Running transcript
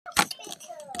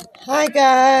Hi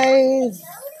guys.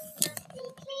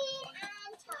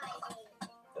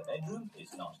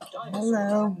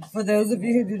 Hello. For those of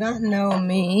you who do not know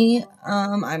me,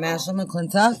 I'm Ashley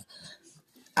McClintock.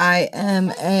 I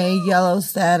am a yellow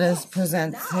status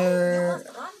presenter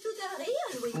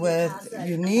with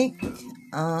Unique.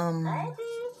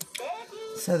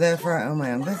 So therefore I own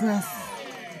my own business.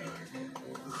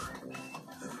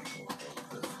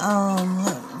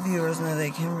 Let viewers know they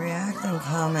can react and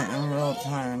comment in real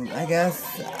time. I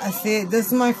guess I see this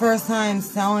is my first time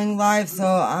selling live, so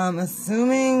I'm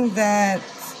assuming that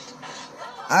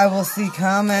I will see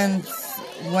comments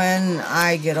when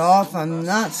I get off. I'm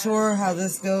not sure how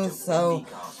this goes, so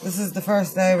this is the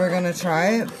first day we're gonna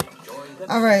try it.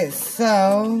 Alright,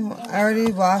 so I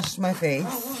already washed my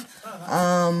face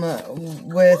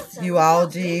with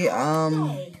Uology,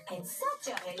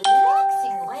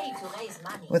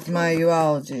 with my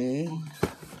Uology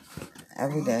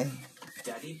every day.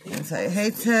 And say,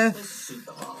 hey Tiff,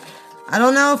 I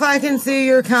don't know if I can see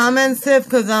your comments, Tiff,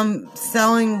 because I'm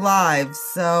selling live,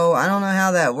 so I don't know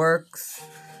how that works.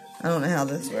 I don't know how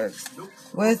this works.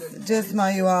 With just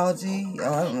my Uology,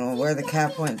 I don't know where the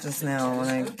cap went just now when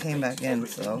I came back in,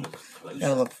 so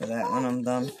gotta look for that when I'm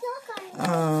done.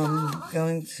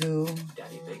 Going to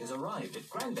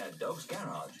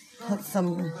put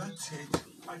some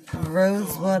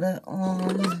rose water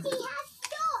on.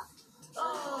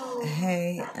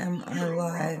 Hey, am I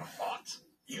live?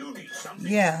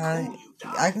 Yeah,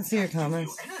 I can see your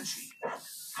comments.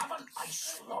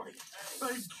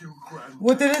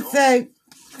 What did it say?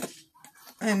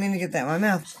 I didn't mean to get that in my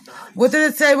mouth. What did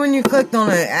it say when you clicked on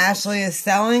it? Ashley is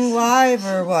selling live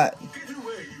or what?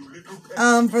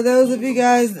 For those of you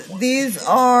guys, these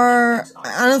are,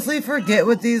 I honestly forget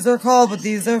what these are called, but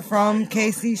these are from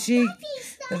KC Chic.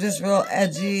 They're just real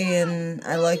edgy and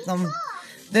I like them.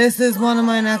 This is one of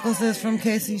my necklaces from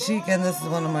KC Chic, and this is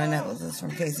one of my necklaces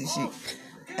from KC Chic.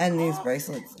 And these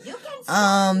bracelets.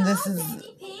 This is,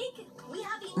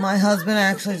 my husband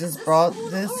actually just brought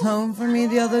this home for me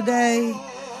the other day.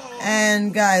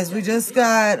 And guys, we just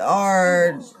got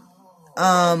our,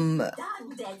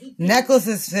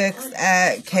 necklaces fixed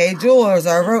at K Jewelers,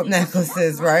 our rope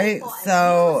necklaces, right?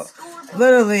 So,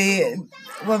 literally,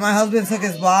 when my husband took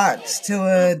his watch to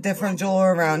a different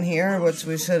jeweler around here, which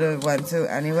we should have went to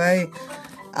anyway,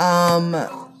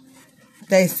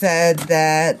 they said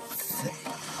that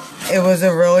it was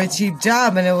a really cheap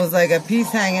job, and it was like a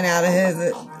piece hanging out of his,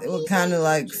 it would kind of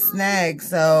like snag,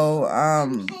 so,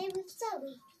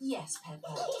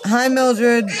 hi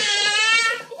Mildred.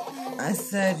 It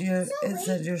said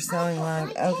you're selling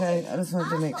live. Okay, I just wanted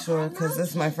to make sure because this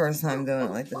is my first time doing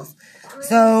it like this.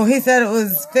 So he said it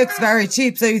was fixed very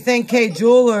cheap. So you think K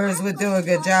Jewelers would do a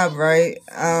good job, right?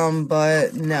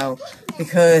 But no,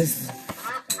 because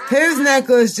his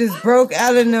necklace just broke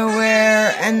out of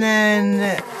nowhere, and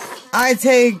then I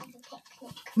take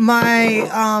my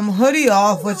hoodie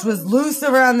off, which was loose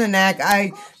around the neck.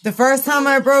 The first time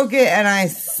I broke it and I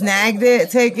snagged it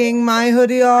taking my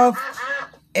hoodie off.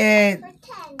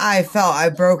 I felt I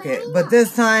broke it, but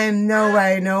this time, no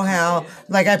way, no how.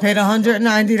 Like, I paid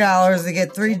 $190 to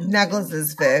get 3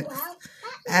 necklaces fixed,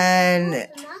 and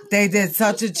they did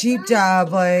such a cheap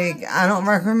job. Like, I don't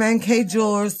recommend K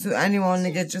Jewelers to anyone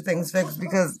to get your things fixed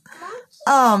because,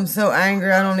 I'm so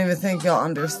angry, I don't even think you'll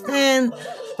understand,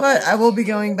 but I will be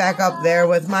going back up there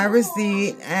with my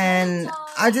receipt, and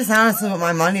I just honestly want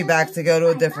my money back to go to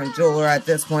a different jeweler at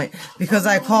this point, because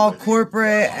I called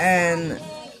corporate, and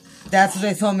that's what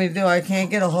they told me to do. I can't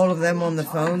get a hold of them on the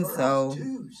phone, so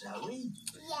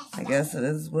I guess it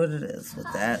is what it is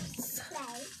with that.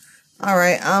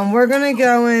 Alright, we're gonna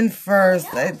go in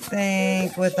first, I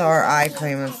think, with our eye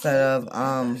cream instead of,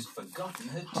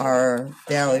 our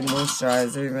daily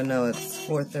moisturizer, even though it's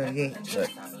 $4.38,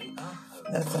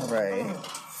 but that's alright.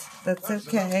 That's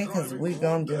okay, because we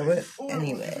gonna do it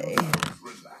anyway.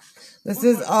 This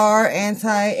is our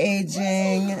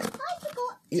anti-aging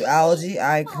Uology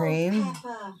eye cream.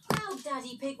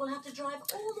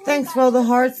 Thanks for all the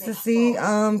hearts to see.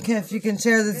 If you can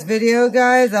share this video,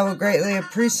 guys, I would greatly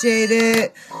appreciate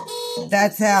it.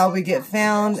 That's how we get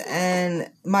found. And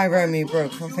my Remy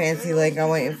broke from Fancy Lake. I'm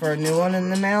waiting for a new one in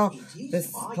the mail.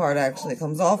 This part actually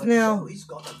comes off now.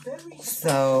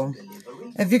 So,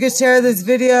 if you could share this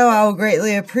video, I would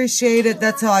greatly appreciate it.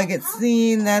 That's how I get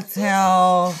seen. That's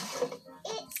how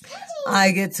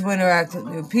I get to interact with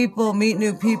new people, meet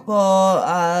new people,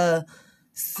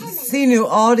 see new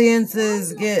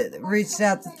audiences, get reached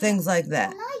out to, things like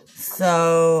that.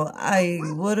 So I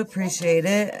would appreciate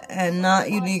it, and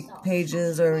not unique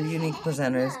pages or unique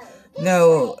presenters.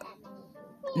 No,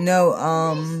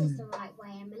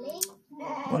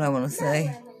 what I want to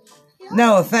say.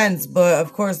 No offense, but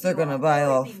of course they're going to buy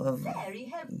off of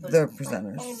their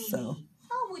presenters, so,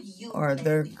 or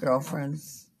their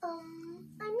girlfriends.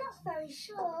 I'm not very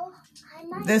sure.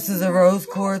 This is a rose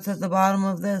quartz at the bottom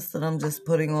of this that I'm just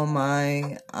putting on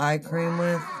my eye cream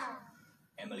with.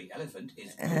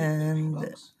 And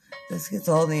this gets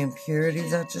all the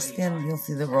impurities out your skin. You'll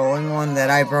see the rolling one that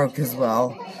I broke as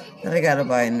well, that I gotta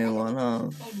buy a new one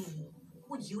of.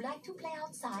 Would you like to play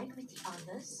outside with the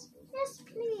others? Yes,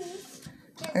 please.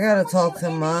 I gotta talk to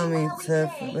Mommy,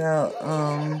 Tiff, about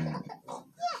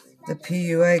the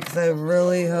PUA, because I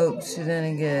really hope she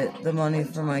didn't get the money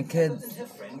for my kids.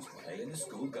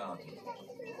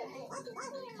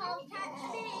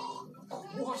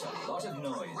 What a lot of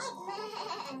noise.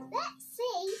 Let's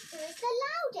see who is the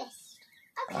loudest.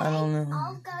 Okay, I don't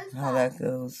know how that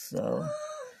goes, so.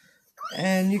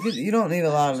 And you don't need a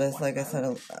lot of this, like I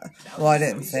said. Well, I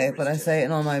didn't say it, but I say it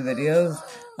in all my videos.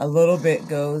 A little bit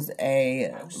goes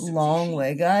a long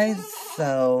way, guys.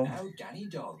 So,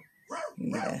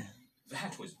 yeah.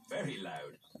 That was very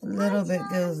loud. A little bit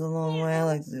goes a long way. I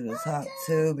like to do the top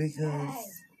too, because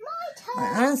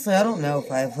honestly, I don't know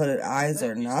if I put it eyes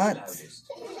or not.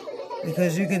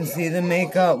 Because you can see the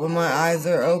makeup when my eyes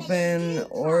are open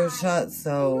or shut,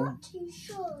 so.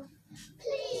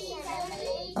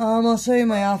 I'll show you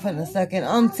my outfit in a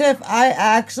second. Tiff, I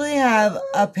actually have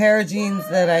a pair of jeans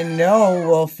that I know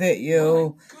will fit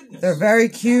you. They're very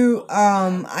cute.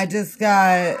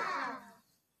 I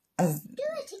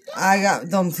got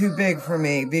them too big for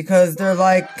me because they're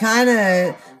like kind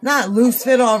of not loose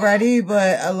fit already,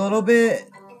 but a little bit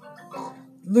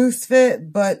loose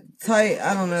fit, but tight.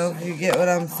 I don't know if you get what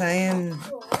I'm saying.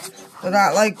 They're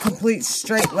not like complete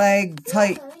straight leg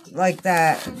tight like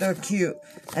that. They're cute.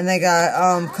 And they got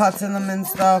cuts in them and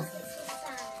stuff.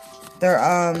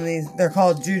 They're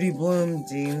called Judy Bloom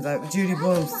jeans. Judy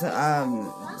Bloom's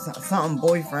something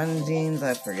boyfriend jeans,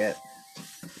 I forget.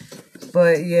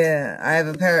 But yeah, I have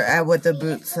a pair with the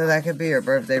boots, so that could be your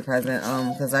birthday present.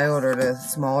 Because I ordered a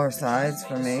smaller size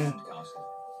for me.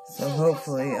 So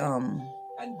hopefully,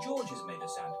 And George has made a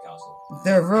sandcastle.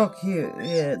 they're real cute.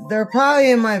 Yeah, they're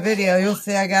probably in my video. You'll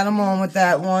see I got them on with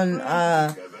that one.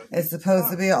 It's supposed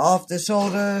to be an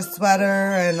off-the-shoulder sweater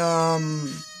and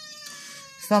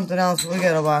something else. We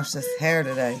gotta wash this hair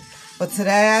today. But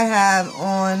today I have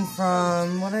on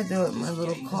from what I do with my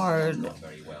little card.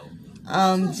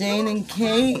 Jane and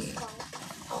Kate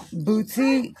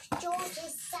boutique.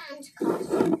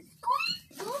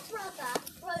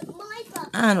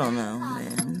 I don't know,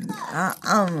 man.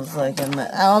 I'm just like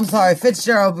I'm sorry,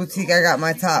 Fitzgerald boutique. I got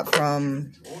my top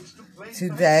from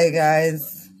today,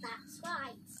 guys.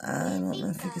 I don't know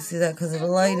if you can see that because of the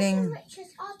lighting.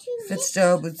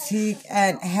 Fitzgerald boutique.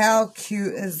 And how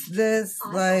cute is this?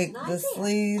 Like, the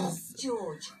sleeves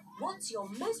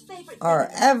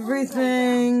are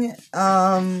everything.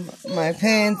 My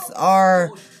pants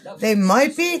are, they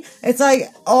might be. It's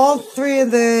like all three of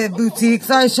the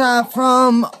boutiques I shop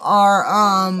from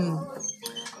are,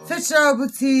 Fitzgerald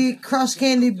Boutique, Krush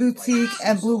Kandy Boutique,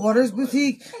 and Blue Waters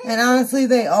Boutique. And honestly,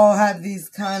 they all have these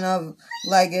kind of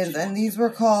leggings. And these were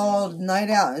called Night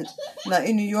Out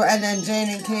in New York. And then Jane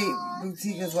and Kate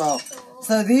Boutique as well.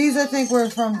 So these, I think, were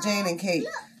from Jane and Kate.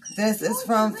 This is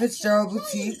from Fitzgerald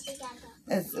Boutique.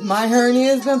 My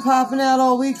hernia has been popping out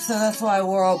all week, so that's why I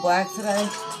wore all black today.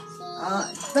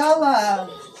 Bella,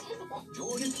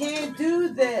 you can't do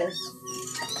this.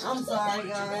 I'm sorry,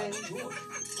 guys.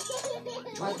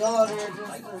 My daughter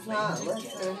just does not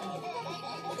listen.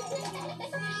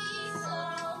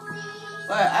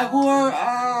 But I wore,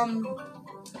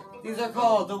 these are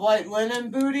called the white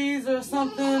linen booties or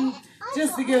something,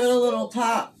 just to give it a little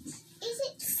top.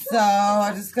 So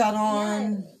I just got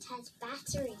on,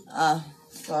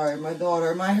 sorry, my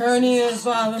daughter. My hernia is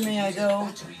bothering me.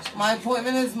 My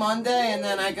appointment is Monday, and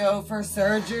then I go for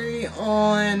surgery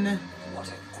on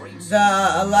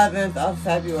the 11th of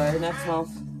February, next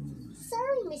month.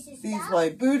 These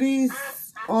white booties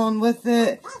on with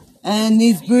it. And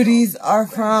these booties are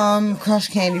from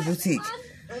Krush Kandy Boutique.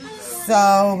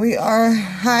 So we are,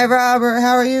 hi Robert,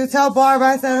 how are you? Tell Barb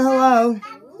I said hello.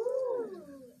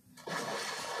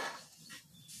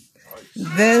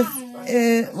 This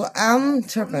is, well, I'm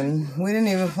tripping. We didn't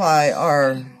even apply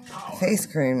our face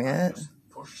cream yet.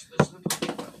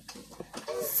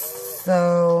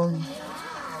 So,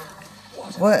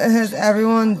 what has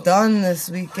everyone done this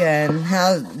weekend?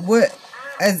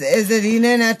 Is it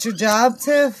eating at your job,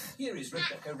 Tiff? Here is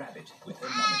Rebecca Rabbit with her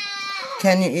mummy.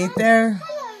 Can you eat there?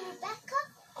 Hello, Rebecca.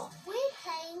 We're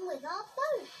playing with our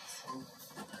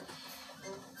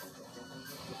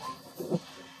boat.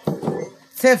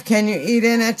 Tiff, can you eat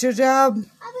in at your job?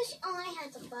 I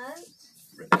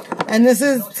And this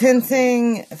is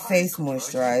tinting face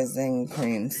moisturizing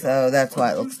cream, so that's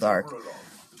why it looks dark.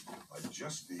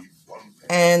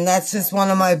 And that's just one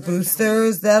of my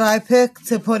boosters that I picked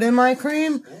to put in my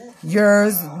cream.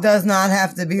 Yours does not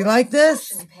have to be like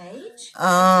this.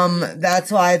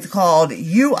 That's why it's called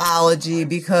Uology,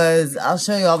 because I'll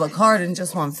show you all the card in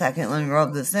just 1 second. Let me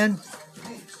rub this in.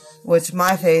 Which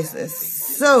my face is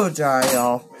so dry,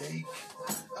 y'all.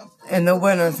 In the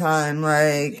wintertime,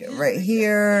 like right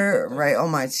here, right on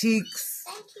my cheeks.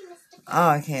 Oh,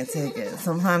 I can't take it.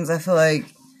 Sometimes I feel like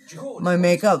my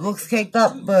makeup looks caked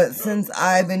up, but since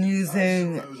I've been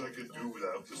using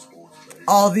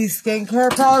all these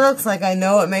skincare products, like I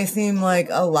know it may seem like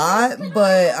a lot,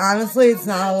 but honestly it's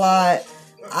not a lot.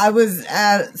 I was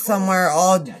at somewhere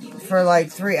all for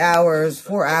like 3 hours,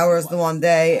 4 hours the one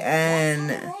day,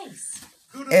 and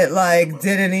it like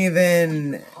didn't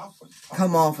even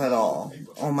come off at all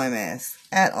on my mask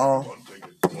at all,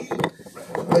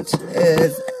 which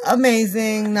is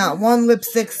amazing. Not one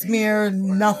lipstick smear,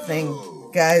 nothing,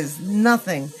 guys,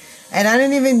 nothing. And I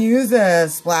didn't even use a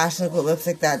splash liquid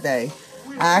lipstick that day.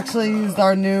 I actually used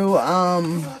our new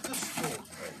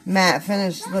matte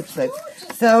finish lipstick.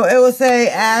 So it will say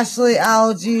Ashley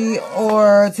Allergy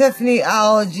or Tiffany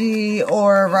Allergy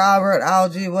or Robert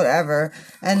Allergy, whatever.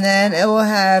 And then it will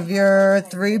have your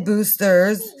 3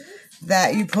 boosters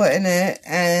that you put in it,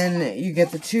 and you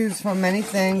get to choose from many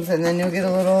things, and then you'll get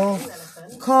a little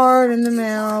card in the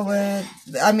mail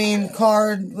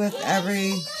card with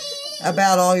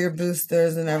about all your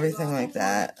boosters and everything like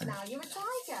that.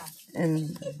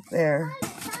 And there.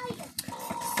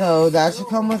 So that should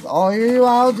come with all your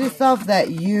Uology stuff that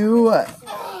you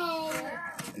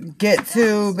get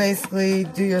to basically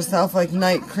do yourself, like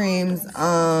night creams.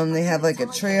 They have like a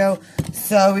trio.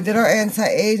 So we did our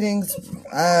anti-aging.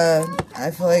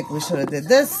 I feel like we should have did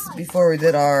this before we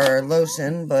did our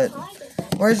lotion, but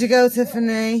where'd you go,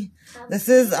 Tiffany? This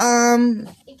is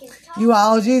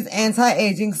Uology's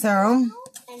anti-aging serum.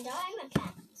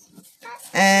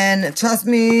 And trust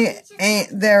me,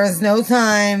 there is no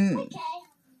time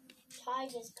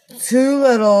too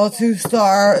little to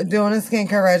start doing a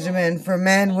skincare regimen for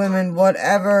men, women,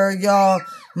 whatever. Y'all,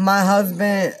 my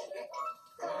husband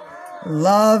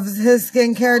loves his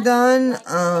skincare done.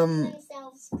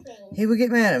 He would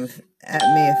get mad at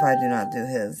me if I do not do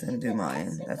his and do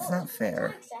mine. That's not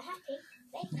fair.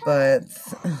 But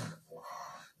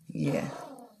yeah.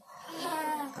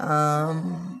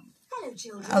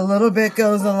 A little bit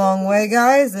goes a long way,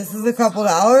 guys. This is a couple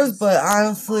dollars, but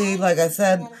honestly, like I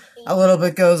said, a little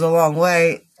bit goes a long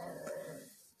way.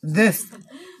 This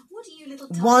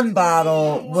one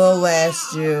bottle will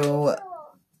last you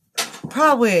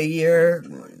probably a year.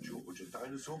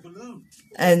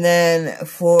 And then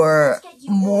for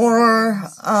more,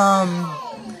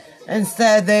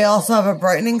 instead, they also have a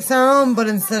brightening serum, but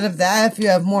instead of that, if you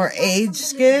have more aged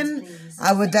skin,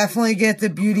 I would definitely get the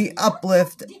Beauty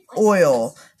Uplift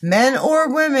Oil. Men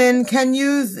or women can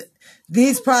use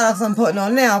these products I'm putting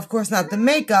on now. Of course, not the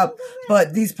makeup,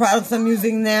 but these products I'm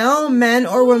using now, men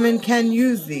or women can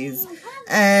use these.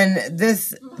 And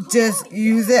this, just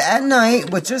use it at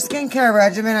night with your skincare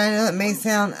regimen. I know it may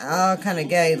sound kind of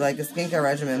gay, like a skincare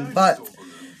regimen, but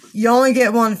you only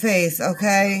get one face,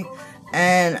 okay?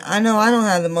 And I know I don't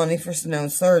have the money for no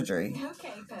surgery.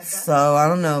 So, I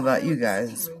don't know about you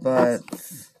guys, but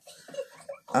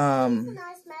I'm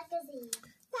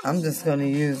just going to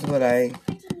use what I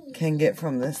can get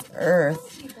from this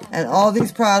earth. And all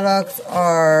these products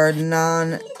are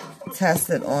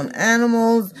non-tested on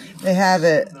animals. They have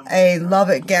a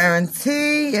love it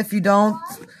guarantee. If you don't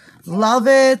love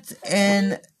it,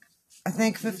 in I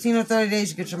think 15 or 30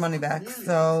 days, you get your money back.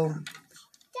 So,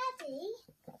 Daddy,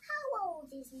 how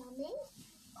old is Mummy?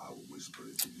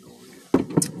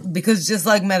 Because just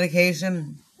like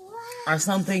medication or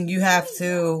something, you have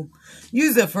to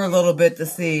use it for a little bit to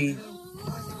see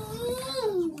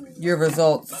your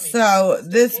results. So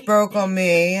this broke on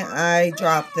me. I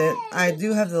dropped it. I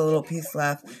do have the little piece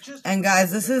left. And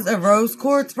guys, this is a rose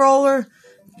quartz roller.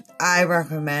 I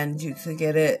recommend you to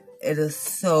get it. It is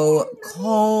so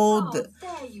cold.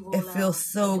 It feels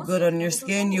so good on your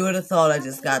skin. You would have thought I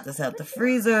just got this out the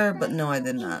freezer, but no, I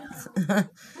did not.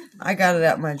 I got it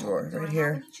out my drawer right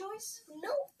here.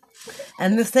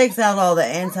 And this takes out all the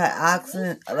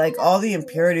antioxidant, like all the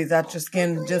impurities out your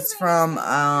skin just from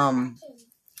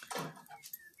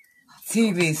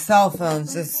TV, cell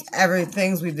phones, just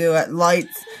everything we do at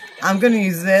lights. I'm going to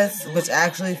use this, which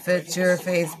actually fits your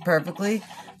face perfectly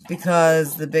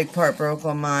because the big part broke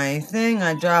on my thing.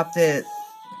 I dropped it.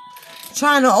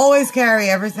 Trying to always carry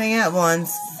everything at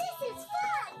once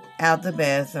out the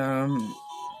bathroom.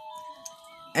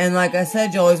 And like I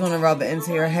said, you always want to rub it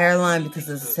into your hairline because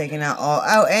this is taking out all.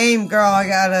 Oh, aim, girl! I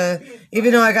gotta.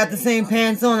 Even though I got the same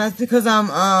pants on, that's because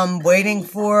I'm waiting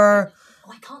for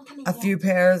a few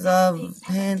pairs of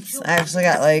pants. I actually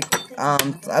got like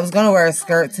I was gonna wear a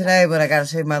skirt today, but I gotta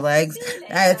shave my legs.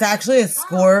 It's actually a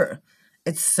skirt.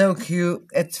 It's so cute.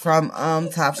 It's from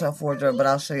Top Shelf Wardrobe, but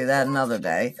I'll show you that another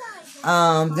day.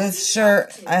 This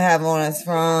shirt I have on is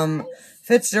from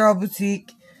Fitzgerald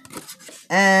Boutique.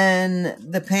 And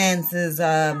the pants is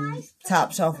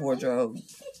Top Shelf Wardrobe.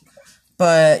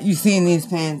 But you've seen these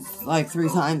pants like 3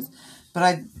 times.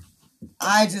 But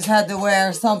I just had to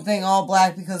wear something all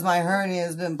black because my hernia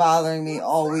has been bothering me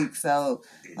all week. So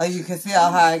like you can see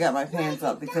how high I got my pants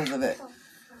up because of it.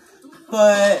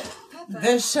 But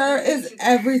this shirt is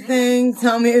everything.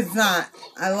 Tell me it's not.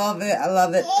 I love it. I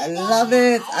love it. I love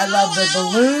it. I love the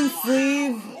balloon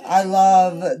sleeve. I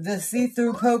love the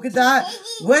see-through polka dot,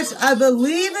 which I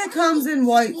believe it comes in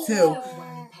white too.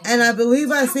 And I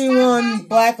believe I seen one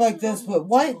black like this with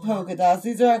white polka dots.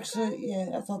 These are actually,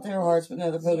 yeah, I thought they were hearts, but no,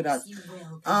 they're polka dots.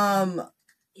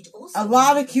 A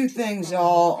lot of cute things,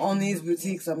 y'all, on these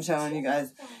boutiques I'm showing you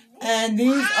guys. And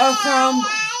these are from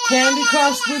Candy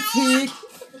Crush Boutique.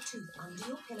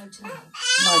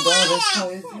 My daughter's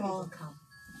toys, y'all.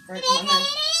 Break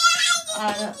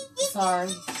my neck.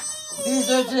 Sorry.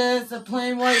 These are just a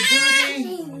plain white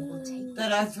booty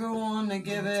that I threw on to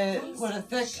give it with a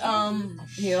thick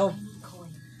heel.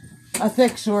 A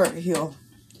thick short heel.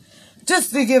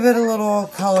 Just to give it a little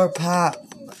color pop.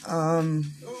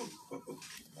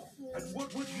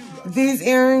 These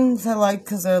earrings I like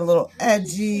because they're a little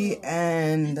edgy,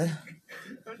 and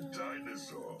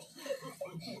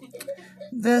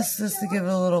this just to give it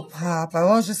a little pop. I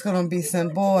was just going to be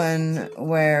simple and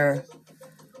wear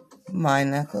my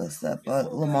necklace that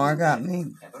but Lamar got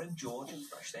me. Pepper and George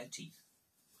brush their teeth.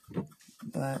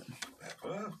 But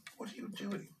Pepper, what are you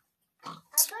doing?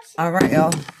 alright,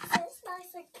 y'all.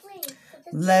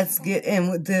 Let's get in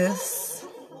with this.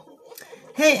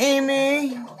 Hey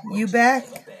Amy, you back?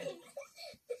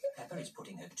 Pepper is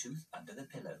putting her tooth under the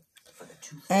pillow for the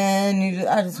tooth. And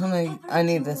I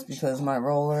need this because my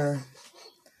roller,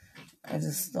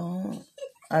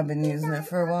 I've been using it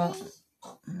for a while.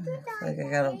 Like I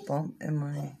got a bump in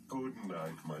my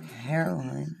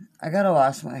hairline. I gotta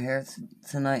wash my hair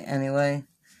tonight anyway.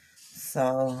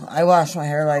 So I wash my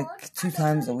hair like 2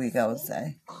 times a week, I would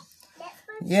say.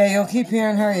 Yeah, you'll keep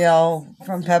hearing her yell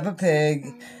from Peppa Pig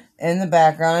in the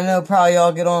background. I know probably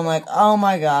y'all get on like, oh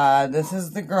my god, this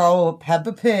is the girl with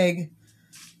Peppa Pig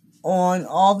on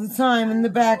all the time in the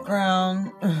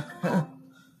background.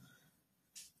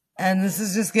 And this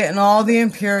is just getting all the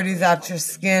impurities out your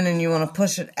skin, and you want to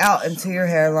push it out into your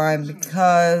hairline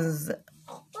because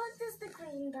What does the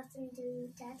green button do,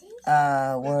 Daddy?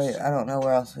 I don't know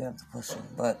where else we have to push it,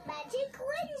 but Magic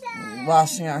window. we're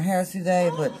washing our hair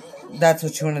today, but that's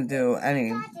what you want to do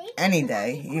any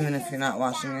day, even if you're not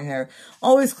washing your hair.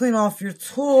 Always clean off your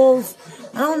tools.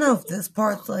 I don't know if this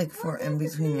part's like for in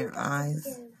between your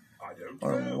eyes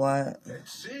or what.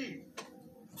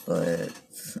 But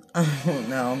I don't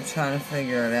know. I'm trying to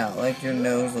figure it out. Like your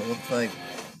nose, it looks like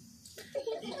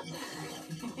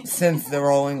since the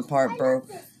rolling part broke.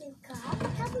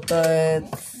 But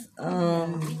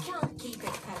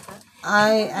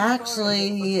I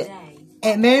actually,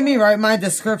 it made me write my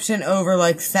description over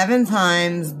like 7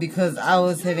 times because I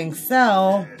was hitting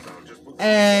sell.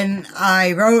 And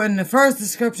I wrote in the first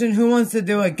description who wants to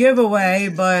do a giveaway,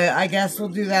 but I guess we'll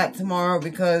do that tomorrow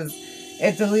because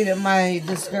it deleted my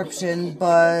description.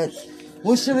 But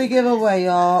what should we give away,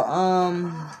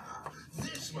 y'all?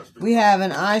 We have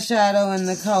an eyeshadow in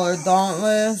the color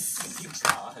Dauntless.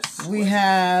 We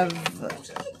have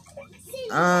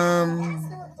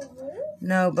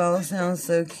no, Bella sounds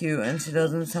so cute and she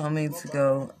doesn't tell me to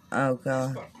go. Oh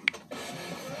god.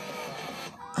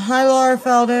 Hi Laura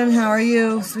Felden, how are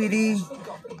you, sweetie?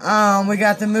 We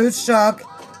got the Moodstruck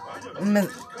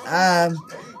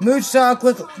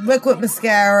liquid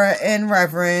mascara in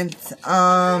Reverent.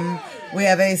 We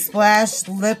have a Splash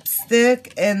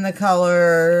lipstick in the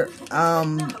color,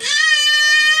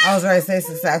 I was ready to say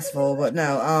Successful, but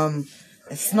no,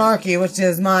 Snarky, which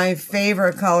is my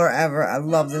favorite color ever. I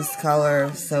love this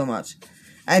color so much.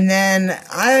 And then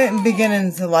I'm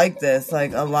beginning to like this,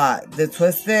 like, a lot. The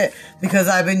Twisted, because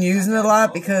I've been using it a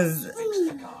lot because,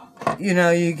 you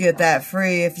know, you get that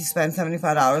free if you spend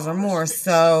 $75 or more.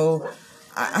 So,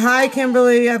 hi,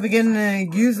 Kimberly. I've begun to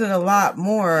use it a lot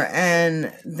more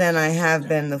than I have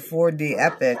been the 4D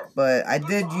Epic. But I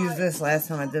did use this last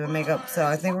time I did a makeup, so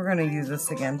I think we're going to use this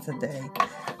again today.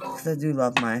 Because I do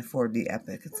love my 4D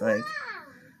Epic. It's like,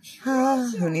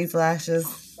 who needs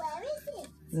lashes?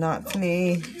 not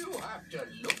me.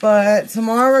 But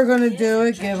tomorrow we're going to do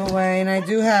a giveaway, and I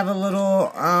do have a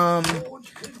little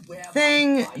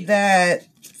thing that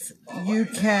you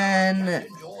can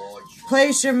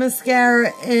place your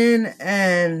mascara in,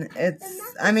 and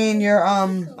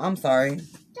I'm sorry.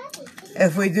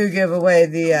 If we do give away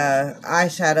the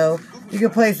eyeshadow, you can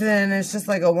place it in. It's just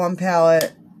like a one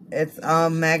palette. It's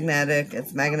magnetic.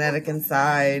 It's magnetic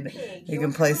inside. You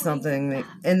can place something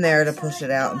in there to push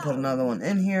it out and put another one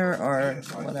in here, or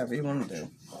whatever you want to do.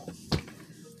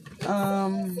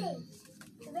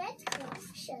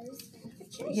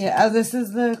 Yeah, this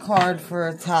is the card for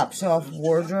a top shelf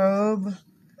wardrobe.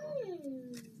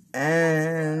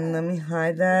 And let me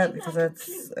hide that because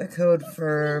that's a code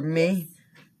for me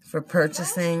for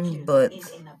purchasing, but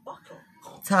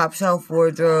top shelf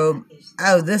wardrobe.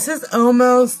 Oh, this is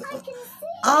almost...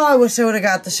 Oh, I wish I would have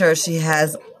got the shirt she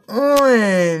has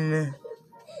on.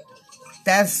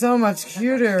 That's so much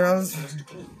cuter. A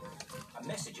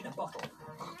message in a bottle.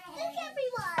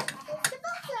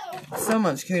 So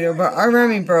much cuter. But our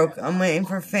Remy broke. I'm waiting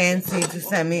for Fancy to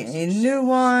send me a new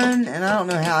one. And I don't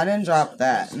know how. I didn't drop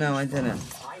that. No, I didn't.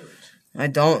 I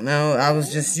don't know. I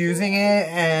was just using it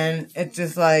and it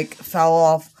just like fell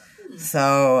off.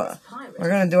 So we're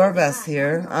going to do our best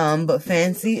here. But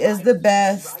Fancy is the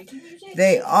best.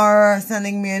 They are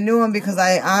sending me a new one because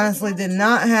I honestly did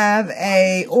not have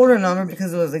a order number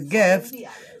because it was a gift.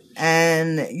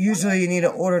 And usually you need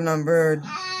an order number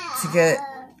to get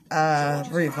a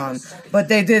refund. But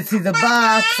they did see the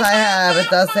box I have. It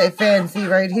does say Fancy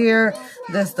right here.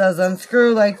 This does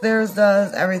unscrew like theirs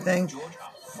does. Everything.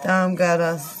 Dom got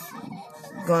us.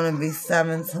 Gonna be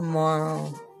 7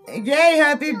 tomorrow. Yay,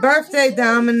 happy birthday,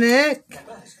 Dominic.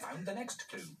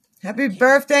 Happy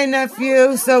birthday,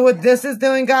 nephew. So what this is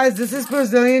doing, guys, this is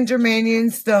Brazilian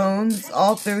germanium stones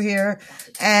all through here.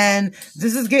 And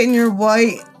this is getting your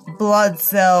white blood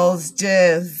cells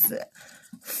just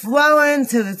flowing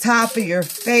to the top of your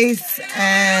face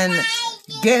and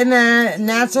getting that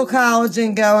natural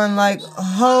collagen going. Like,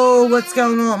 oh, what's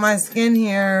going on with my skin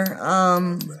here?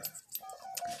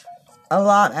 A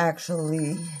lot,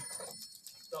 actually.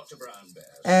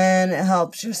 And it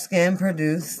helps your skin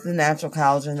produce the natural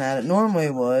collagen that it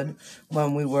normally would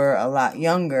when we were a lot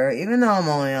younger. Even though I'm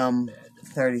only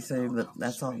 33, but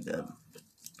that's all good.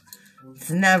 It's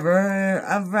never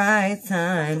a right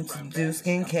time to do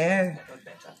skincare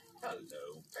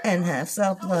and have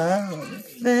self-love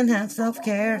and have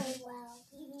self-care.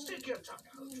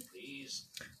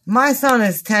 My son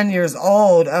is 10 years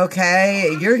old,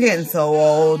 okay? You're getting so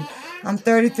old. I'm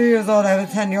 33 years old. I have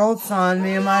a 10-year-old son.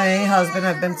 Me and my husband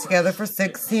have been together for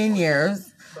 16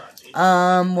 years.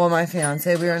 Well, my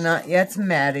fiance, we are not yet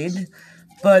married.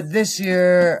 But this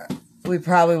year, we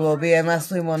probably will be,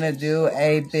 unless we want to do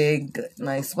a big,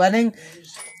 nice wedding.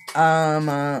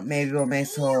 Maybe we'll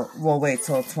wait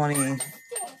till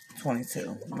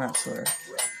 2022. I'm not sure.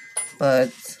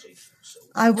 But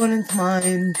I wouldn't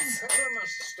mind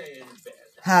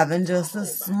having just a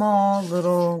small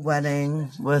little wedding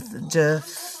with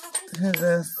just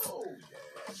this.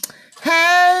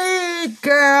 Hey,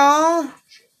 girl.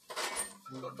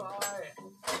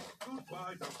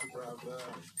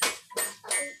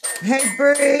 Hey,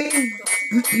 Bree.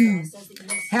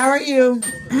 How are you?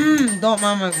 Don't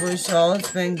mind my blue shawl.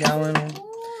 It's been going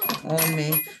on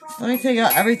me. Let me take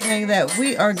out everything that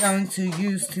we are going to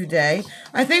use today.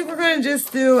 I think we're going to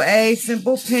just do a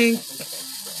simple pink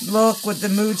look with the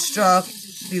Moodstruck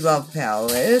Beloved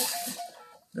palette.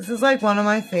 This is like one of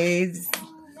my faves.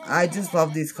 I just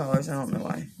love these colors. I don't know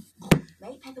why.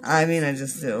 I mean, I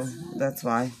just do. That's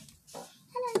why.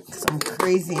 I'm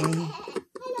crazy.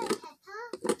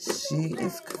 She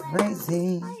is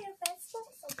crazy.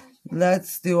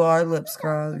 Let's do our lip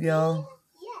scrub, y'all.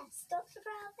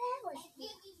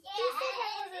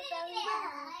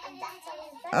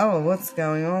 Oh, what's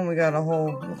going on? We got a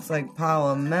whole, looks like, pile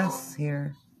of mess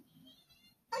here.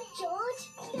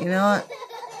 You know what?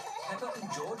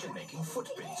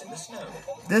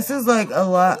 This is like a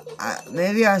lot.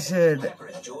 Maybe I should.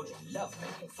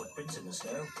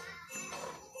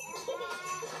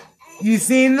 You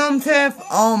seen them, Tiff?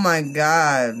 Oh my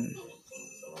god.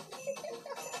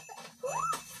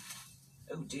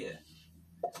 Oh dear.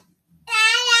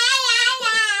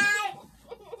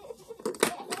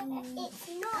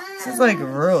 This is like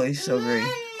really sugary.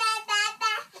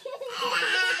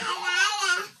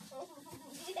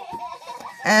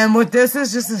 And what this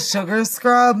is just a sugar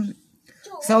scrub.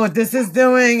 So what this is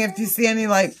doing, if you see any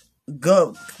like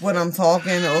gook when I'm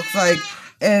talking, it looks like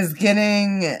is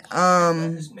getting all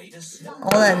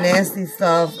that nasty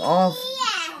stuff off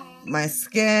my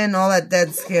skin, all that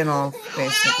dead skin off,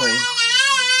 basically.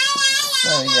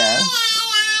 So, yeah.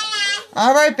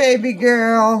 Alright, baby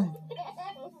girl.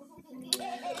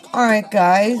 Alright,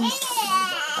 guys.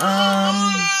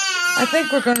 I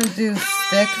think we're gonna do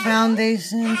stick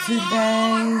foundation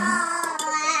today.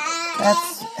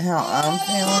 That's how I'm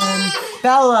feeling.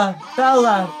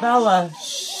 Bella.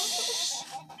 Shh.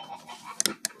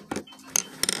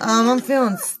 I'm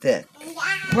feeling stick.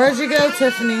 Where'd you go,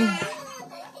 Tiffany?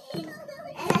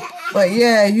 But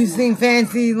yeah, you seen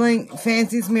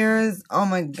Fancy's mirrors? Oh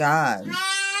my god.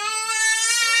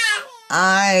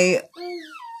 I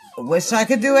wish I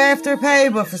could do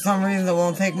Afterpay, but for some reason it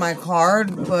won't take my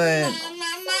card, but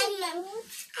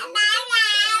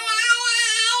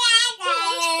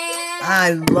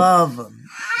I love them.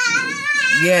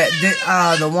 Yeah,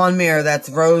 the one mirror that's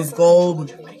rose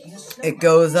gold. It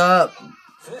goes up.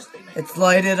 It's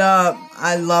lighted up.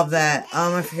 I love that.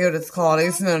 I forget what it's called. I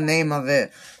used to know the name of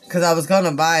it because I was going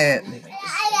to buy it.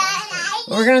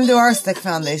 We're going to do our stick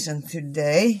foundation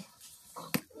today.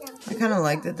 I kind of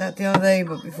liked it that the other day,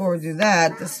 but before we do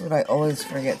that, this is what I always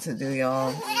forget to do,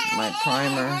 y'all. My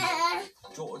primer.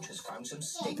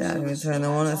 That was the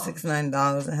one at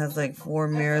 $69. It has like 4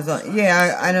 mirrors on.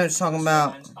 Yeah, I know what you're talking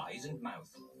about.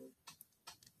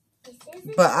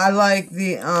 But I like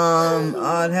the,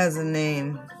 oh, it has a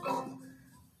name.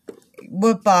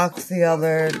 What box the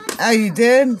other? Oh, you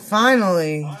did?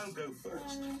 Finally.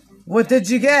 What did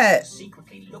you get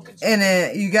in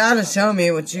it? You gotta show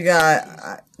me what you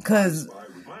got. Cause,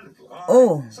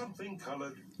 oh,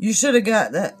 you should have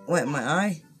got that. Wait, my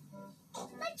eye?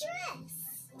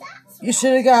 You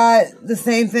should have got the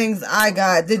same things I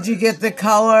got. Did you get the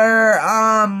color,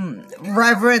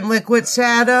 Reverent Liquid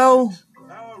Shadow?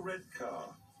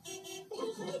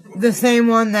 The same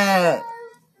one that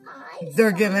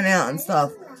they're giving out and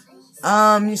stuff.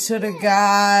 You should have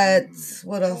got,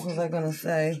 what else was I gonna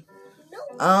say?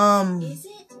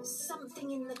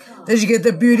 Did you get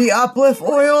the Beauty Uplift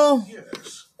oil?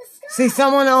 See,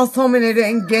 someone else told me they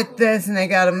didn't get this and they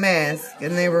got a mask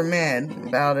and they were mad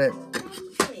about it.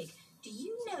 Do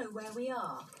you know where we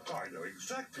are? I know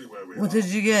exactly where we are. What did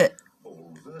you get?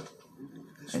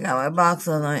 I got my box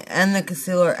on night and the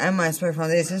concealer and my spray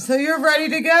foundation. So you're ready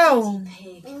to go.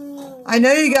 I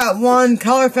know you got one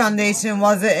color foundation.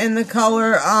 Was it in the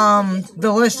color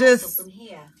Delicious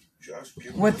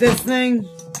with this thing?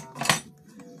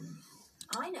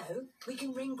 I know. We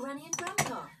can ring Granny and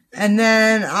Grandpa. And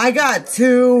then I got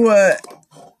 2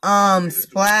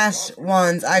 splash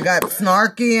ones. I got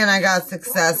Snarky and I got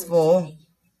Successful.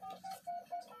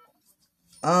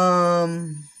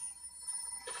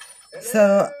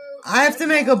 So I have to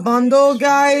make a bundle,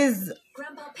 guys.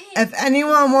 If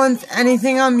anyone wants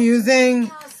anything I'm using,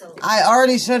 I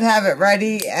already should have it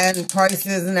ready and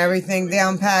prices and everything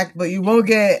down packed, but you will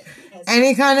get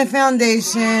any kind of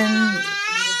foundation,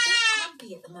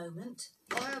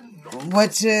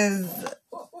 which is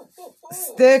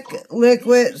stick,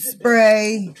 liquid,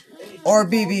 spray, or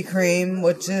BB cream,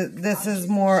 which is, this is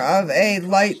more of a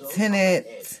light tinted,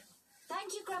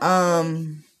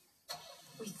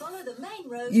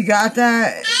 you got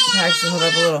that? Actually, hold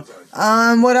up a little.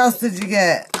 What else did you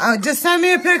get? Just send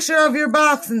me a picture of your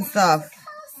box and stuff.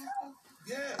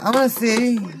 I want to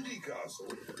see.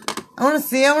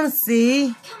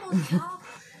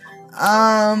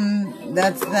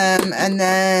 That's them. And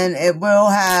then it will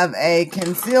have a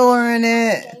concealer in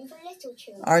it.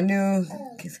 Our new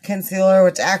concealer,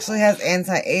 which actually has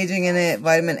anti-aging in it,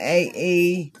 vitamin A,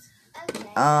 E.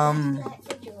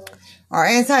 Our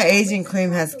anti-aging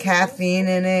cream has caffeine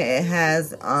in it. It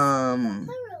has a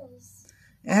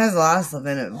lot of stuff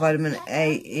in it. Vitamin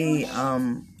A, E,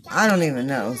 I don't even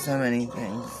know. So many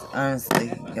things,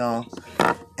 honestly, y'all.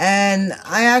 And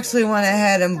I actually went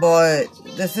ahead and bought,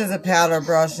 this is a powder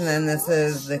brush and then this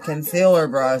is the concealer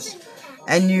brush.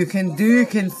 And you can do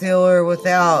concealer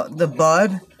without the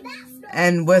bud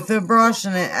and with the brush,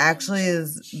 and it actually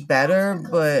is better,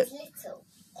 but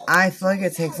I feel like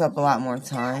it takes up a lot more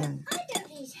time.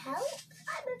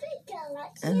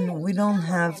 And we don't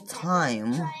have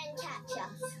time.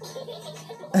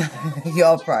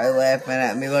 Y'all probably laughing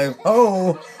at me like,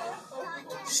 oh,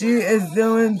 she is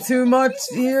doing too much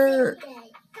here.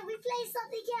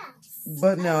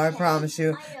 But no, I promise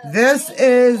you, this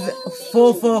is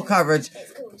full coverage.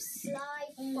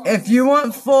 If you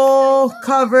want full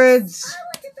coverage,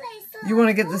 you want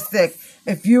to get the stick.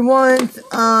 If you want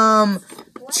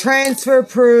transfer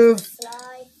proof,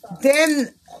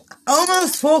 then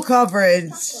almost full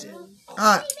coverage,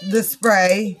 the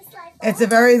spray. It's a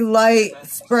very light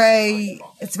spray.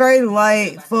 It's very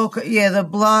light, the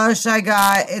blush I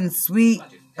got in Sweet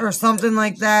or something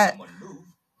like that.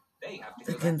 They have to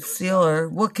The go back to the concealer.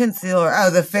 What concealer? Oh,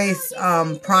 the face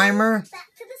primer Back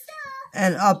to the start.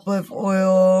 and uplift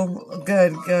oil.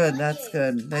 Good, good. That's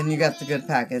good. Then you got the good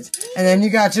package. And then you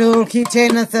got your little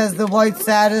keychain that says the white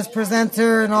status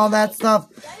presenter and all that stuff.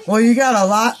 Well, you got a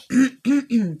lot.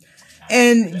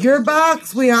 In your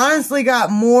box, we honestly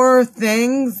got more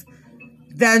things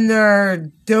than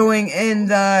they're doing in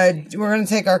the... We're going to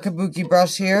take our kabuki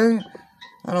brush here.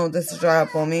 I don't want this to dry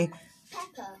up on me.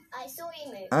 Pepper, I saw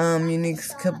you move. Unique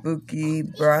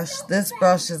kabuki brush. This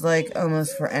brush is like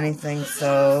almost for anything,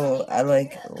 so I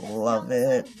like love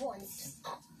it.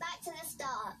 Back to the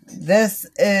start. This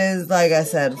is, like I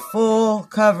said, full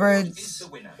coverage. is the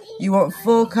winner. You want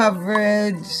full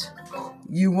coverage.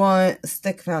 You want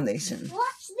stick foundation.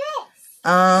 What's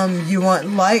this? You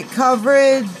want light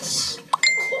coverage.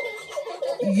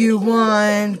 You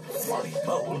want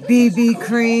BB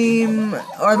cream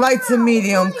or light to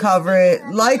medium coverage.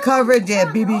 Light coverage,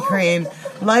 yeah, BB cream.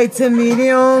 Light to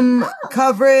medium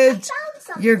coverage.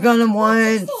 You're gonna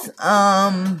want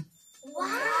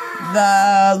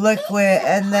the liquid,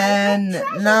 and then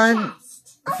none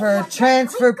for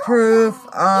transfer proof.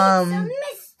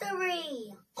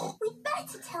 Mystery. We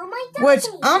better tell my daddy. Which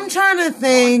I'm trying to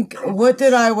think, what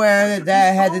did I wear that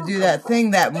I had to do that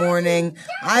thing that morning?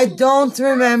 I don't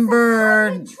remember.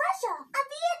 Treasure at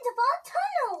the end of our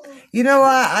tunnel. You know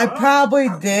what? I probably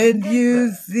did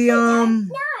use the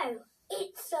No,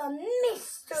 it's a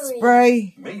mystery.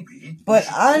 spray, Maybe. but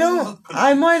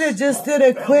I might have just did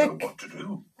a quick What to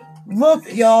do?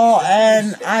 look, y'all,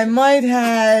 and I might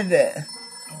had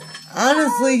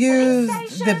honestly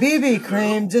used the BB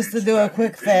cream just to do a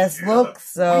quick fast look,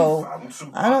 so Found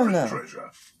some I don't pirate know.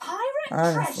 treasure. Pirate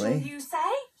Honestly. treasure, you say?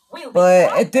 We'll be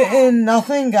But right it didn't,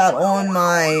 nothing got on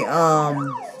my,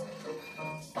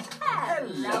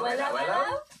 Hello, hello,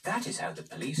 hello. That is how the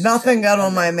police. nothing got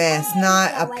on my mask,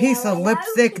 not a piece of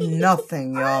lipstick,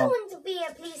 nothing, I y'all. want to be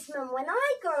a policeman when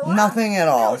I grow up. Nothing at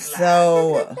all,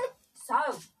 so, So,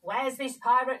 where's this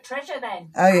pirate treasure then?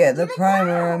 oh yeah, the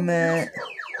primer I meant.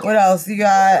 What else? You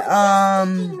got,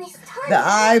 the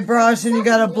eye brush, and you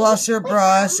got a blusher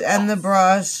brush, and the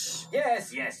brush,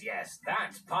 Yes, yes, yes.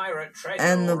 That's pirate treasure.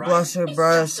 and the all right. blusher It's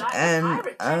brush, just like the and,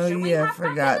 pirate oh treasure we yeah, I have back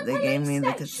forgot, at the they gave me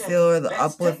the police concealer, the Let's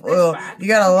uplift take this oil. back You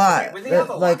got a lot, with the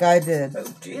other like one. I did. Oh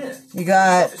dear. You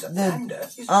got Officer the Panda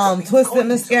is dropping twisted coins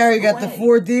mascara, you got the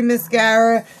away. 4D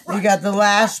mascara, you got the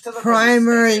lash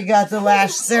primer, you got the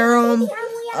lash serum,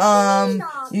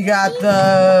 you got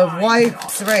the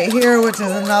wipes right here, which is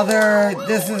another,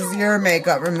 this is your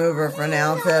makeup remover for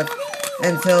now,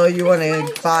 until you want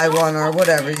to buy one or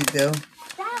whatever you do. Down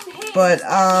here. But,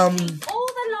 all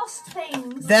the lost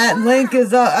things. that link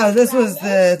is up, oh, this was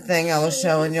the thing I was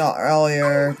showing y'all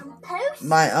earlier.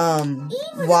 My,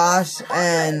 wash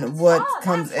and what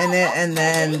comes in it, and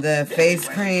then the face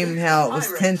cream, how it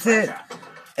was tinted,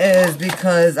 is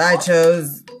because I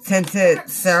chose tinted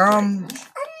serum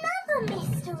Another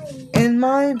mystery. in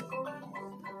mine.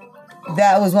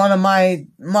 That was one of my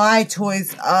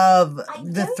choice of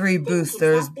the 3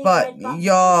 boosters, but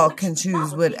y'all can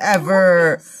choose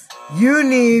whatever you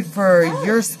need for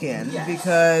your skin,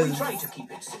 because Try to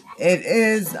keep it simple. it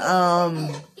is, This is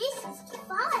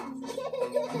fun.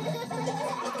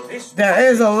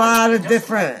 there is a lot of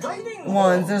different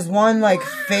ones. There's one like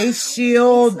face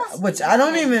shield, which I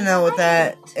don't even know what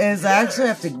that is. I actually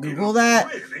have to Google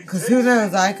that, because who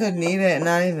knows, I could need it and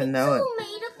not even know it. All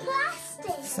made of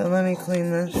plastic. So let me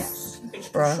clean this It's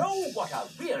to brush show what a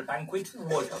real banquet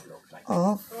would have looked like.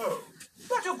 off. Oh,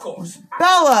 But of course,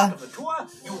 Bella! after the tour,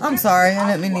 you I'm sorry,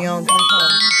 I didn't mean to yell on telephone.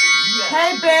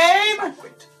 Hey, babe!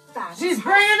 She's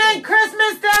bringing in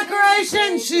Christmas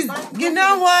decorations! She's, you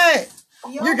know what?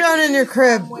 You're going in your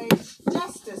crib.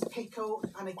 Jester's pickle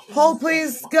and a key. Hold,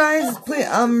 please, guys. Please,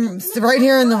 right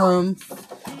here in the room.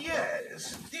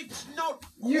 yes. It's not.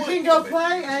 You quite can go the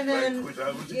play, and then, banquet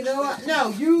I was you know what? No,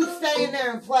 you stay in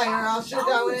there and play, or else you're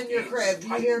going in your crib.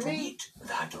 You hear me? meet the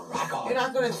dragon. You're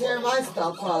not going to tear my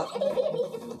stuff up.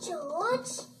 George,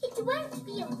 it won't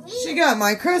be a real. She got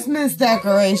my Christmas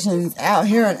decorations out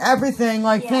here and everything,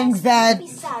 like things that Be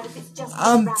sad if it's just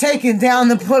I'm a taking down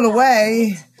to put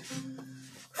away.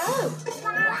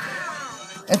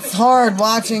 It's hard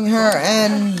watching her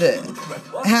and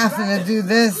having to do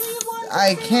this.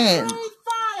 I can't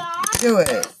do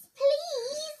it.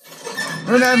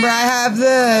 Remember, I have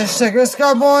the sugar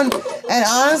scrub on, and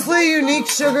honestly, Unique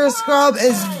Sugar Scrub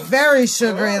is very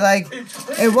sugary. Like,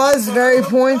 it was very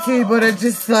pointy, but it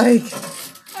just, like,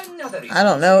 Another I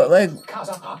don't know, like, cars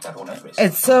are parked at honest risk.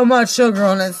 it's so much sugar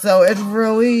on it, so it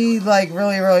really, like,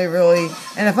 really,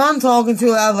 and if I'm talking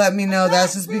too loud, let me know.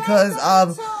 That's just because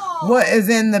of what is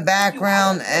in the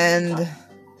background, and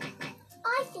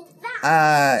I think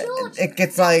that's George. it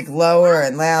gets like lower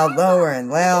and loud,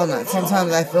 and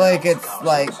sometimes I feel like it's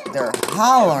like they're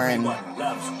hollering. Everyone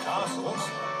loves castles.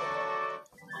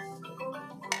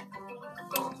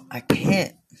 I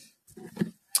can't.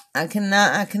 I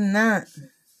cannot.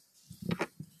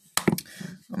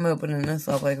 I'm opening this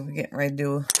up like we're getting ready to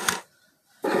do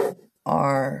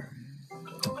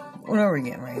what are we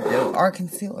getting ready to do? Our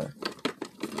concealer.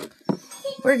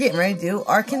 We're getting ready to do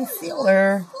our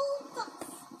concealer.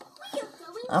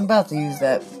 I'm about to use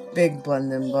that big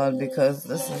blending blood because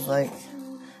this is like,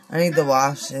 I need to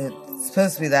wash it. It's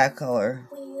supposed to be that color,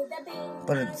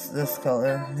 but it's this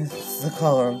color. It's the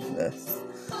color of this.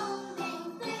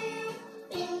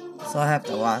 So I have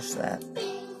to wash that.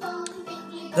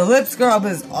 The lip scrub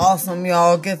is awesome,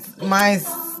 y'all. My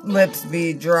lips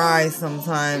be dry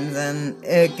sometimes, and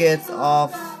it gets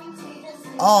off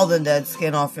all the dead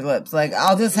skin off your lips. Like,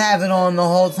 I'll just have it on the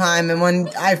whole time, and when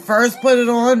I first put it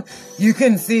on, you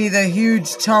can see the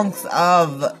huge chunks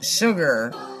of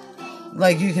sugar.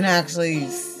 Like, you can actually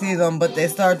see them, but they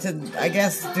start to, I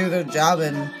guess, do their job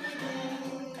and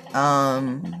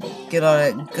get all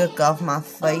that gook off my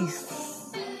face.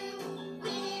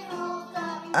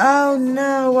 Oh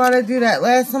no, why'd I do that?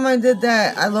 Last time I did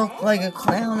that, I looked like a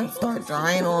clown. It started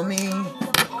drying on me.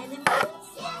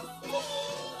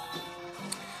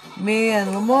 Me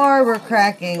and Lamar were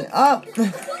cracking up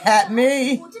at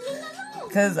me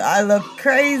because I look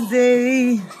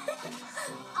crazy.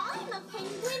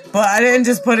 But I didn't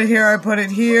just put it here, I put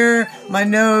it here, my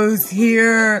nose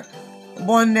here,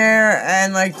 one there,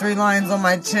 and like 3 lines on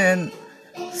my chin.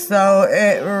 So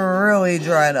it really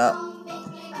dried up.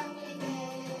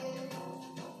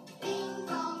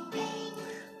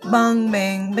 Bang,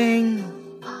 bang,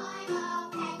 bang.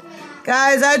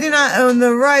 Guys, I do not own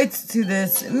the rights to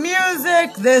this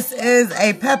music. This is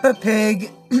a Peppa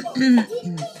Pig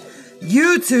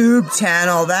YouTube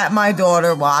channel that my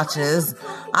daughter watches.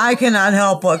 I cannot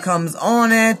help what comes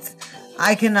on it.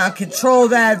 I cannot control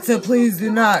that, so please do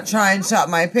not try and shut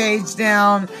my page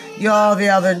down. Y'all, the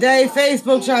other day,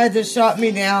 Facebook tried to shut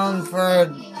me down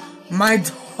for my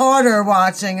daughter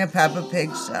watching a Peppa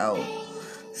Pig show.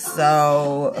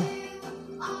 So,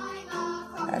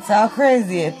 that's how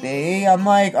crazy it be. I'm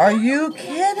like, are you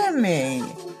kidding me?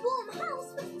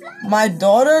 My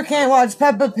daughter can't watch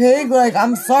Peppa Pig? Like,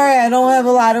 I'm sorry, I don't have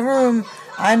a lot of room.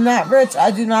 I'm not rich. I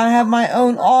do not have my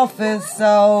own office.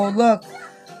 So, look,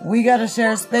 we gotta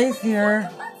share space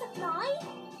here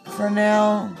for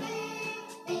now.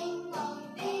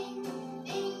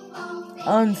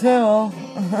 Until...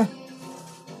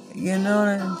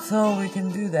 until we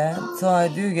can do that. Until I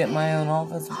do get my own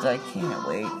office, which I can't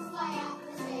wait.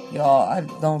 Y'all, I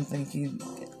don't think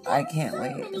I can't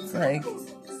wait. It's like,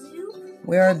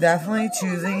 we are definitely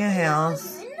choosing a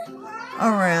house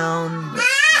around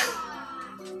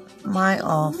my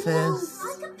office.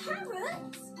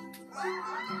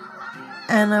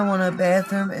 And I want a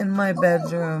bathroom in my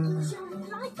bedroom.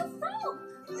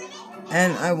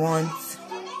 And I want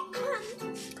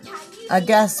a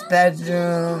guest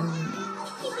bedroom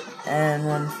and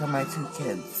one for my 2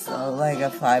 kids. So, like a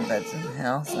 5-bedroom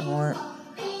house. I want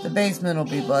the basement will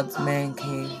be Bud's man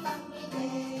cave,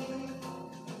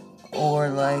 or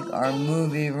like our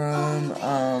movie room.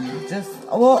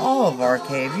 All of our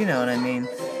cave. You know what I mean.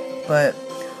 But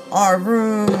our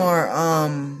room, or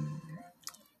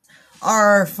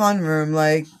our fun room,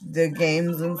 like the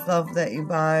games and stuff that you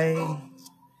buy.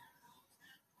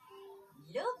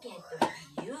 Look at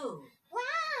the view.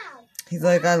 Wow. He's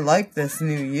like, I like this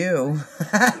new you.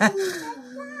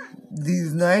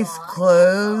 These nice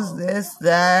clothes, this,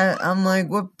 that. I'm like,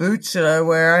 what boots should I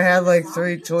wear? I had like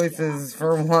 3 choices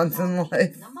for once in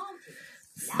life.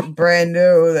 Brand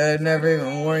new that I never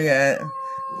even wore yet.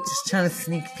 Just trying to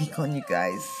sneak peek on you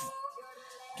guys.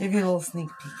 Give you a little sneak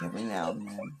peek every now and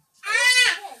then.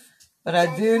 But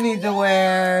I do need to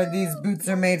wear, these boots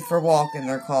are made for walking,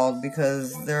 they're called,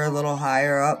 because they're a little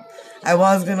higher up. I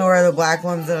was going to wear the black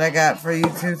ones that I got for you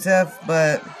too, Tiff,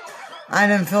 but I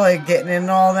didn't feel like getting in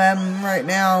all them right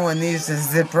now, when these just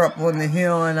zip up on the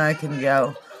heel and I can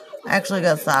go. I actually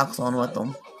got socks on with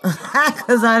them,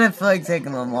 because I didn't feel like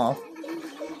taking them off.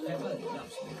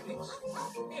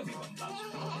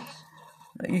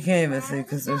 You can't even see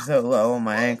because they're so low on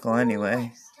my ankle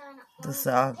anyway. The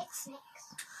socks.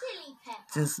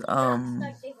 Just,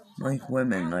 like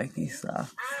women Nike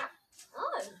socks.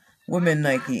 Women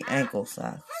Nike ankle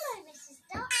socks. Hello, Mrs.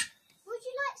 Duck. Would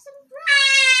you like some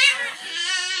bread?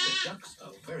 The ducks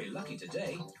are very lucky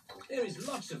today. There is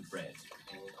lots of bread.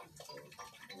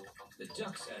 The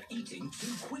ducks are eating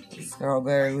too quickly. This girl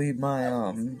better leave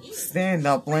my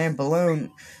stand-up lamp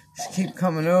alone. She keep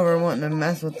coming over wanting to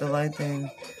mess with the light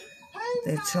thing.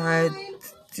 They tried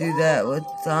to do that with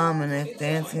Dominic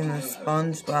dancing the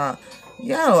SpongeBob.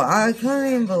 Yo, I couldn't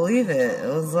even believe it.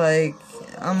 It was like,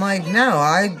 I'm like, no,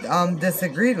 I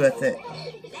disagreed with it.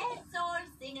 Let's all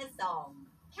sing a song.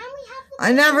 Can we have the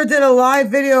I never did a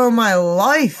live video in my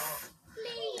life.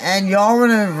 And y'all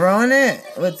wanna ruin it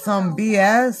with some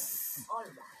BS All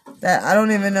right. that I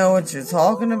don't even know what you're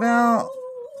talking about?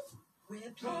 We're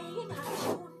playing a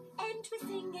tune and we're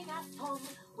singing a song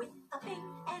with a bing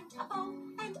and a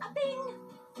bong and a bing.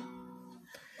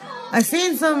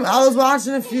 I was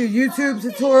watching a few YouTube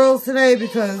tutorials today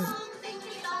because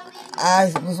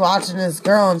I was watching this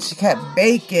girl and she kept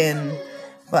baking,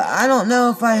 but I don't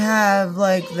know if I have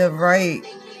like the right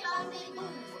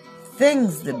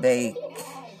things to bake.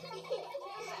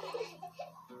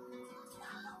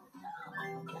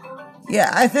 Yeah,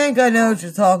 I think I know what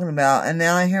you're talking about, and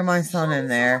now I hear my son in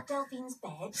there Delphine's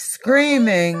bed.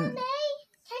 screaming. Can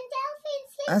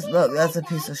Delphine sleep That's a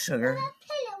piece of sugar. on a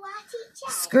pillow at each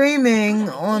other? Screaming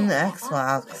on the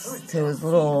Xbox to his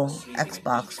little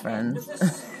Xbox friends.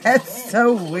 It's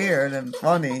so weird and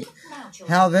funny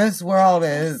how this world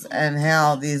is and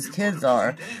how these kids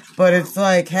are. But it's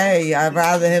like, hey, I'd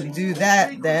rather him do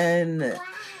that than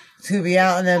to be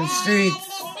out in them streets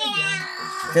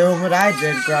doing what I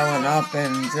did growing up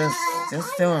and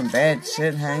just doing bad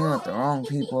shit, hanging with the wrong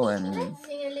people and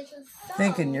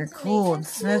thinking you're cool and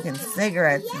smoking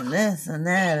cigarettes and this and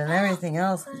that and everything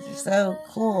else because you're so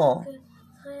cool.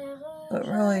 But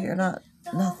really, you're not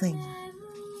nothing.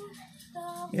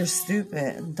 You're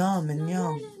stupid and dumb and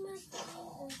young.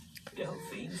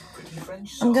 Delphine's pretty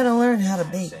French I'm song gonna learn how to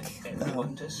bake, sent though.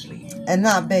 everyone to sleep. And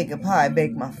not bake a pie,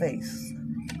 bake my face.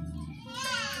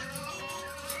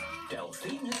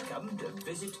 Delphine has come to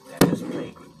visit Peppa's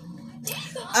playgroup.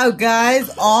 Oh, guys,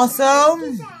 also,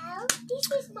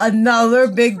 another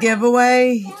big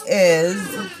giveaway is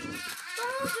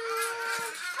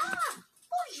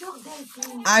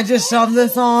I just shoved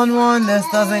this on one. This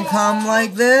doesn't come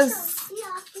like this,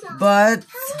 but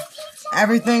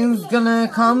everything's gonna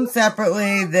come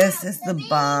separately. This is the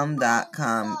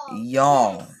bomb.com,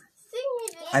 y'all.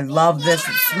 I love this.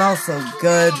 It smells so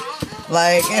good.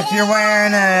 Like, if you're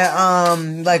wearing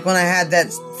a, like when I had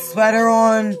that sweater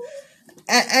on,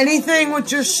 anything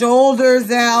with your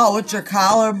shoulders out, with your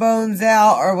collarbones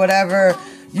out, or whatever,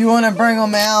 you want to bring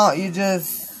them out, you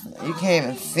can't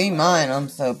even see mine. I'm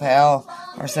so pale,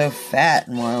 or so fat,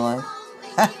 more like.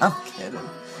 I'm kidding.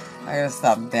 I gotta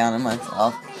stop downing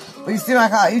myself. But you see my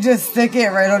collar, you just stick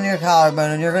it right on your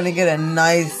collarbone, and you're gonna get a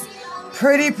nice,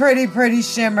 pretty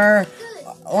shimmer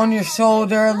on your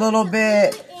shoulder a little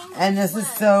bit. And this is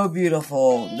so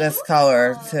beautiful, this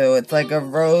color, too. It's like a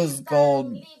rose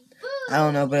gold, I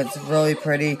don't know, but it's really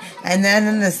pretty. And then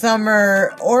in the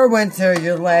summer or winter,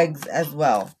 your legs as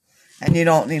well. And you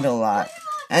don't need a lot.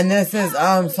 And this is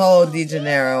Solo de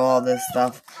Janeiro, all this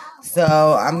stuff.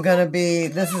 So I'm going to be,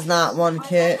 this is not one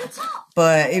kit,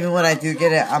 but even when I do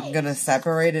get it, I'm going to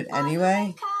separate it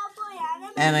anyway.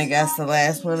 And I guess the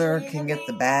last winner can get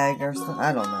the bag or something.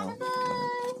 I don't know.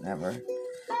 Whatever.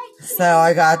 So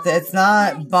I got the, it's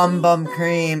not Bum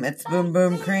Cream, it's Boom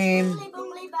Boom Cream.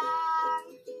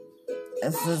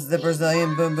 This is the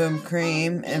Brazilian Boom Boom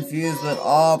Cream infused with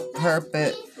all-powerful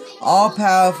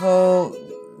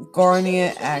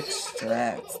Guarania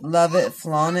extract. Love it,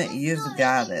 flaunt it, you've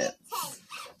got it.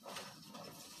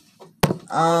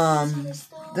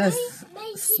 This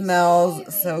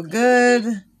smells so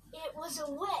good.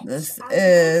 This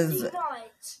is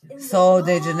Sol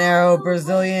de Janeiro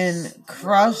Brazilian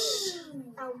Krush.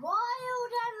 And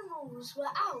wild animals were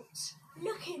out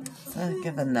looking for Does that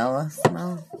give a vanilla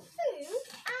smell? food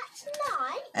at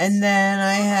night. And then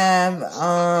I have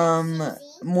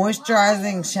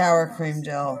moisturizing shower cream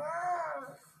gel.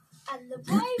 And the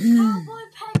brave cowboy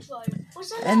Pedro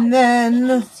was And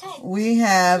then we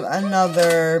have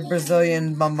another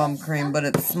Brazilian Bum Cream, but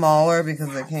it's smaller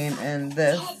because it came in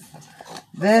this.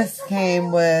 This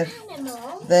came with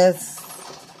animal. this,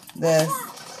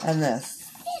 and this.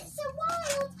 It's a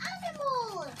wild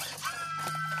animal.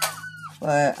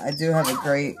 But I do have a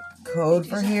great code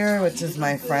for here, which is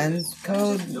my friend's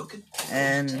code. Look at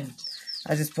And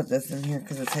I just put this in here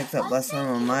because it takes up less room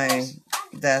on my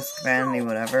desk, vanity,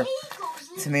 whatever.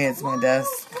 To me, it's my desk.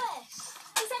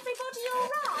 Is everybody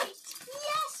alright?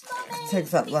 Yes, Mummy. It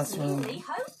takes up less room.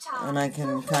 And I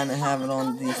can kind of have it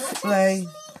on display.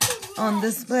 On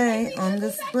display. Good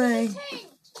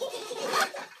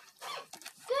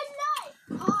night,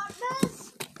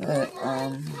 partners. But,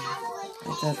 I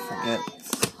did forget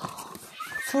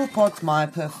to put my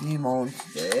perfume on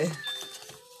today.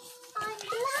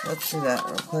 Let's do that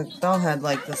real quick. Belle had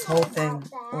like this whole thing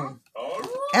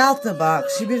out the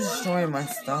box. She be destroying my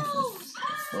stuff.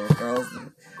 This little girl's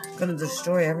gonna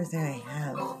destroy everything I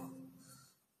have.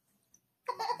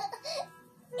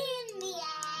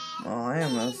 Oh, I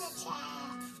almost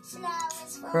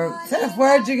broke. Tiff,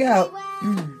 where'd you go?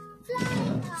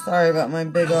 Sorry about my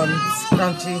big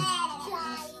scrunchy.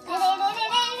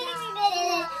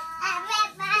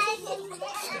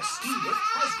 The ski lift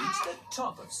has reached the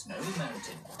top of Snowy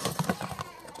Mountain.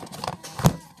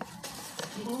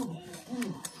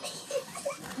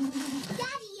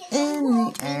 In the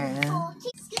air,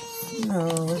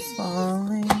 snow is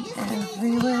falling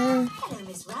everywhere. Hello,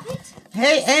 Miss Rabbit.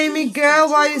 Hey, Amy girl,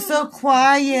 why are you so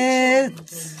quiet?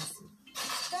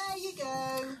 There you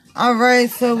go. Alright,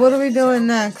 so what are we doing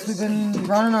next? We've been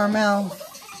running our mouth.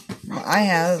 I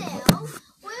have.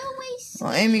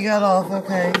 Well, Amy got off,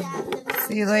 okay.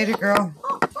 See you later, girl.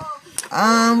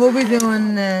 What we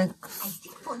doing next?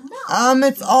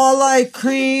 It's all like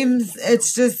creams.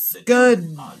 It's just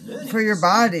good for your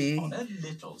body. On a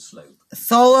little slope.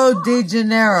 Solo de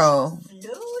Janeiro.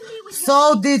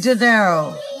 Sol de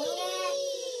Janeiro.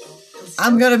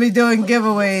 I'm gonna be doing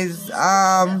giveaways.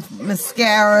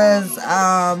 Mascaras.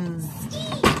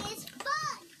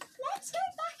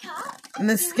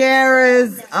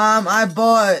 Mascaras. I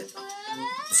bought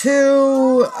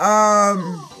 2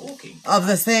 of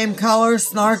the same color,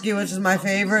 Snarky, which is my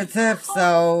favorite tip.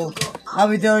 So I'll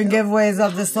be doing giveaways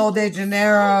of the Sol de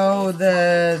Janeiro,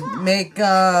 the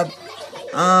makeup.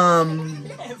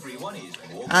 Everyone is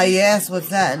walking. Yes, what's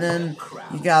that? And then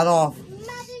you got off.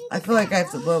 I feel like I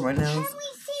have to blow my nose. Can we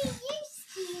see you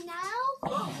ski now?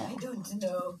 I don't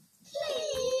know.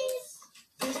 Please.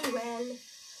 Very well.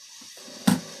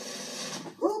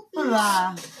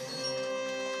 Hoopla.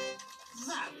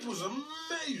 That was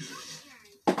amazing.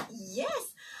 Yes,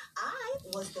 I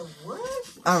was the world.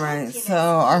 Alright, so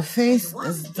our face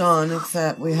is done,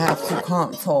 except we have to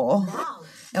contour.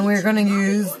 And we're going to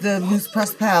use the loose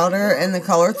pressed powder in the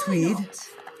color Tweed.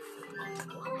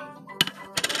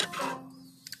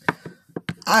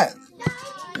 I'm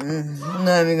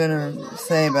not even going to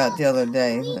say about the other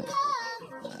day.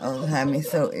 It had me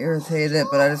so irritated,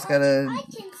 but I just got to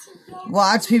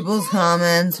watch people's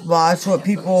comments, watch what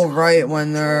people write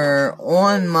when they're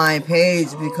on my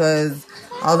page, because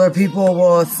other people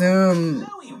will assume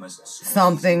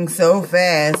something so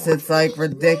fast, it's like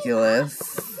ridiculous.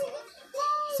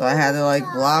 So I had to like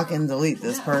block and delete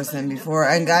this person before.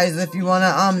 And guys, if you want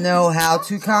to know how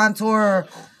to contour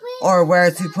or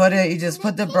where to put it, you just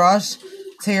put the brush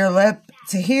to your lip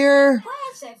to here,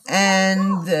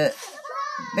 and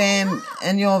bam,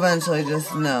 and you'll eventually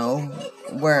just know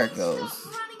where it goes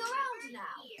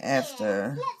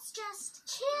after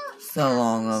so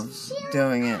long of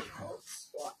doing it.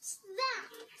 What's that?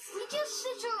 We just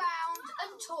sit around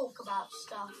and talk about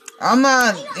stuff. I'm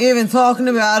not even talking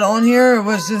about on here. It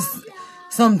was just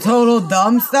some total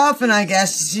dumb stuff, and I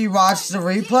guess she watched the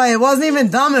replay. It wasn't even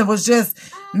dumb. It was just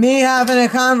me having a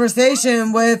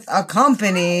conversation with a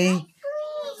company.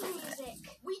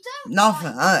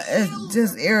 Nothing. It's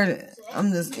just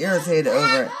I'm just irritated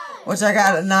over it. Which I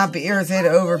gotta not be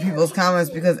irritated over people's comments,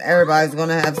 because everybody's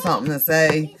gonna have something to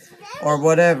say or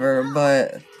whatever.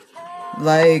 But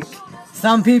like,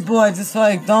 some people, I just feel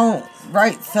like don't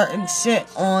write certain shit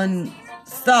on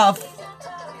stuff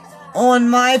on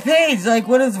my page. Like,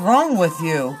 what is wrong with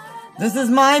you? This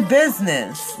is my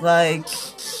business. Like,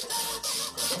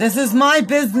 this is my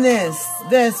business.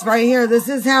 This right here, this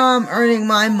is how I'm earning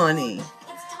my money.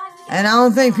 And I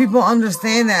don't think people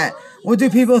understand that. What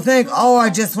do people think? Oh, I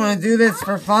just want to do this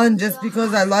for fun just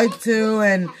because I like to.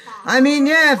 And I mean,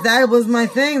 yeah, if that was my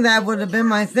thing, that would have been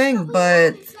my thing.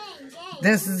 But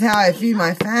this is how I feed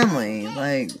my family.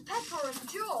 Like, Pepper and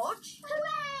George.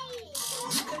 Hooray!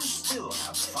 You can still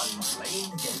have fun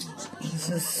playing games. it's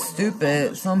just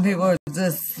stupid. Some people are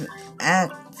just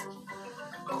act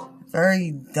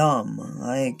very dumb.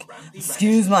 Like,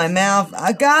 excuse my mouth.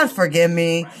 God forgive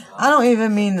me. I don't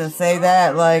even mean to say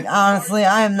that. Like, honestly,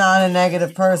 I am not a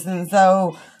negative person,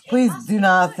 so please do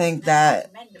not think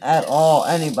that at all,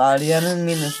 anybody. I didn't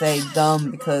mean to say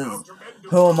dumb, because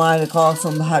who am I to call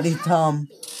somebody dumb?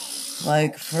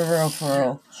 Like, for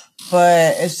real.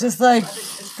 But it's just like,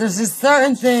 there's just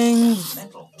certain things,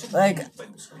 like,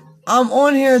 I'm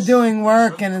on here doing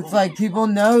work, and it's like, people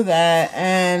know that,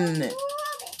 and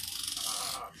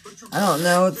I don't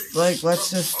know, it's like,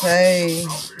 let's just say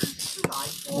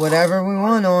whatever we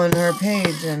want on her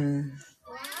page, and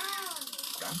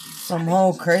some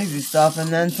whole crazy stuff, and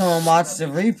then someone watched the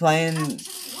replay and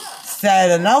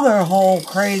said another whole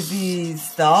crazy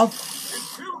stuff.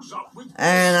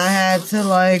 And I had to,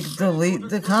 like, delete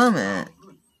the comment.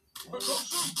 Now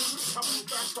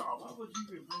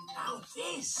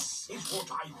this is what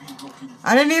I've been looking for.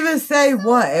 I didn't even say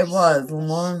what it was,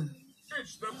 Lamar.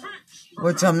 It's the fix.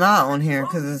 Which I'm not on here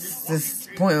because it's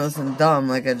just pointless and dumb,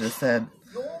 like I just said.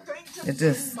 It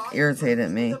just irritated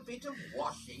me. A bit of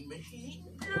washing machine?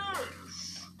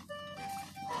 Yes.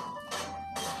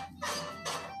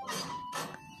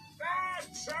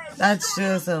 That's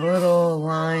just a little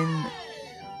line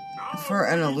for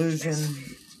an illusion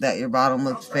that your bottom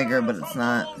looks bigger, but it's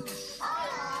not.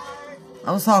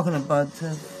 I was talking to Bud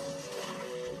too.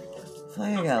 So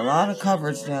you got a lot of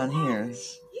coverage down here. You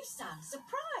sound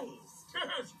surprised.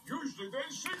 Yes, usually they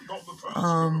sing on the first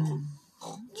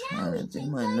Trying to do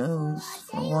my nose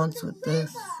for once with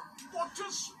this. What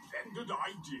a splendid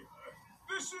idea.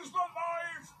 This is the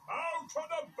life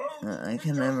out on a boat. I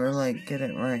can never, like, get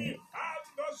it right. And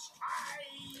the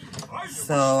sky.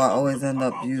 So I always end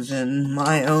up using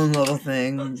my own little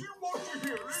thing.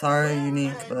 Sorry,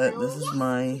 Unique, but this is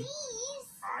my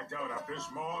I got up this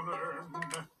morning.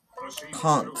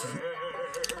 haunt.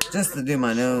 Just to do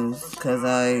my nose, because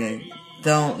I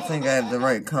don't think I have the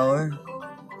right color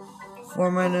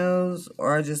for my nose,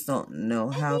 or I just don't know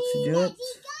how to do it.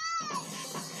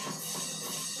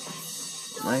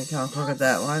 Like how crooked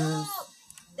that line is.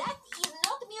 That is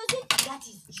not music, that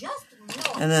is just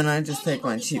noise. And then I just take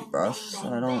my cheap brush,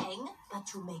 so I don't,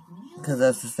 because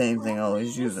that's the same thing I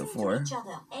always use it for. Each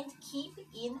other and keep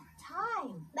in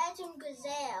time. Madam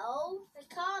Gazelle, I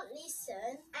can't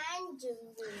listen and do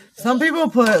music. Some people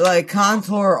put like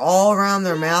contour all around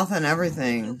their mouth and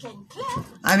everything. Can clap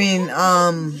I mean,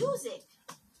 music.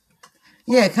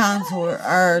 yeah, contour,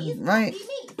 or, right,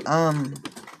 what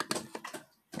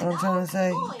I'm trying to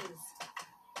say, Boys.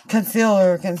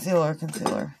 concealer. Gazelle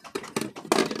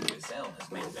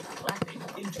has made the clapping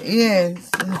into Yeah,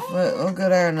 but we'll go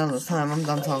there another time. I'm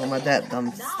done talking about that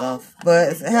dumb stuff.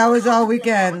 But how was y'all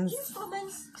weekends,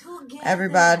 Instruments together.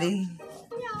 everybody?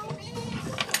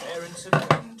 parents have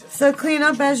come to So clean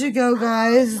up as you go,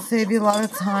 guys. Save you a lot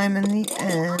of time in the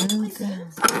end.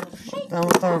 We're done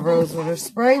with our rose water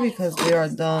spray because we are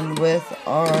done with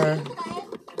our...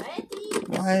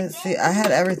 Why? See, I had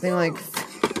everything like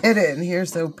fitted in here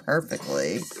so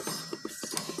perfectly.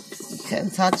 You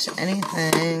couldn't touch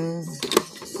anything.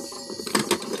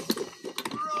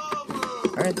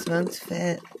 Or it's meant to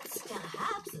fit.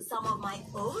 Perhaps some of my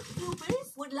old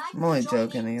pupils would like I'm only to join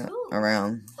joking in too.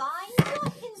 around. Find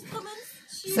your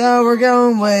instruments. So we're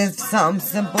going with something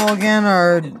simple again,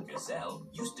 or Gazelle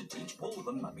used to teach all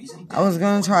the mummies and I was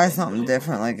gonna try something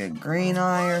different, like a green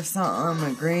eye or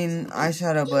something, a green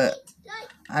eyeshadow, but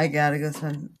I gotta go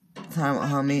spend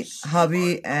time with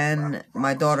hubby, and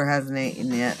my daughter hasn't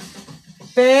eaten yet.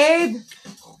 Babe,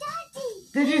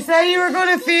 did you say you were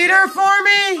gonna feed her for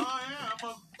me? I am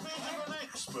a bit of an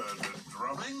expert at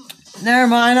drumming. Never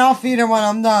mind, I'll feed her when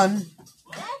I'm done.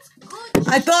 That's good.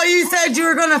 I thought you said you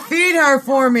were gonna feed her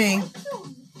for me.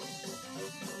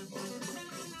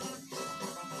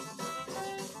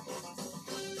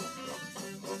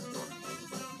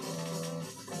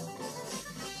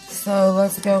 So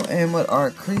let's go in with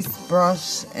our crease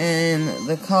brush in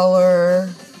the color.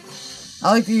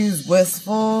 I like to use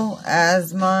Wistful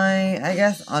as my, I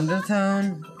guess,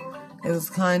 undertone. It was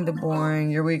kind of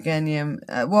boring. Your weekend,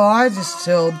 well, I just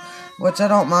chilled, which I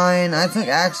don't mind. I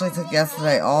actually took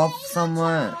yesterday off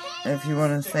somewhat, if you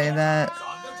want to say that.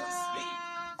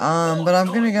 But I'm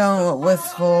gonna go with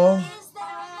Wistful Is there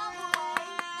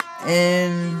another way?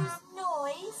 in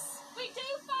Noise. We do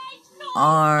find noise.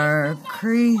 our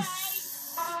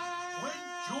crease, When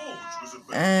George was a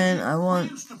baby, and I we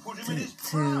want used to put him in his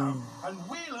to. pram and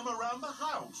wheel him around the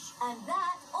house. And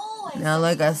that always. Now,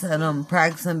 like I said, I'm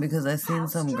practicing because I seen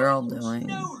some girl doing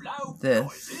No loud this.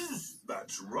 noises.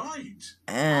 That's right.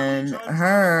 And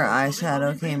her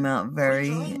eyeshadow came out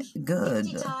very good.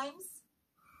 50 times.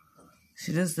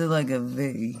 She just did like a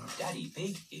V. Daddy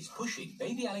Pig is pushing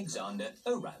baby Alexander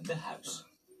around the house.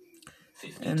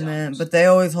 50 And then, times. but they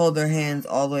always hold their hands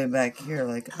all the way back here,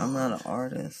 like I'm not an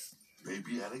artist.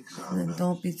 Baby And Alexander. then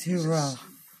don't be too is rough.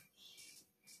 asleep.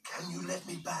 Can you let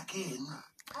me back in?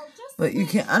 I'll just But you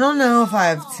can't, I don't know if I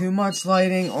have too much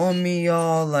lighting on me,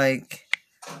 y'all, like,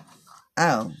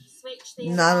 oh, switch the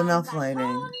not alarm enough back lighting.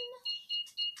 on.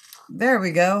 There we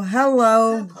go.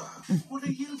 Hello. Peppa, what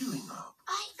are you doing up?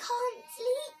 I can't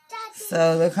sleep, Daddy.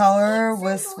 So the color It's a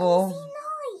Wistful noisy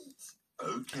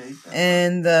night. Okay, Peppa.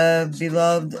 and the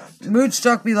beloved,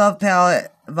 Moodstruck Beloved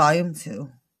palette, volume 2.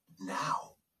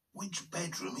 Now, which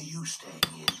bedroom are you staying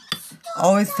in?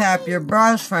 Always tap your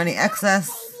brush for any excess.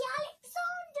 Baby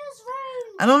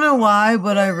I don't know why,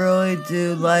 but I really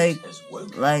do like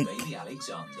Baby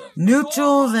Alexander.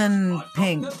 neutrals and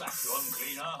pinks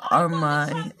are my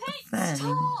thing. Stop!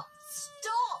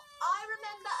 I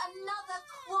remember another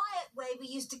quiet way we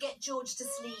used to get George to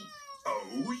sleep.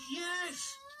 Oh,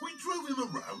 yes. We drove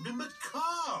him around in the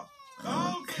car.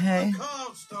 I'll Okay. get the car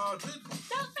started.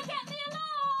 Don't forget the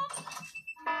alarm!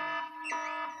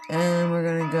 And we're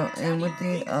gonna go in with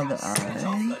the other Set off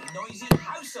eye. the noisy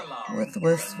house alarm. With The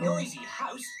Wistful. noisy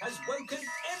house has woken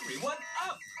everyone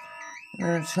up.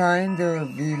 We're gonna try and do a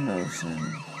V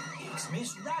motion. It's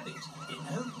Miss Rabbit in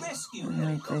her rescue Like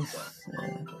helicopter.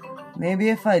 this. Maybe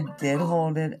if I did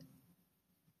hold it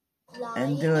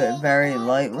and do it very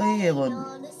lightly, it would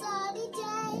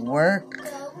work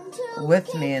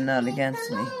with me and not against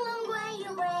me.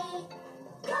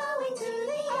 Going to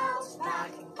the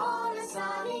outback on a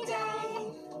sunny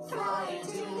day. Flying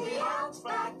to the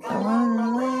outback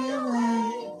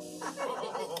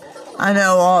I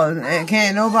know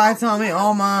can't nobody tell me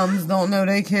all moms don't know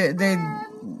they kid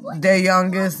their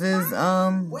youngest is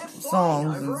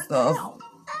songs and stuff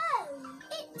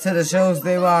to the shows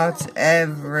they watch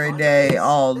every day,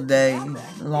 all day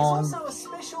long. It's also a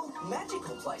special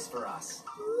magical place for us.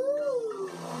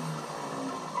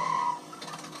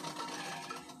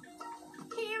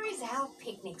 Here is our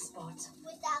picnic spot.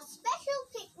 With our special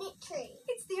picnic tree.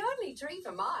 It's the only tree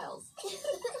for miles.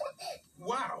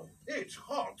 Wow, it's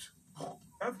hot.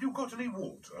 Have you got any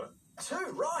water? Too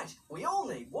right. We all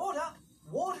need water.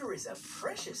 Water is a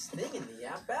precious thing in the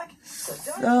outback, so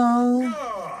don't So,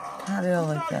 Ah, how do you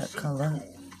like that nice and color?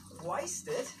 cool. waste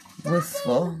it.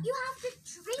 Wistful. You have to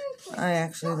drink it. I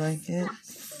actually like it.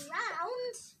 Splash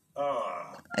around.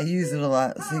 Ah, I use it a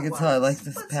lot, so you can tell I like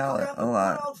this palette a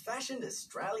lot. Old-fashioned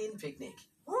Australian picnic.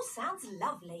 All sounds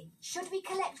lovely. Should we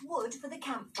collect wood for the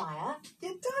campfire?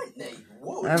 You don't need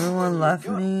wood. Everyone when left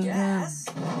you've got me again. gas.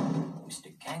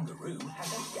 Mr. Kangaroo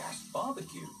has a gas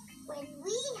barbecue. When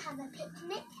we have a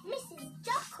picnic, Mrs.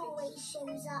 Duck always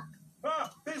shows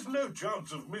up. there's no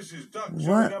chance of Mrs. Duck showing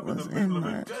What up in was the in middle of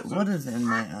my a desert. what is in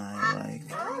my eye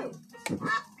like?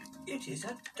 It is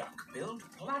a duck-billed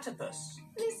platypus.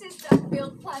 Mrs.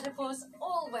 Duck-billed Platypus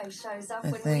always shows up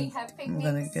I when we think have I'm picnics.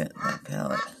 gonna get that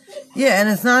palette. Yeah, and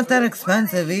it's not that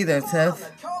expensive either, Corn Tiff. on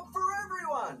the cob for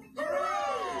everyone.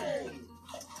 Hooray!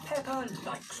 Pepper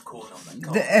likes corn on the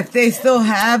cob. If they still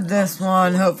have this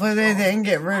one, hopefully they didn't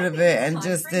get rid of it and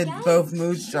just did both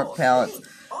Moodstruck palettes.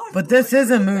 But this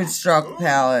is a Moodstruck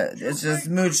palette. It's just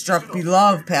Moodstruck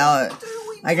Beloved palette.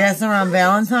 I guess around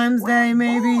Valentine's Day,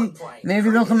 maybe. Maybe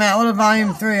they'll come out with a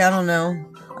volume 3. I don't know.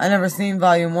 I never seen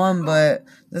volume 1, but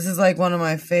this is like one of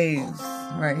my faves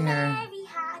right here. Mary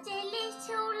had a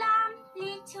little lamb,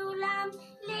 little lamb,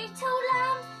 little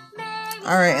lamb. Mary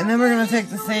Alright, and then we're going to take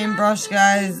the same brush,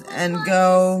 guys, and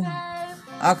go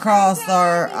across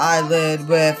our eyelid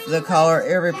with the color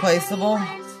Irreplaceable.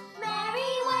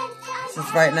 It's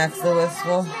just right next to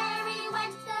Wistful.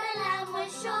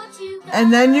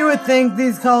 And then you would think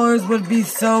these colors would be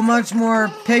so much more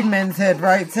pigmented,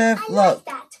 right, Tiff? Look,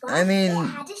 I mean,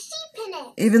 had a sheep in it.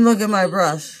 even look at my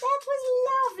brush. That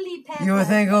was lovely, Pepper. You would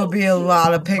think it would be a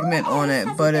lot of pigment on it,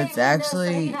 but it's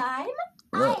actually I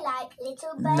look, like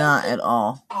little birds. not at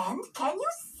all. And can you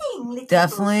sing, little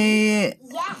Definitely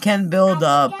Yes. can build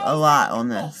up a lot on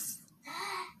this.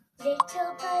 Little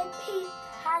Bo Peep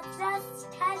has lost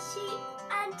her sheep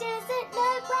and doesn't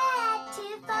know where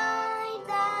to find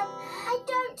them. I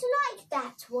don't like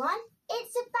that one.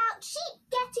 It's about sheep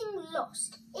getting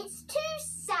lost. It's too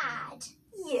sad.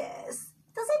 Yes.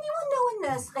 Does anyone know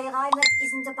a nursery rhyme that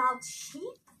isn't about sheep?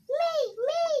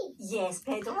 Me. Yes,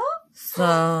 Pedro. So,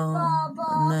 Baa,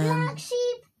 baa, and then black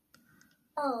sheep.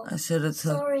 Oh, I should have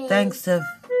took. Sorry. Thanks, Tiff.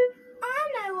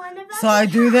 I know one about So I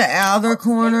do the outer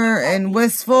corner in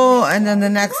Wistful, and then the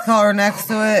next color next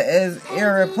to it is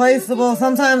Irreplaceable.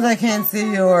 Sometimes I can't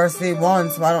see you or see one,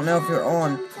 so I don't know if you're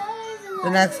on. The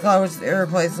next color, which is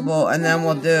Irreplaceable, and then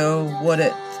we'll do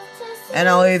Wooded. And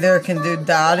I'll either can do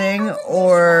dotting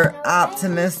or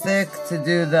Optimistic to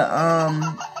do the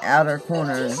outer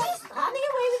corners, Running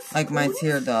away with like my spoons,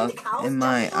 tear duct cows in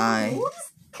my jumping eye.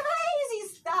 woods.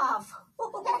 Crazy stuff.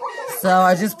 So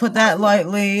I just put that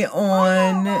lightly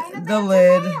on the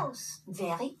lid,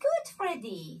 Very good,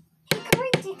 Freddy. Hickory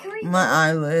dickory. my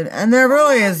eyelid, and there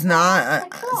really is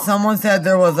not. Someone said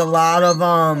there was a lot of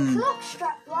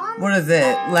what is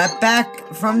it? Let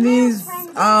back from these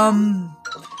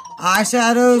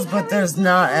eyeshadows, but there's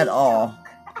not at all.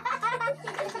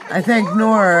 I think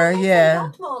Nora, yeah.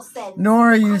 Lot more sense.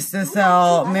 Nora used to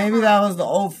sell, maybe that was the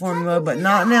old formula, but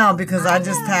not now because I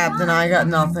just tapped and I got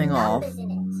nothing off.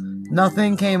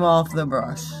 Nothing came off the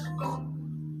brush.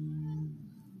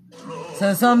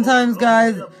 So sometimes,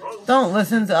 guys, don't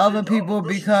listen to other people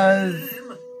because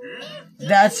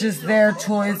that's just their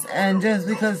choice, and just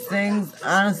because things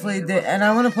honestly did. And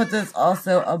I want to put this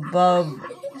also above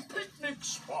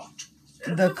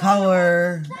the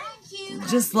color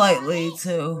just slightly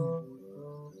too,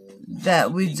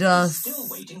 that we just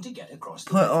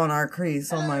put on our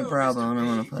crease on my brow bone. I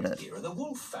want to put it.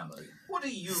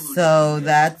 So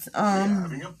that's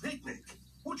Having a picnic.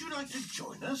 Would you like to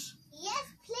join us? Yes,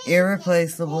 please.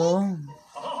 irreplaceable.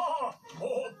 Ah,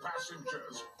 more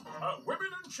passengers. Women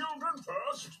and children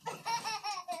first.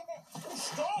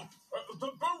 Stop! The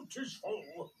boat is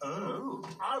full. Oh.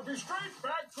 I'll be straight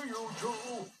back for you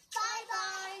two.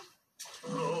 Bye-bye.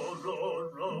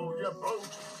 Row your boat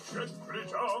gently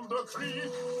down the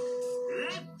creek.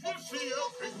 If you see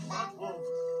a big fat wolf,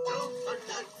 don't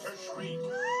forget to shriek.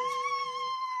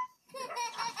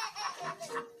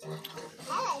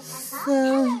 Hello, So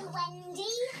Hello, Wendy.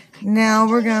 now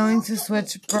we're going to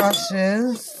switch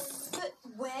brushes. But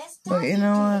where's But you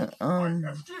know what?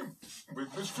 Left him with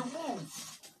Mr.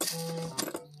 Wolf.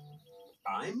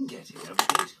 I'm getting a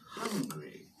bit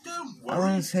hungry. Don't I worry.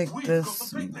 want to take we've this got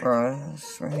the picnic.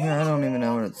 brush right here. I don't even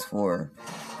know what it's for.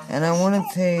 And I want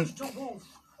to take... Mr. Wolf,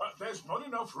 there's not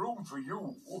enough room for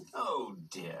you. Oh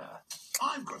dear.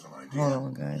 I've got an idea. Hold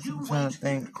on, guys. You I'm trying wait to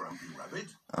think here, Grumpy Rabbit,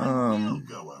 and we'll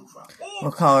go over.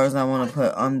 what colors I want to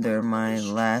put under my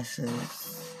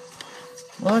lashes.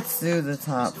 Well, let's do the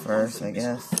top first, I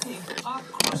guess.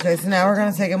 Okay, so now we're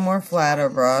going to take a more flatter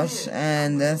brush.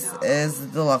 And this is the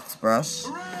deluxe brush.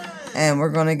 And we're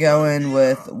going to go in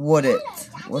with Wood It,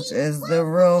 which is the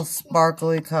real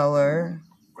sparkly color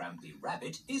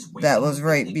that was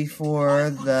right before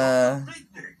the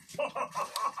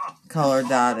color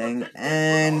dotting.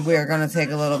 And we're going to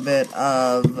take a little bit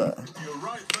of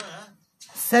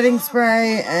setting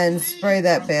spray and spray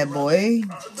that bad boy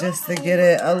just to get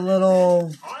it a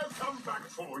little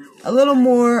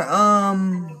more,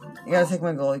 you gotta take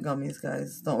my Gully gummies,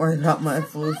 guys. Don't worry about my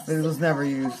flu. It was never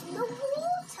used.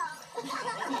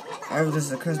 It was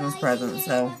just a Christmas present,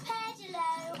 so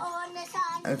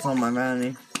it's on my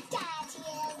vanity.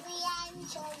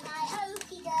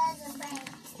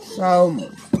 So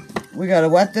we gotta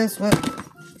wet this with.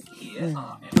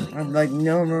 I have like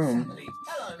no room.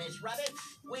 Hello, Miss Rabbit.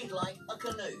 We'd like a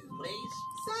canoe,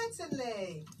 please.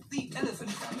 Certainly. The elephant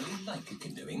family like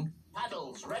canoeing.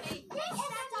 Paddles ready? Yes,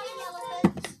 Daddy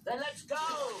Elephant. Then let's go.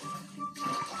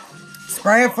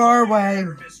 Spray it far away.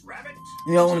 Miss Rabbit,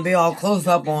 You don't want to be all close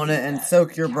up on it and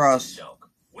soak your brush.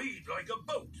 we'd like a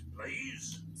boat,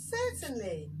 please.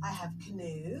 Certainly. I have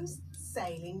canoes,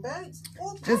 sailing boats,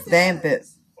 or Just damp it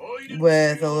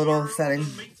with a little setting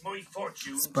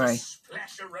spray.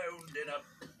 Splash around in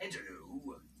a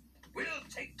petaloo. We'll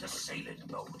take the sailing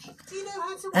boat. Do you know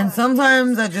how to And work?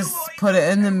 sometimes I just put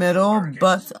it in the middle,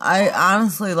 but I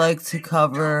honestly like to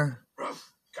cover,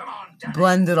 Come on, Daddy.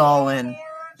 blend it all in.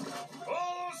 Full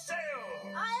sail.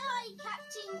 Aye, aye,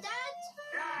 Captain Dad.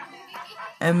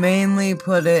 And mainly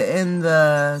put it in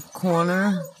the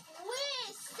corner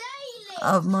We're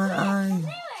sailing. of my eye. Do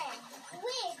it.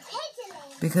 We're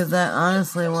pedaling. Because I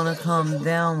honestly want to come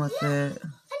down with it. An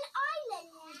island.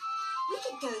 We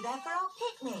could go there for our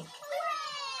picnic.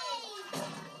 Hooray!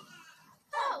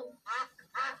 Oh,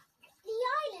 the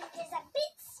island is a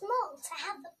bit small to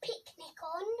have a picnic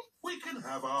on. We can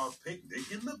have our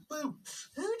picnic in the boat.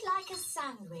 Who'd like a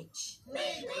sandwich?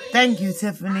 Thank you,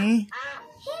 Tiffany.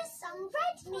 Here's some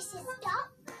bread, Mrs.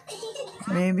 Duck.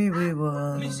 Maybe we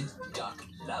will. Mrs. Duck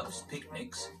loves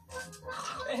picnics.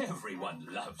 Everyone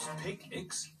loves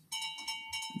picnics.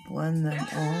 Blend them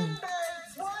all.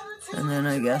 And then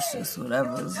I guess just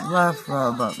whatever's left,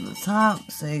 rub up the top.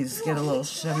 So you just get a little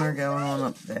shimmer going on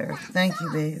up there. Thank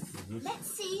you, babe.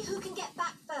 Let's see who can get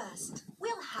back first.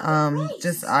 We'll have a race.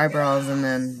 Just eyebrows and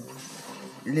then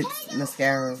lips,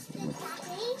 mascara. I'm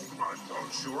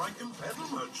not sure I can pedal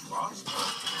much faster.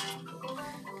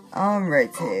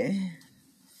 Alrighty.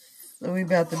 So we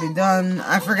about to be done.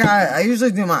 I forgot, I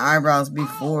usually do my eyebrows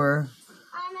before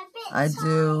I'm a bit I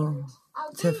do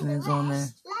I'll do Tiffany's the on there.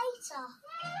 rest later.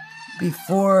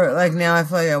 Before, like now I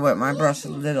feel like I wet my brush a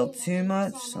little too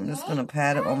much. So I'm just going to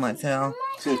pat it on my tail.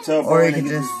 Or you can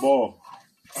just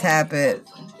tap it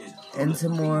into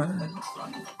more.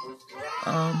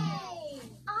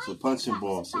 It's a punching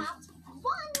ball, see?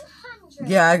 100.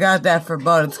 Yeah, I got that for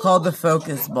Bud. It's called the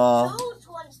Focus Ball. George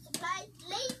wants to play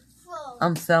leapfrog.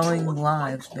 I'm selling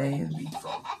live, babe.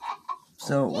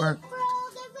 So it worked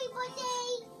Leapfrog,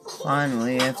 everybody.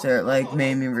 finally after it like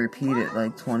made me repeat it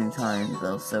like 20 times.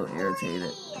 I was so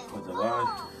irritated. With the line?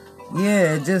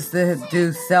 Yeah, just to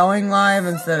do selling live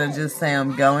instead of just say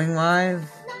I'm going live.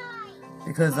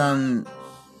 because I'm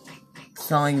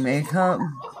selling makeup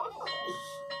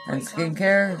and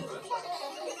skincare.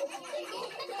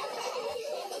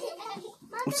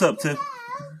 What's up, Tiff?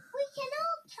 We can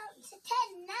all count to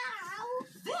 10 now.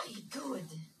 Very good.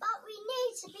 But we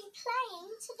need to be playing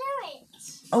to do it.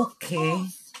 Okay.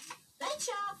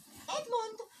 Bencha,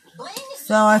 Edmund, bring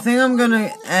So I think I'm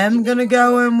gonna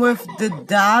go in with the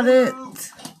dotted.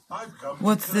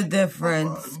 What's the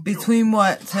difference between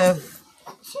what, Tiff?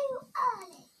 Too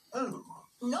early. Oh,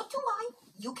 Not to worry.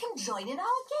 You can join in our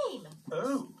game.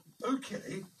 oh,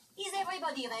 okay. Is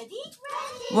everybody ready?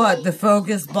 What, the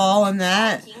focus ball and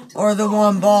that? Or the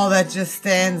one ball that just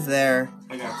stands there?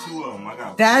 I got two of them. I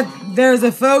got There's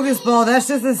a focus ball, that's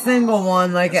just a single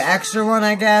one, like an extra one,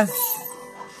 I guess.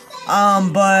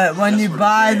 But when you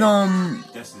buy them,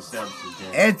 That's the services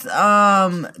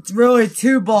game. it's really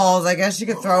two balls. I guess you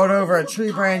could throw it over a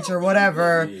tree branch or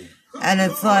whatever. And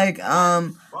it's like,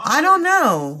 I don't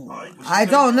know.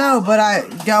 But I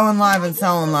going live and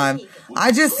selling live.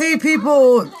 I just see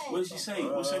people. What did she say?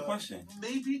 What's her question?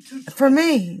 Maybe to For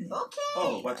me,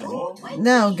 Oh, about the ball?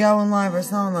 no, going live or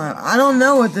selling live. I don't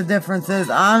know what the difference is,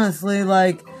 honestly.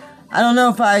 Like, I don't know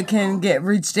if I can get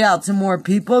reached out to more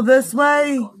people this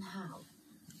way,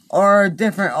 or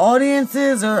different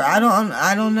audiences, or I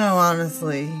don't know,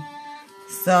 honestly.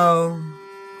 So,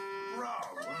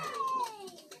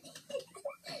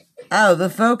 oh, the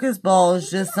focus ball is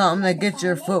just something that gets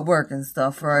your footwork and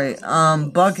stuff right.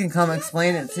 Bug can come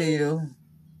explain it to you.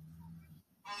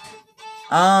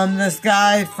 This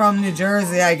guy from New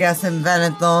Jersey, I guess,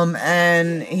 invented them,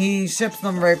 and he ships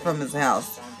them right from his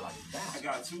house. I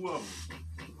got two of them.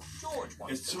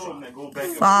 It's two of them that go back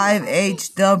and 5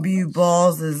 HW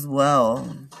balls as well.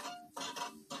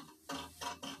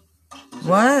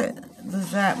 What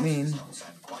does that mean?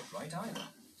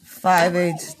 5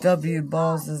 HW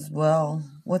balls as well.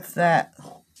 What's that?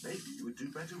 maybe you would do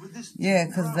better with this. Yeah,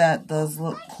 because that does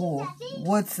look cool.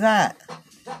 What's that?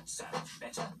 That sounds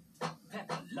better.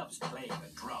 Pepper loves playing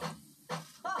the drum.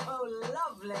 Oh,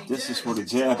 lovely. This is for the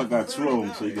jab. I got two of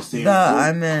them so you can stay in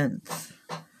I the meant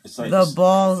It's like the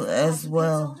balls as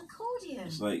well. Accordion.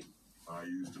 It's like I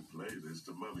used to play this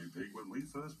to Mummy Pig when we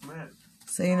first met.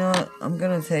 So you know what? I'm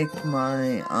gonna take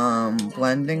my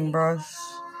blending brush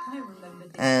I remember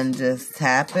this. and just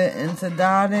tap it into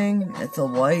dotting. It's a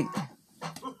white.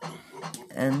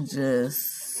 And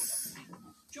just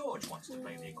George wants to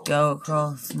play the accordion. go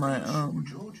across my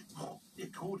George, the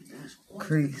accordion is quite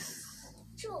crease.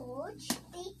 George,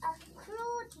 the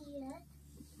accordion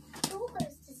is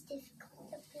almost as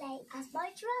difficult to play as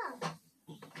my drum.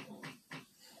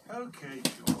 okay,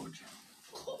 George.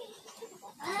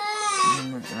 Oh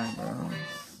my eyebrows.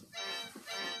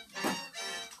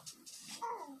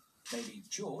 Maybe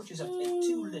George is a bit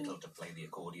too little to play the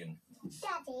accordion.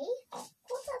 Daddy,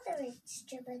 what other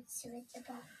instruments are in the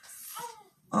box?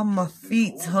 On my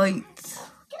feet tight.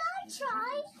 Can I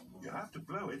try? You have to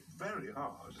blow it very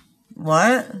hard.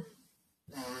 What?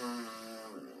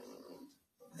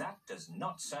 That does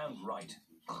not sound right.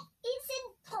 It's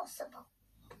impossible.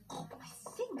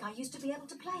 I think I used to be able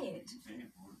to play it.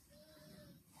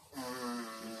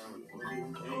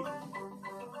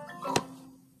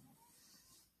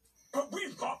 But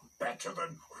we've got better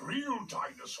than real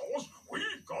dinosaurs.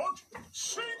 We've got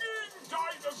singing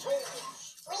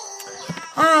dinosaurs.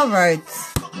 Alright.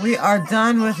 We are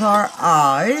done with our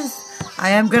eyes.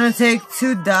 I am going to take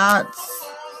 2 dots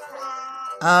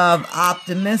of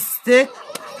optimistic.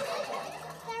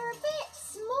 They're a bit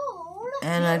small.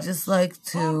 And I just like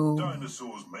to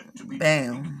Dinosaurs meant to be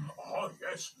bam. Ah,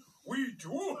 yes, we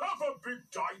do have a big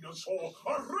dinosaur,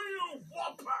 a real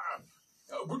whopper.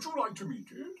 Would you like to meet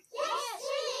it? Yes,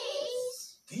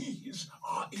 please. These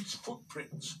are its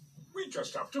footprints. We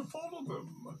just have to follow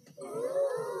them.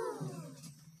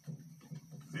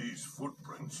 These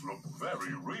footprints look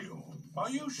very real. Are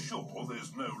you sure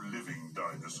there's no living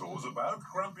dinosaurs about,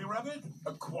 Grumpy Rabbit?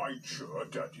 Quite sure,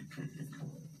 Daddy Pig.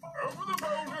 Over the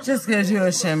boulders. Just gives you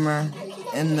a shimmer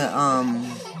in the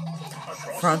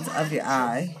front of your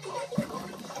eye.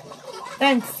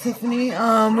 Thanks, Tiffany.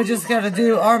 We just gotta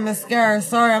do our mascara.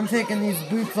 Sorry, I'm taking these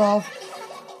boots off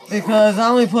because I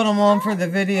only put them on for the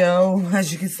video.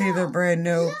 As you can see, they're brand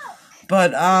new.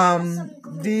 But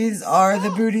these are the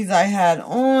booties I had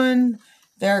on.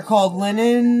 They're called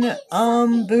linen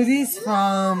booties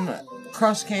from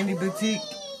Krush Candy Boutique.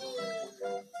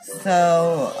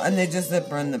 So, and they just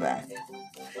zipper in the back.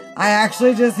 I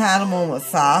actually just had them on with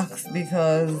socks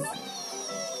because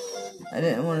I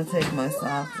didn't want to take my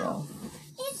socks off.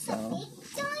 So,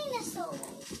 Dinosaur.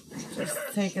 just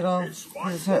take it off. It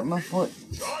just hurt my foot.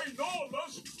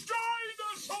 Ginormous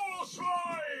dinosaur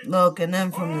slime! Look, and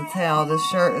then from the tail, this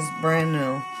shirt is brand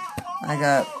new. I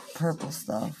got purple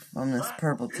stuff on this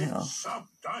purple tail.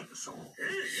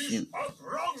 Shoot.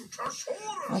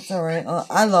 That's alright.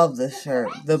 I love this shirt.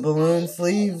 The balloon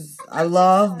sleeves. I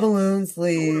love balloon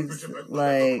sleeves.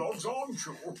 Like,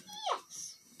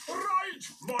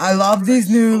 I love these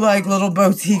new, like, little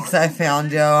boutiques I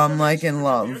found, yo. I'm, like, in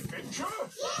love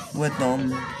with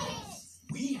them.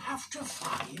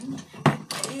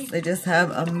 They just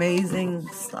have amazing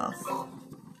stuff.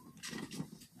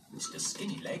 Mr.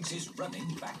 Skinny Legs is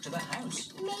running back to the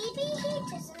house. Maybe he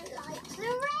doesn't like the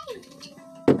rain.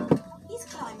 He's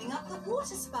climbing up the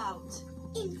water spout.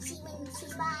 Incy Wincy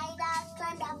Spider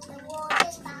climbed up the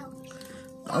water spout.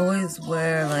 Always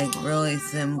wear like really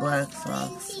thin black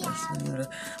socks.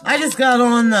 I just got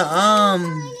on the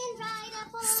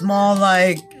small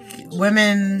like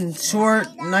women short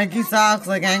Nike socks,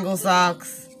 like ankle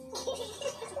socks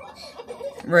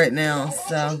right now.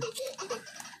 So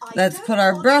let's put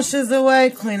our brushes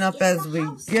away, clean up as we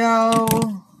go.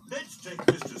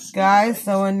 Guys,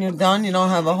 so when you're done, you don't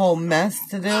have a whole mess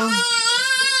to do.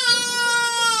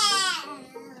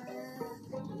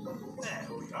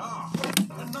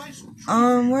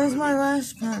 Where's my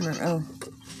lash primer? Oh.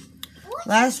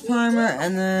 Lash primer,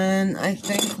 and then I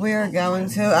think we are going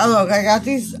to... Oh, look, I got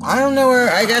these... I don't know where...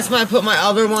 I guess I put my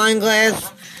other wine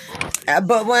glass.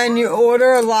 But when you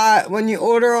order a lot... When you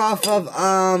order off of,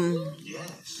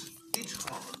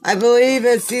 I believe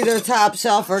it's either Top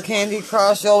Shelf or Candy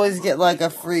Crush, you always get, like, a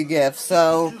free gift.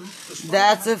 So,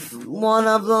 that's one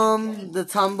of them. The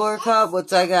tumbler cup,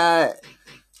 which I got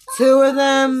 2 of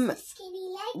them.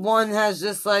 One has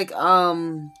just, like,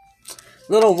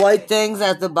 little white things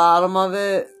at the bottom of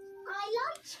it.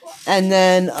 And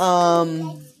then,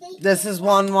 this is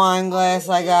one wine glass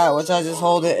I got, which I just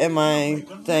hold it in my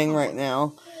thing right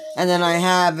now. And then I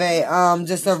have a,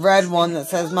 just a red one that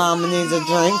says Mama needs a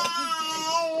drink.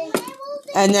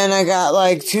 And then I got,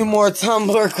 like, 2 more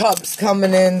tumbler cups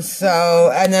coming in,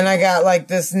 so, and then I got, like,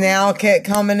 this nail kit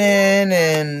coming in,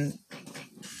 and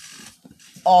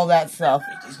all that stuff.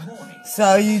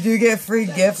 So you do get free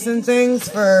gifts and things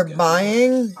for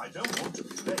buying,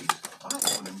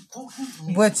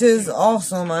 which is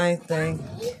awesome, I think.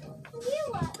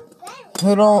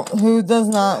 Who does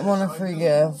not want a free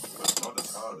gift?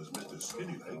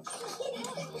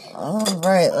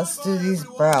 Alright, let's do these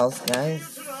brows,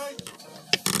 guys.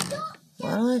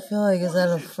 Why do I feel like, is that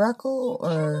a freckle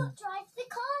or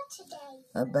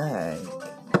a bag?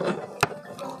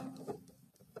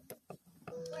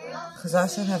 Because I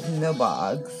should have no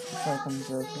bags. It's like I'm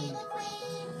joking.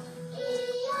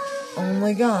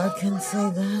 Only God can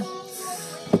say that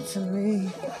to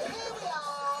me.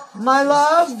 My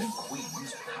love!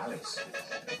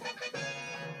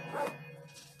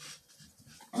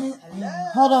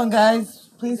 Hold on, guys.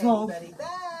 Please hold. Look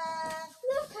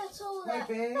at all that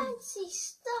fancy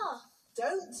stuff.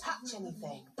 Don't touch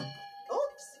anything.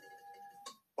 Oops.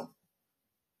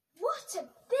 What a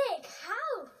big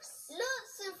house.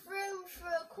 Lots of room for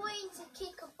a queen to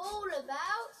kick a ball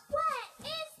about. Where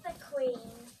is the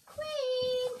queen?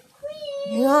 Queen,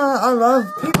 queen. Yeah, I love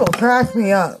people crack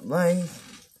me up. Like,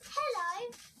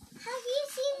 hello. Have you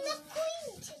seen the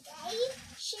queen today?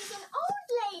 She's an old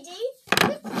lady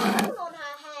with a crown on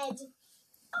her head.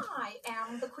 I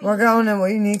am the queen. we're going in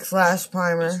with Unique Slash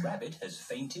Primer. Miss Rabbit has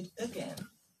fainted again.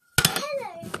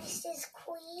 Hello, Mrs.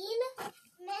 Queen.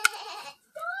 Why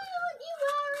aren't you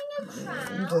wearing a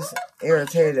crown? I'm just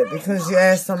irritated because you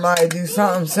ask somebody to do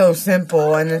something so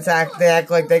simple and they act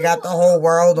like they got the whole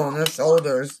world on their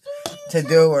shoulders to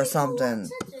do or something.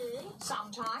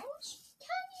 Sometimes.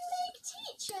 Can you make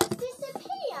teachers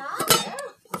disappear?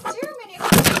 No, too many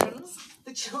questions.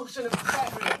 The children are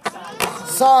very excited.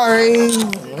 Sorry,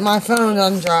 my phone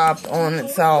done dropped on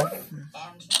itself. And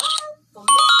now for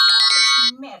Miss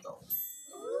Rabbit's medal.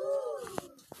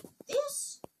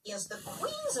 This is the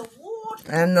Queen's Award.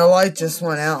 And the light just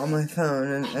went out on my phone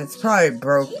and it's probably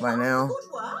broke by now.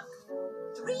 Good work.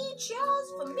 3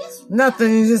 cheers for Miss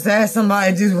Nothing, you just ask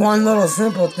somebody to do one little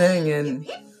simple thing and...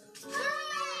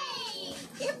 Hooray!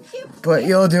 Hip, hip. But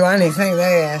you'll do anything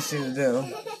they ask you to do.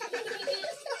 Now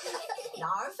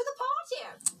for the party.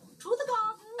 To the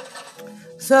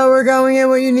garden. So we're going in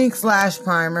with Unique Slash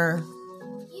Primer.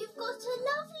 You've got a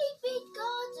lovely big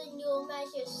garden, Your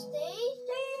Majesty. Do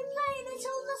you play in it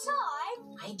all the time?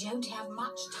 I don't have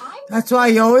much time. That's why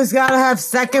you always gotta have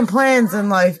second plans in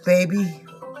life, baby.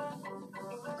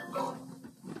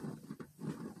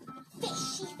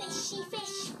 Fishy, fishy,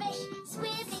 fish, fish,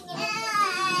 swimming in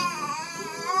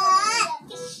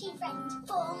the fishy friend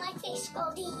for my fish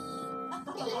body.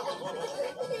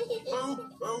 Oh.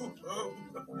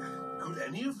 Could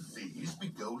any of these be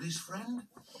Goldie's friend?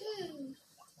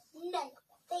 No,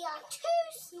 they are too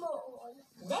small.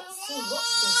 Let's see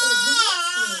what's this in the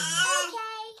next room.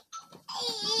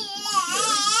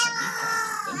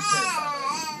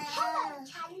 Hello,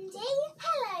 Candy.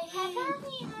 Hello, Pepper.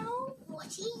 What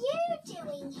are you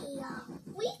doing here?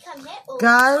 We come here all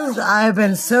Guys, I've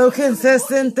been so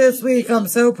consistent this week. I'm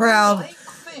so proud.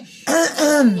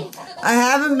 I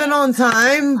haven't been on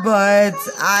time, but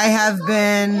I have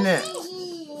been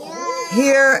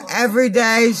here every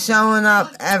day, showing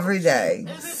up every day.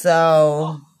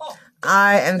 So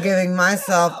I am giving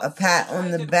myself a pat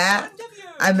on the back.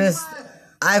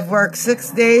 I've worked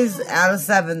 6 days out of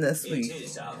 7 this week.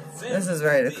 This is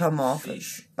ready to come off.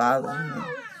 It's bothering me.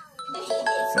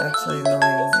 It's actually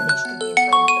annoying me.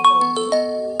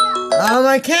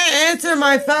 I can't answer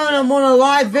my phone. I'm on a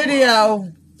live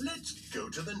video. Let's go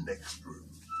to the next room.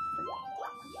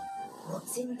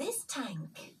 What's in this tank?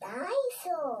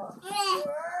 dinosaur.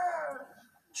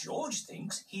 George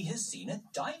thinks he has seen a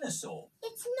dinosaur.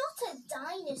 It's not a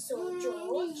dinosaur,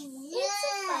 George. It's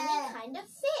a funny kind of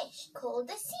fish called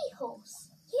a seahorse.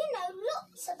 You know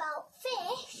lots about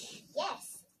fish.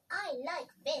 Yes, I like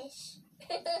fish.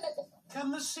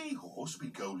 Can the seahorse be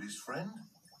Goldie's friend?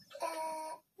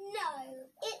 No.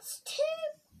 It's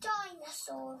too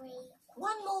dinosaur-y.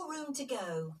 One more room to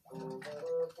go.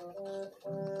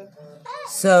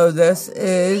 So this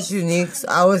is Unique's.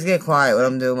 I always get quiet when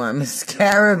I'm doing my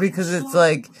mascara because it's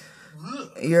like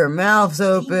your mouth's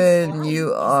open,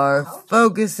 you are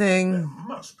focusing. There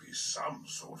must be some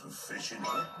sort of fish in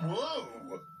here. Whoa!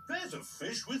 There's a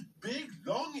fish with big,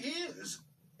 long ears.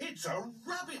 It's a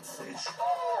rabbit fish.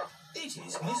 It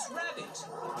is Miss Rabbit,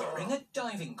 wearing a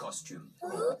diving costume.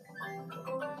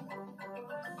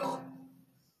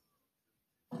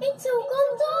 It's all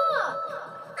gone dark.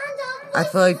 I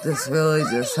feel like this really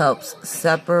just helps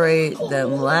separate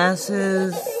them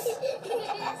lashes.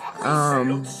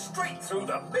 Sailed straight through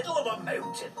the middle of a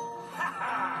mountain. Ha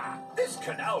ha! This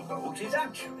canal boat is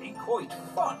actually quite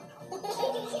fun.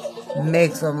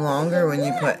 Makes them longer when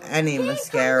you put any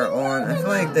mascara on. I feel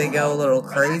like they go a little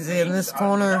crazy in this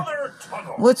corner,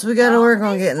 which we gotta work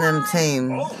on getting them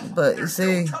tamed. But you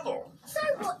see, So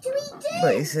what do we do?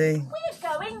 but you see,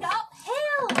 We're going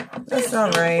uphill. that's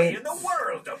alright.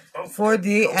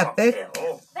 4D epic.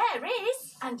 There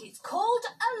is, and it's called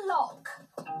a lock.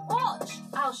 Watch,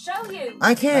 I'll show you.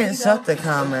 I can't shut the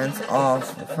comments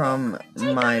off from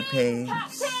my page.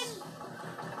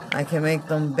 I can make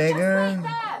them bigger,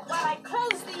 Where I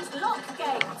close these lock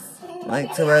gates.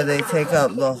 like to where they take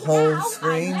up the whole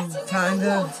screen, kind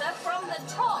of. Water from the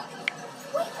top.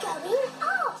 We're going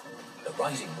up. The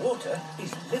rising water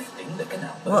is lifting the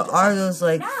canal boat. What are those,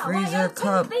 like, Now freezer I open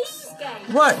cups? these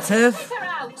gates. What, Tiff? Take her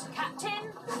out,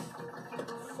 Captain.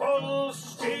 Full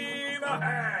steam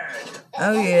ahead!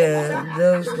 Oh yeah,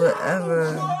 those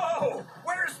whatever Whoa!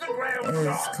 Where's the ground is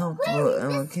dog? comfortable and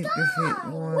will keep your feet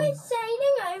warm. We're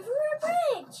sailing over a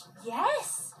bridge.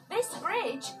 Yes, this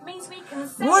bridge means we can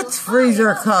sail What's high freezer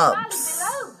above the valley cups?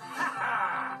 below. Ha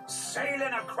ha!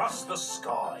 Sailing across the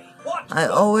sky. What I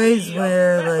will always be a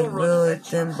wear better like really adventure?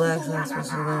 thin black socks,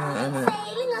 especially when I'm in.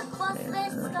 Sailing across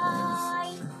the sky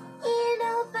in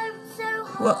a boat so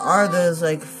high. What are those,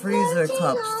 like, freezer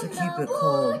cups to keep it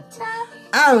cold?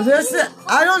 Oh, this is,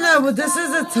 I don't know, but this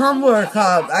is a tumbler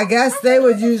cup. I guess they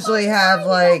would usually have,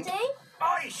 like,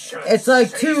 I should it's like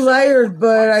say 2 so. layered,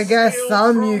 but I guess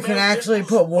some you can actually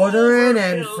put water in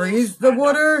and freeze the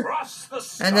water, Across the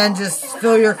sky. and then just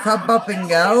fill your cup up and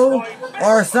go.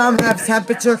 Or some have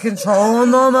temperature control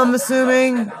on them, I'm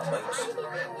assuming. Canal boats.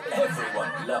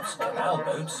 Everyone loves canal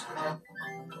boats.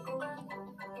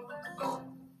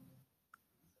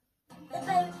 The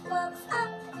boat bobs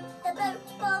up, the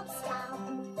boat bobs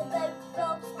down. The boat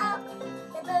bobs up,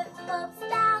 the boat bobs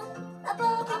down. A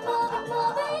bobbing, bobbing,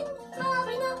 bobbing,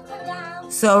 bobbing up and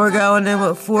down. So we're going in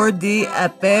with 4D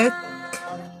epic.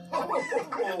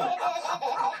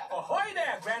 Ahoy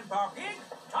there, Grandpa Pig.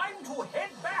 Time to head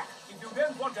back if you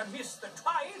don't want to miss the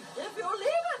tide. If you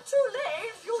leave it too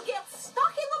late, you'll get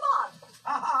stuck in the mud.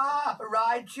 Ah,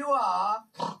 right you are.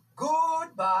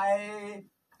 Goodbye.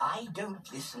 I don't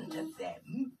listen to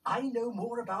them. I know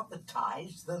more about the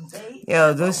tides than they.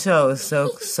 Yo, this show is so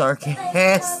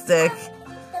sarcastic.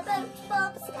 The boat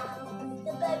bobs down,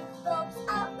 the boat bobs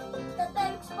up, the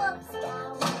boat bobs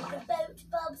down, the boat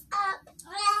bobs up.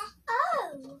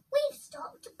 Oh, we've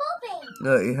stopped bobbing.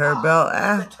 Look, you heard about The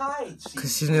ah? tide seems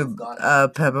Because she to knew have gone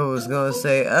Pepper was going to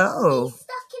say, oh.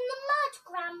 Stuck in the mud,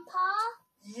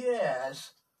 Grandpa.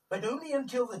 Yes, but only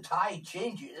until the tide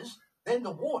changes. Then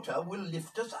the water will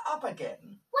lift us up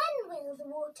again. When will the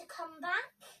water come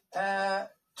back?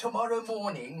 Tomorrow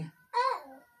morning. Oh,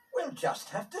 We'll just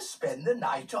have to spend the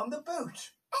night on the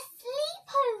boat. a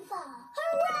sleepover!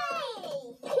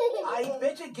 Hooray! I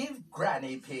better give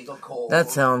Granny Pig a call. That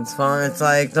sounds fun. It's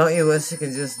like, don't you wish you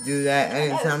could just do that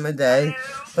any time of day?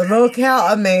 But look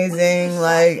how amazing.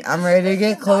 Like, I'm ready to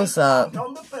get close up.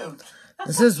 On the boat.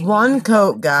 This is one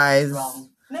coat, guys.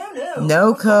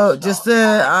 No coat, just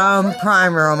the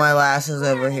primer on my lashes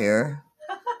over here.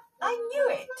 I knew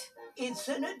it. It's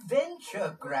an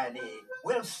adventure, Granny.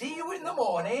 We'll see you in the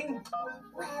morning.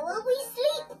 Where will we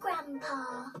sleep,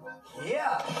 Grandpa?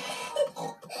 Here.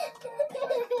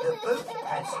 The boat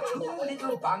has 2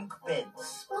 little bunk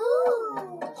beds.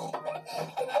 Ooh.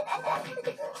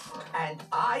 And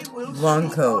I will One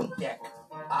sleep coat. on deck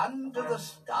under the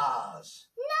stars.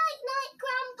 Night, night,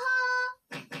 Grandpa.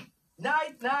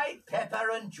 Night, night, Pepper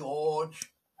and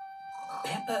George.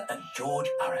 Pepper and George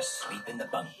are asleep in the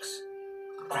bunks.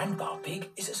 Grandpa Pig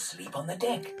is asleep on the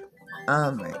deck.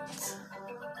 Alright.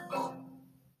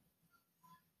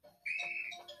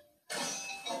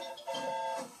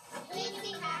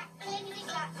 Clickety-clack,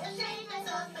 clickety-clack, the train is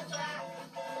on the track.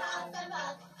 Half the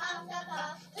puff, half the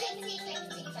puff,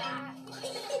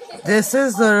 clickety-clickety-clack. This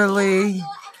is literally,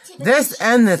 this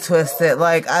and the Twisted.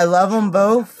 Like, I love them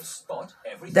both.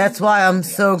 That's why I'm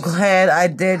so glad I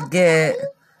did get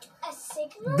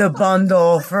the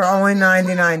bundle for only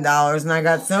 $99, and I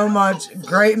got so much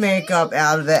great makeup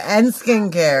out of it and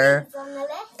skincare.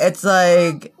 It's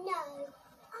like,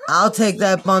 I'll take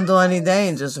that bundle any day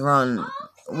and just run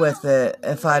with it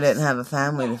if I didn't have a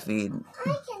family to feed. I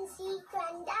can see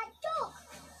Granddad Dog.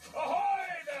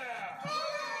 Ahoy there!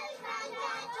 Hello,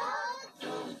 Granddad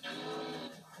Dog.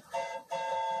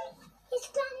 Is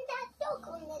Granddad Dog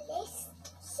on the list?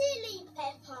 Silly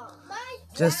Peppa.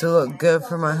 Just to look good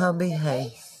for my hubby,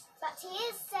 hey. But he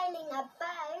is sailing a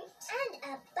boat, and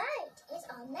a boat is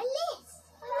on the list.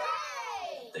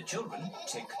 Hooray! The children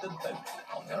tick the boat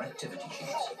on their activity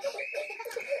sheets.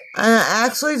 And I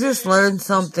actually just learned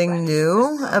something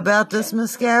new about this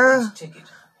mascara. Ticket.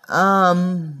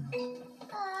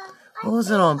 What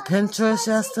was it on Pinterest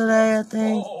yesterday, I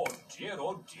think? Oh dear,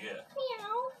 oh dear.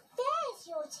 Meow. There's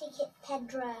your ticket,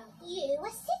 Pedro. You were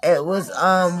sick. It was,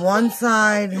 one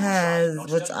side has,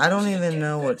 which I don't even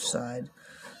know which side.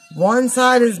 One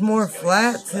side is more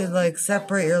flat to, like,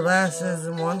 separate your lashes,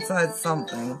 and one side's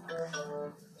something.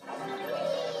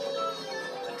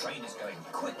 The train is going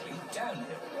quickly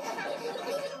downhill.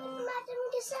 Madam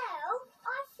Gazelle,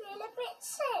 I feel a bit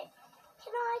sick.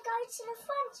 Can I go to the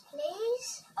front, please?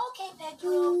 Okay,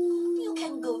 Pedro, you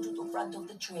can go to the front of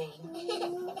the train.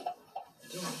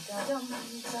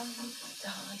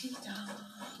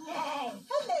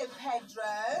 Hello,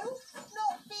 Pedro.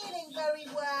 Not feeling very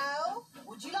well.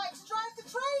 Would you like to drive the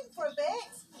train for a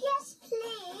bit? Yes,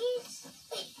 please.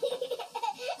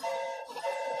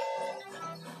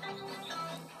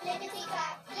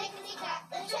 Clickety-clack, clickety-clack,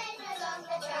 the train is on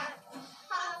the track.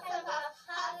 Half a puff,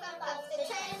 the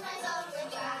train is on the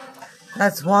track.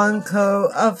 That's one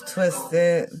coat of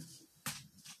Twisted.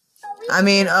 I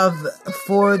mean, of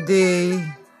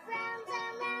 4D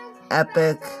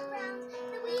Epic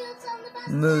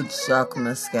Mood Shock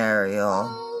Mascara, y'all.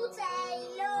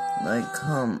 Like,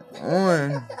 come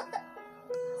on.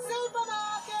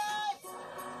 Supermarket!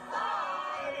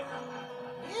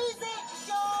 Music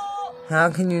shop! How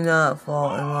can you not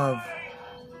fall in love?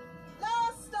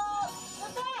 Last stop, the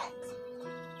vet!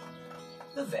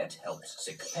 The vet helps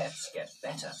sick pets get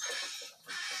better.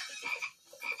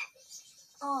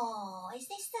 Oh, is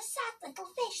this the sad little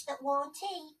fish that won't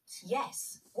eat?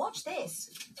 Yes. Watch this.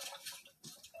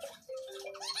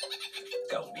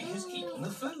 Goldie has eaten the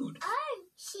food. Oh,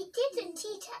 she didn't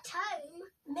eat at home.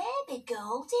 Maybe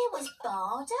Goldie was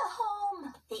bored at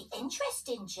home. The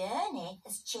interesting journey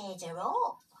has cheered her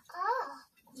up. Oh.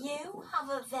 You have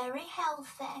a very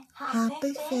healthy,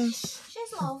 Happy fish.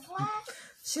 She's lovely.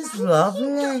 She's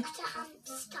lovely. Dr.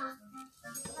 Hamster.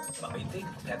 Mummy Pig,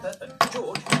 Pepper and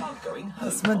George are going home.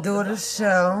 It's my daughter's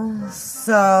show.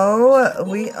 So,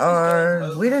 we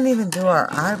didn't even do our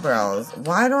eyebrows.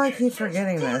 Why do I keep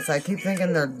forgetting this? I keep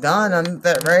thinking they're done. I'm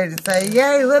ready to say,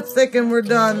 yay, lipstick, and we're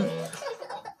done.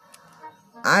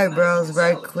 Eyebrows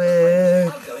right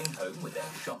quick. Going home with their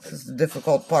shopping. This is the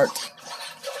difficult part.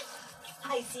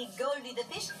 I see Goldie the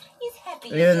fish is happy.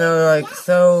 Even though, like,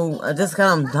 so, I just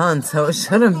got them done, so it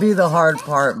shouldn't be the hard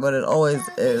part, but it always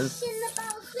is.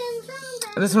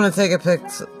 I just want to take a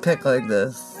pic like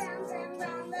this.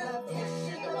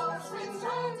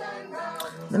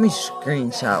 Let me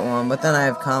screenshot one, but then I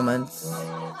have comments.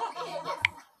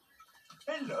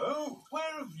 Hello,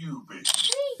 where have you been?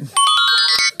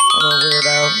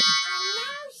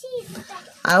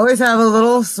 I always have a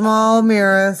little small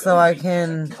mirror so I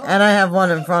can, and I have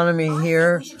one in front of me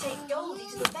here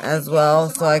as well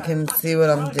so I can see what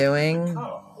I'm doing.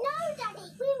 No, Daddy,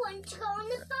 we want to go on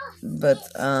the bus. But,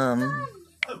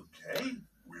 Okay,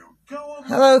 we'll go on.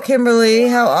 hello, Kimberly.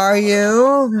 How are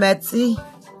you? Metzi.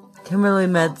 Kimberly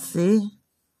Metzi.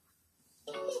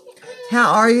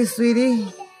 How are you, sweetie?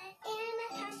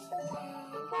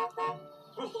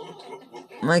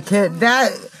 My kid,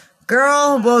 that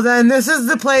girl, well then this is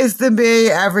the place to be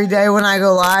every day when I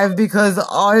go live because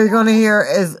all you're going to hear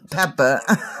is Peppa.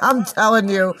 I'm telling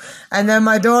you. And then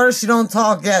my daughter, she don't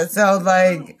talk yet. So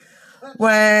like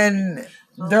when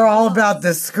they're all about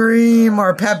to scream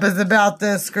or Peppa's about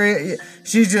to scream,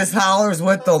 she just hollers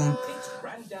with them.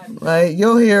 Like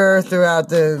you'll hear her throughout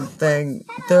the thing,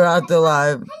 throughout the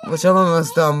live, which I'm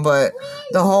almost done, but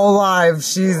the whole live,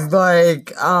 she's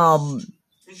like,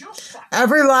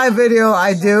 every live video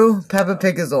I do, Peppa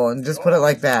Pig is on. Just put it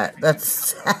like that. That's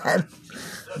sad.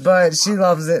 But she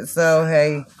loves it, so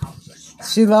hey.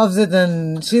 She loves it,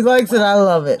 then she likes it, I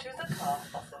love it.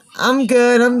 I'm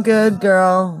good,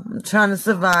 girl. I'm trying to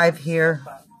survive here.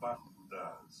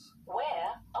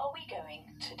 Where are we going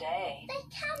today?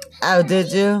 Oh,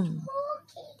 did you?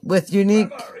 With Unique?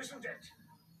 Clever, isn't it?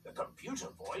 The computer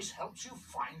voice helps you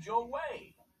find your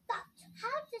way. But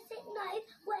how does it know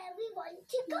where we want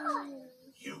to go?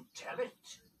 You tell it.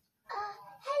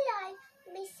 Hello,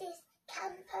 Mrs.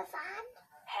 Campervan.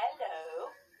 Hello.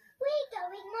 We're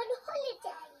going on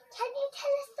holiday. Can you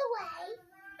tell us the way?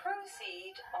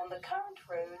 Proceed on the current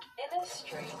road in a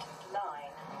straight line.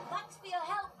 Thanks for your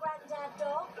help, Grandad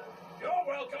Dog. You're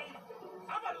welcome.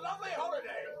 Have a lovely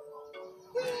holiday.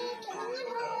 We're going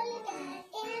on holiday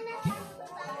in a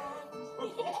campervan.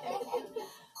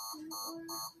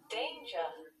 Danger,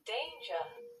 danger.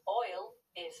 Oil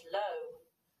is low.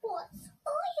 What's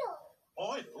oil?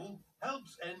 Oil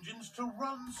helps engines to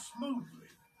run smoothly.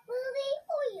 Will the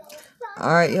oil run?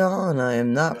 Alright, y'all, and I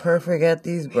am not perfect at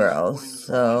these brows,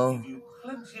 so...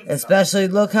 Especially,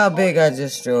 look how big I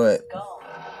just drew it. Gone.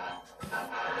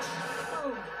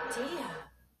 Oh dear.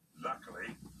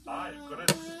 Luckily, I've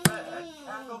got a spare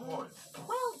can of oil.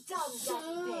 Well done,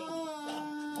 Daddy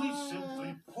Pig. We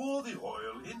simply pour the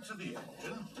oil into the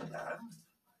engine and...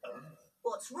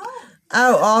 What's wrong?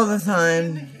 Oh, all the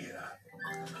time.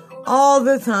 All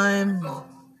the time.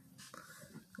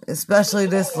 Especially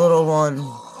this little one.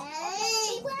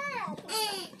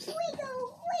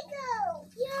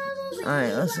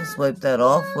 Alright, let's just wipe that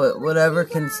off with whatever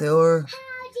concealer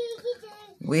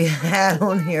we had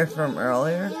on here from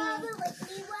earlier.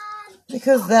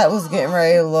 Because that was getting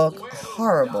ready to look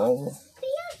horrible.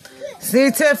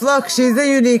 See, Tiff, look, she's a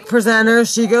Unique presenter.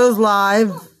 She goes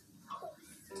live.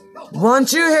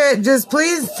 Once you hit, just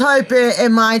please type it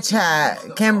in my chat,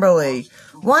 Kimberly.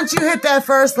 Once you hit that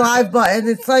first live button,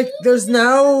 it's like there's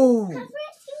no,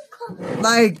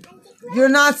 like, you're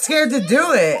not scared to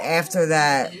do it after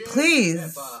that.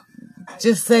 Please,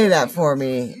 just say that for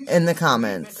me in the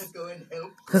comments.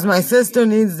 Because my sister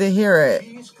needs to hear it.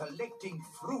 He's collecting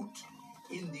fruit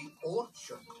in the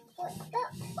orchard. What's the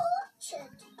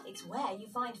orchard? It's where you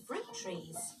find fruit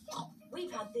trees.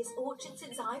 We've had this orchard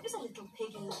since I was a little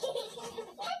piggy.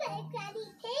 Hello, Granny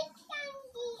Pig.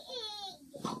 Kandy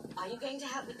egg. Are you going to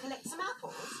help me collect some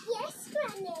apples? Yes,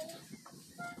 Granny.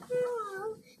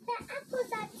 Oh, the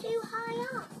apples are too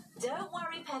high up. Don't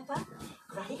worry, Peppa.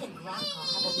 Granny and Grandpa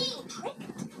have a little trick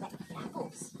to collect the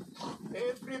apples.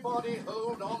 Everybody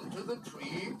hold on to the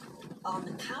tree. On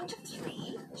the count of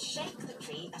 3, shake the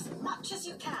tree as much as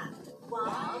you can.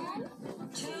 1,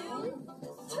 2,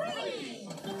 3.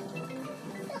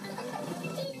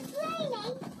 It's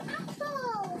raining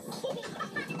apples.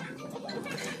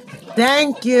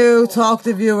 Thank you. Talk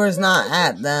to viewers, not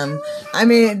at them. I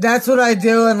mean, that's what I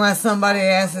do unless somebody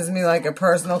asks me like a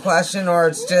personal question or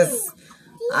it's just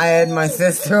I had my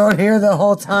sister on here the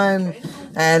whole time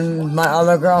and my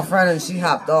other girlfriend and she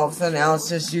hopped off. So now it's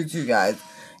just you two guys.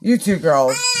 You two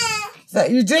girls. So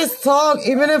you just talk,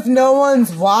 even if no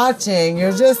one's watching,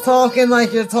 you're just talking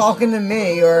like you're talking to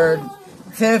me or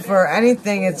Tiff or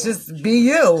anything. It's just be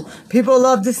you. People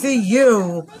love to see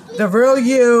you, the real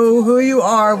you, who you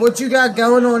are, what you got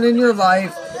going on in your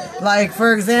life. Like,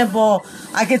 for example,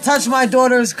 I could touch my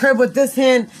daughter's crib with this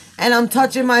hand and I'm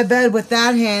touching my bed with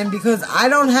that hand because I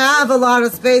don't have a lot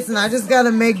of space and I just got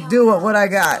to make do with what I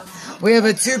got. We have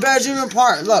a 2-bedroom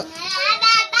apartment. Look.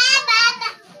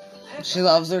 She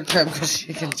loves her crib because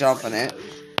she can jump in it.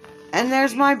 And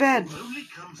there's my bed.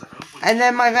 And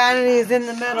then my vanity is in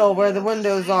the middle where the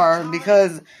windows are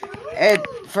because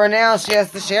for now she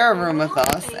has to share a room with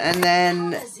us. And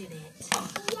then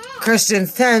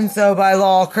Christian's 10, so by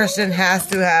law, Christian has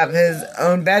to have his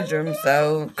own bedroom,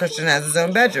 so Christian has his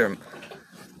own bedroom.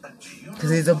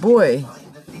 Because he's a boy.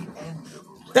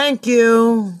 Thank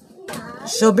you.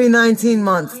 She'll be 19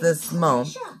 months this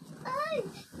month.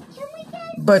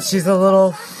 But she's a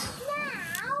little...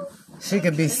 She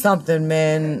could be something,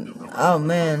 man. Oh,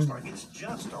 man.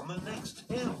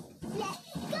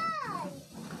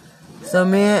 So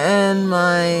me and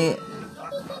my...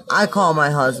 I call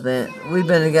my husband. We've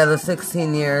been together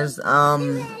 16 years.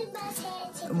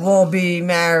 We'll be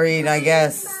married, I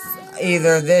guess,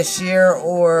 either this year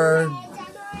or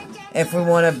if we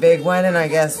want a big wedding, I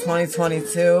guess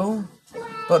 2022.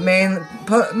 But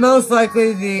most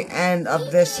likely the end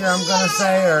of this year, I'm going to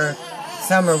say, or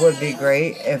summer would be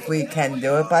great if we can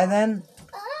do it by then.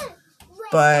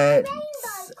 But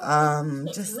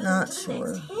just not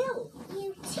sure.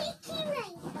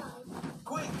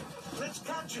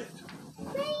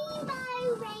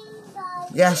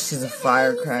 Yes, she's a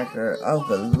firecracker. Oh,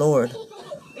 good Lord.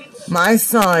 My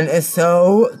son is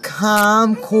so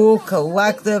calm, cool,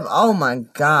 collective. Oh, my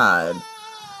God.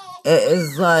 It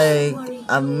is, like,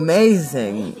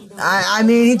 amazing. I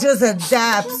mean, he just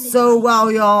adapts so well,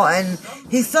 y'all. And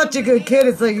he's such a good kid.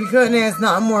 It's like you couldn't ask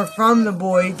nothing more from the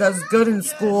boy. He does good in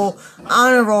school.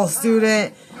 Honor roll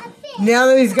student. Now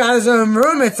that he's got his own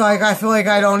room, it's like I feel like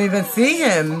I don't even see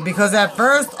him. Because at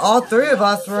first, all three of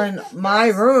us were in my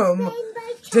room.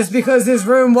 Just because his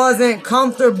room wasn't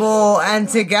comfortable and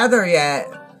together yet.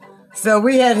 So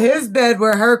we had his bed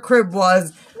where her crib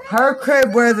was. Her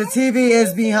crib where the TV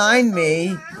is behind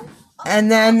me.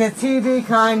 And then the TV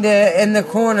kind of in the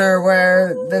corner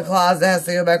where the closet has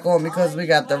to go back on because we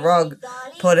got the rug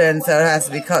put in. So it has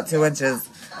to be cut 2 inches.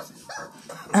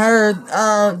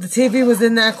 The TV was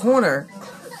in that corner.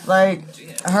 Like,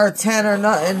 her 10 or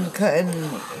nothing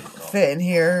couldn't fit in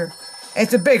here.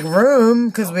 It's a big room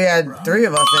because we had 3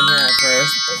 of us in here at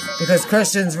first. Because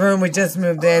Christian's room, we just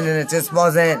moved in and it just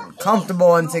wasn't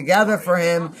comfortable and together for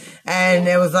him. And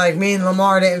it was like me and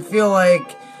Lamar didn't feel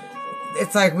like,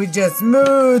 it's like we just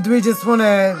moved. We just want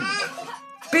to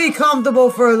be comfortable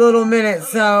for a little minute.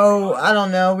 So, I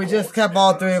don't know. We just kept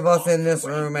all 3 of us in this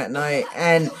room at night.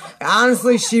 And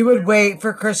honestly, she would wait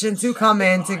for Christian to come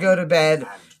in to go to bed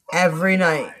every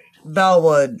night. Belle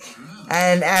would.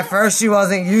 And at first she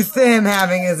wasn't used to him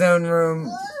having his own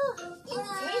room.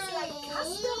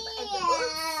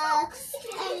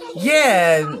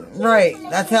 Yeah, right.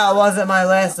 That's how it was at my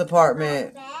last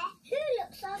apartment.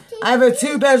 I have a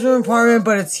 2-bedroom apartment,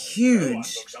 but it's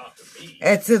huge.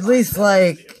 It's at least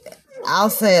like, I'll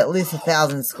say at least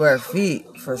 1,000 square feet.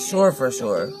 For sure, for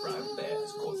sure.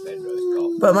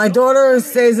 But my daughter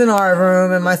stays in our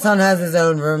room, and my son has his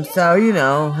own room, so you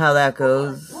know how that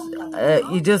goes.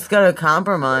 You just gotta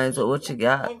compromise with what you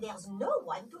got.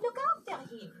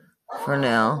 For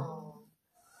now.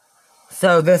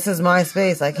 So this is my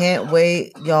space. I can't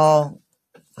wait, y'all.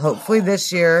 Hopefully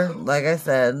this year, like I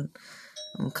said,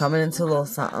 I'm coming into a little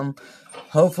something.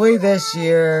 Hopefully this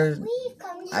year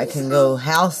I can go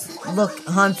house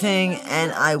hunting,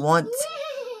 and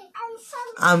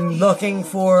I'm looking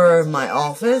for my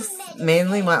office.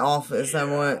 Mainly my office.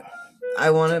 I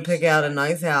want to pick out a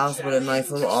nice house with a nice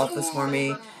little office for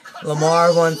me.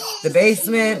 Lamar wants the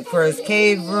basement for his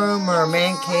cave room or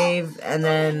man cave, and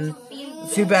then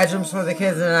 2 bedrooms for the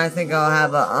kids, and I think I'll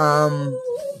have a,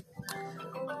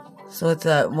 so it's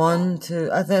that 1, 2,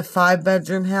 I think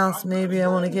 5-bedroom house maybe I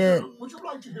want to get.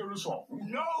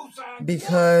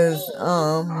 Because,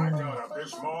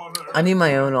 I need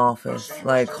my own office.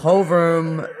 Like, whole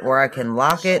room where I can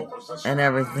lock it and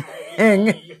everything.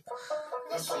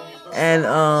 And,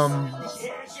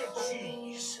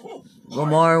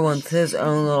 Lamar wants his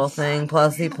own little thing.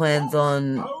 Plus, he plans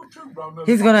on...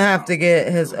 He's going to have to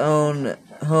get his own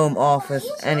home office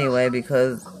anyway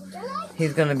because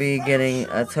he's going to be getting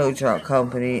a tow truck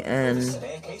company. And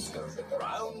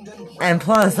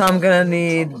plus, I'm going to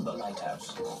need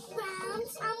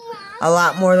a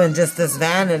lot more than just this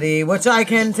vanity. Which I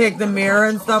can take the mirror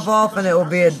and stuff off and it will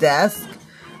be a desk.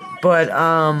 But,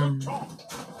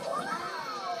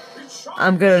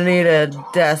 I'm gonna need a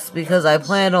desk because I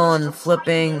plan on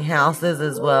flipping houses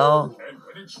as well.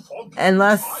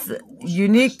 Unless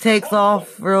Unique takes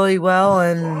off really well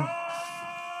and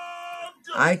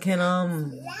I can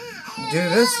do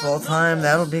this full time,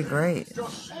 that'll be great.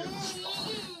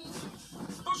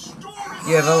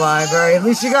 You have a library, at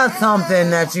least you got something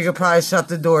that you could probably shut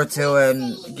the door to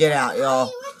and get out,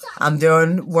 y'all. I'm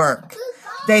doing work.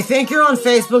 They think you're on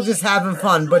Facebook just having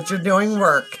fun, but you're doing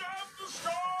work.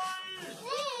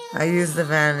 I used the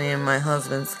vanity and my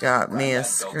husband's got me a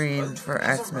screen for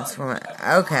Xmas for my...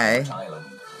 Okay.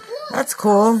 That's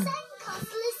cool. Sandcastle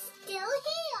is still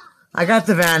here. I got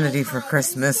the vanity for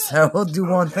Christmas, so we'll do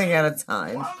one thing at a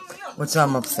time, which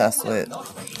I'm obsessed with.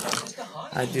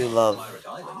 I do love it.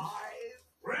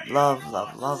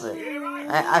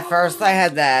 At first I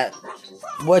had that,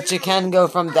 which it can go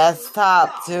from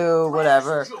desktop to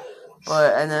whatever,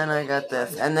 and then I got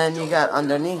this, and then you got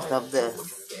underneath of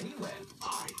this,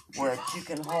 which you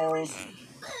can hold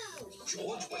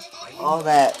all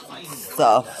that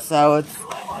stuff, so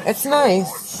it's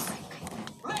nice.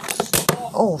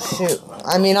 Oh shoot,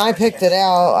 I mean I picked it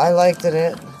out, I liked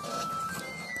it.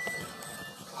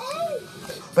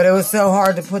 But it was so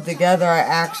hard to put together. I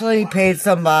actually paid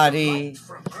somebody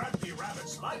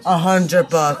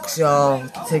 $100, y'all,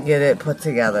 to get it put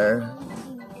together.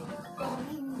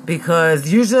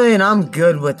 Because usually, and I'm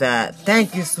good with that.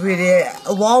 Thank you, sweetie.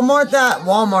 Walmart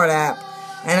app.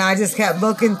 And I just kept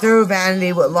looking through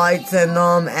vanity with lights in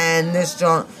them. And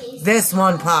this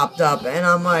one popped up. And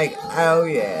I'm like, oh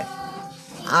yeah.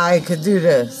 I could do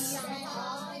this.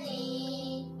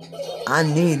 I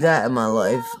need that in my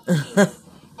life.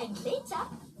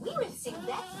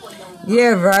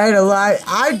 Yeah, right, a lot.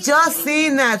 I just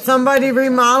seen that. Somebody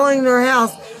remodeling their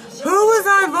house. Who was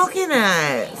I looking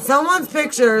at? Someone's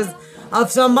pictures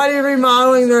of somebody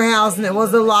remodeling their house, and it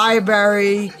was a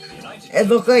library. It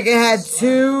looked like it had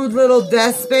 2 little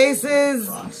desk spaces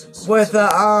with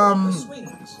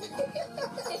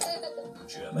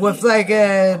with like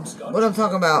what I'm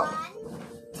talking about.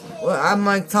 Well, I'm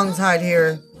like tongue-tied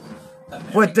here.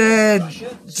 With not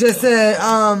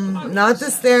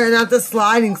the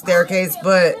sliding staircase,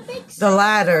 but the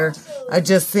ladder I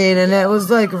just seen, and it was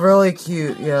like really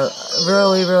cute, yeah,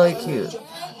 really, really cute. Now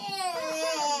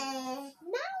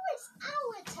it's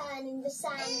our turn in the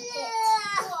sand pit.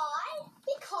 Why?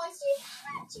 Because you've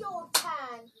had your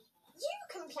turn. You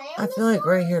can play on I feel like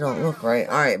right here don't look right.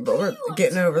 Alright, but we're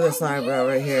getting over this eyebrow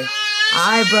right here.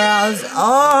 Eyebrows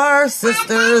are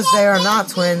sisters, they are not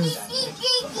twins.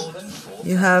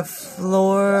 You have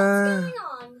floor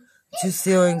to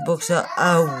ceiling bookshelf.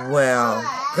 Oh, well.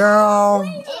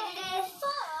 Girl,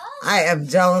 I am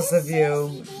jealous of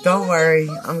you. Don't worry.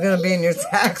 I'm going to be in your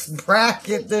tax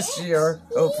bracket this year.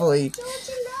 Hopefully.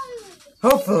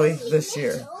 Hopefully this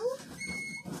year.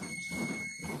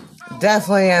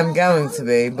 Definitely am going to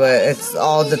be, but it's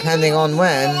all depending on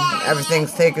when.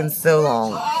 Everything's taking so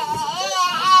long.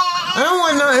 I don't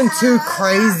want nothing too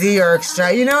crazy or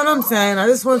extra. You know what I'm saying? I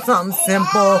just want something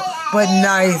simple but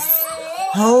nice,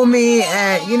 homey,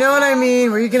 and you know what I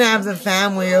mean? Where you can have the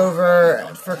family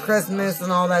over for Christmas and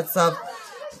all that stuff.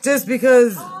 Just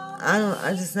because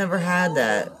I just never had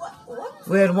that.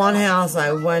 We had one house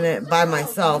I went in by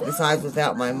myself, besides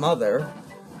without my mother.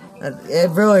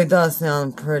 It really does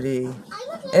sound pretty.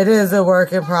 It is a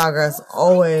work in progress.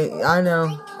 Always, I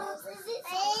know.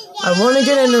 I want to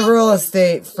get into real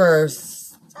estate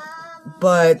first,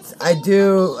 but I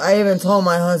even told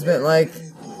my husband, like,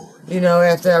 you know,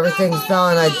 after everything's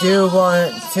done, I do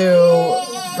want to,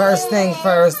 first thing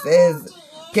first is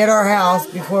get our house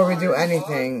before we do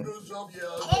anything.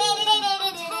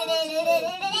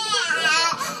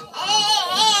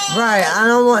 Right,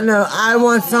 I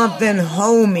want something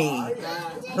homey.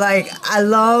 Like, I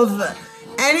love...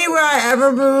 Anywhere I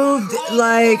ever moved,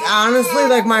 like, honestly,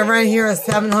 like, my rent here is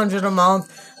 $700 a month,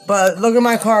 but look at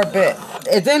my carpet.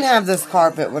 It didn't have this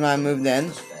carpet when I moved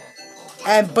in,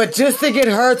 but just to get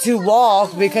her to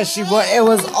walk, because it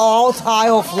was all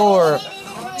tile floor,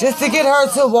 just to get her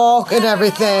to walk and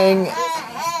everything,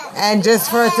 and just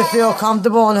for it to feel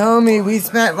comfortable and homey, we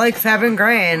spent, like,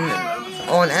 $7,000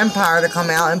 on Empire to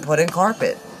come out and put in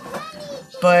carpet.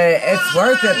 But it's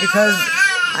worth it, because...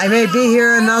 I may be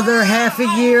here another half a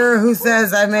year. Who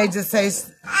says I may just say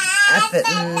F it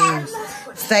and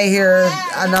stay here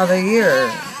another year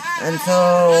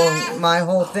until my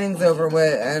whole thing's over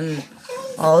with and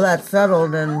all that's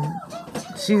settled. And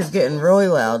she's getting really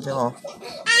loud, y'all.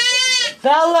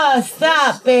 Bella,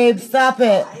 stop, babe, stop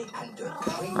it.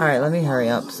 All right, let me hurry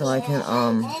up so I can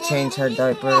change her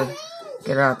diaper,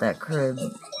 get her out that crib.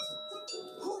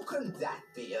 Who can that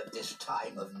be at this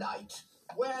time of night?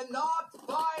 We're not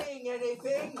buying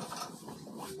anything.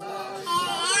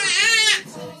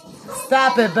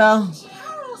 Stop it, Belle.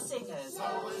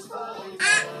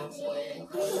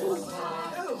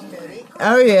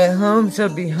 Oh yeah, home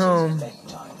should be home.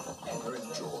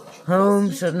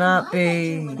 Home should not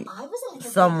be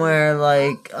somewhere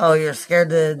like, oh, you're scared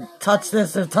to touch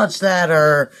this or touch that,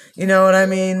 or you know what I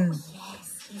mean.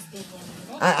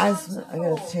 I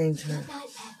gotta change her.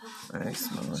 I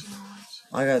smell it.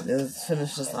 I gotta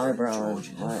finish this eyebrow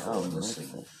and my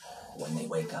when they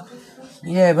wake up.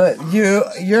 Yeah, but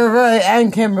you're right,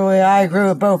 and Kimberly, I agree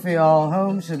with both of y'all.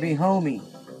 Home should be homey.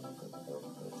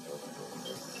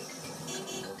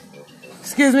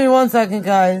 Excuse me 1 second,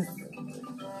 guys.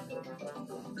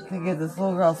 To get this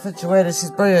little girl situated,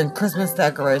 she's bringing Christmas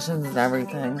decorations and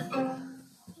everything.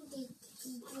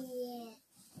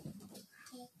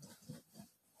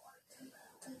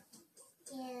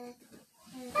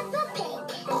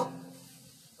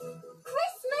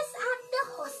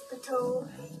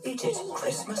 It is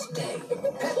Christmas Day.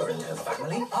 Pepper and her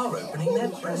family are opening their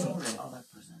presents.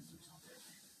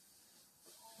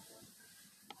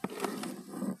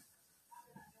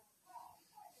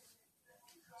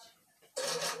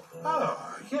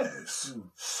 Ah, yes.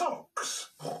 Socks.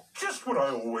 Just what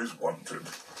I always wanted.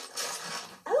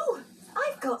 Oh,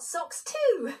 I've got socks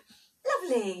too.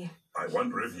 Lovely. I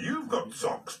wonder if you've got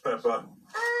socks, Pepper.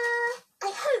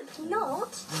 I hope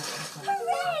not.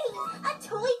 Hooray! A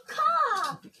toy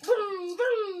car! Vroom,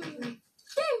 vroom.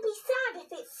 Don't be sad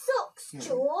if it's socks,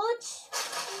 George.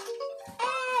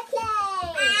 Airplane!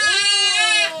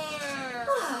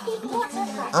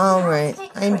 Alright,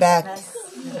 I'm back.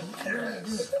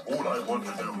 Yes. All I want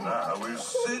to do now is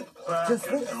sit back Just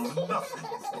and this. do nothing.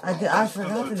 I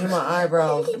forgot to do my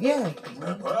eyebrows. Yeah.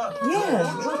 Pepper,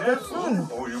 Yeah, be look, that's careful, fun.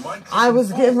 or you might I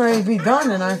was getting ready to be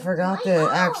done and I forgot to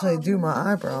actually do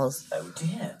my eyebrows. Oh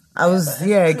dear. I was,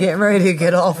 getting ready to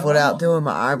get off without doing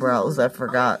my eyebrows. I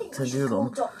forgot to do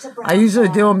them. I usually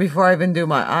do them before I even do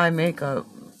my eye makeup.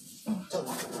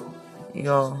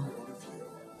 Y'all.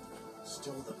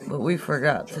 But we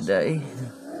forgot today.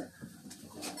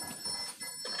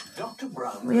 Dr.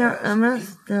 Brown We are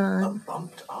almost a done.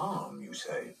 bumped arm, you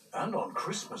say, and on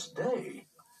Christmas Day.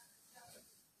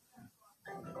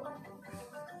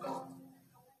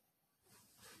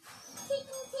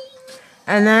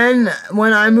 And then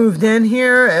when I moved in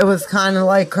here, it was kind of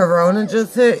like Corona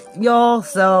just hit, y'all.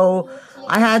 So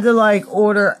I had to like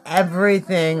order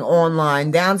everything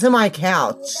online, down to my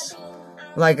couch.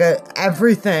 Like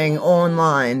everything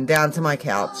online, down to my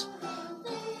couch.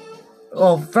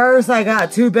 Well, first I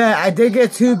got I did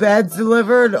get 2 beds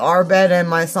delivered, our bed and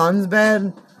my son's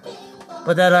bed.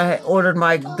 But then I ordered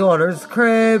my daughter's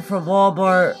crib from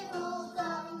Walmart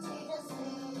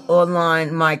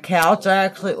online. My couch I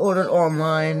actually ordered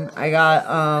online. I got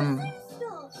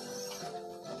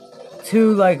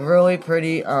 2 like really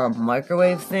pretty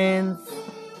microwave stands.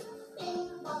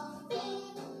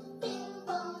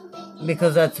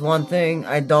 Because that's one thing,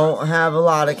 I don't have a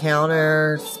lot of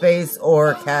counter space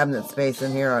or cabinet space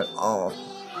in here at all.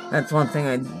 That's one thing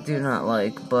I do not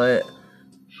like, but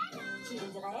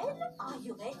Children, are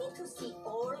you ready to see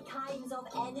all kinds of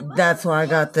animals? that's why I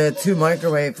got the 2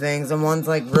 microwave things, and one's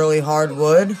like really hard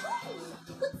wood.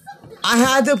 I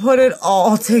had to put it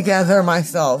all together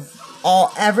myself.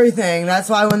 Everything. That's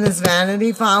why when this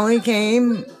vanity finally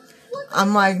came,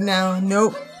 I'm like,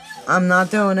 nope. I'm not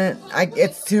doing it.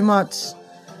 It's too much.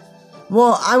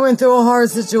 Well, I went through a hard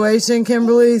situation,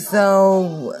 Kimberly,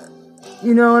 so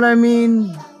you know what I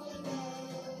mean?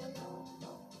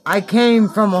 I came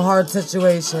from a hard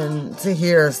situation to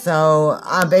here, so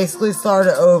I basically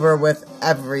started over with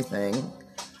everything.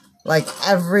 Like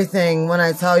everything. When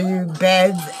I tell you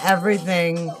beds,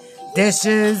 everything.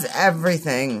 Dishes,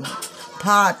 everything.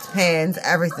 Pots, pans,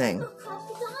 everything.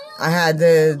 I had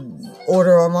to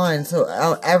order online, so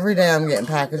every day I'm getting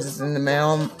packages in the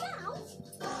mail,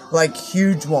 like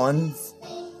huge ones.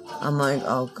 I'm like,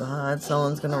 oh god,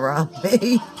 someone's gonna rob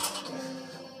me.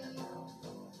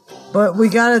 But we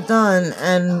got it done,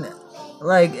 and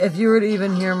like, if you were to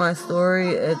even hear my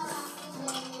story,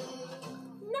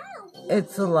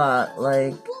 it's a lot,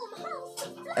 like,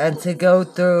 and to go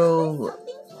through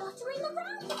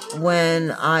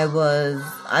when I've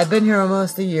been here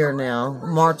almost a year now.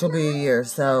 March will be a year,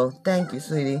 so thank you,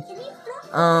 sweetie.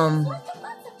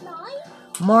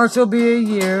 March will be a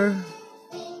year.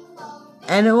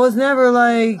 And it was never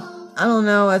like, I don't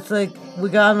know, it's like, we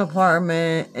got an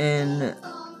apartment and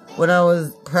when I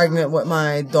was pregnant with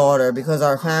my daughter, because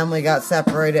our family got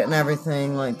separated and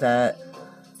everything like that.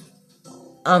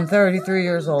 I'm 33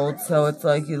 years old, so it's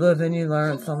like you live and you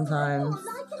learn sometimes.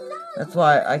 That's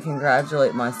why I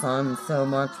congratulate my son so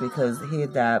much, because he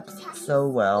adapts so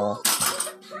well.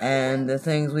 And the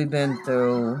things we've been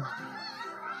through,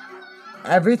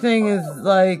 everything is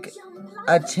like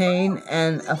a chain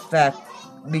and effect.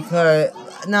 Because,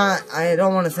 I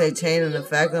don't want to say chain and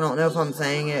effect. I don't know if I'm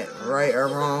saying it right or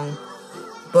wrong.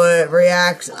 But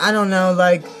reaction, I don't know,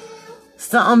 like,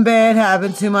 something bad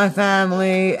happened to my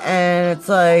family, and it's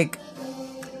like,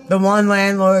 the one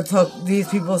landlord took these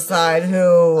people's side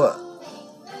who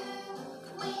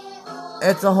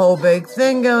it's a whole big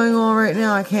thing going on right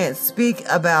now. I can't speak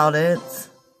about it.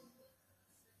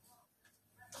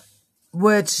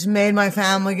 Which made my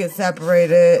family get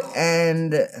separated.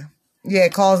 And, yeah,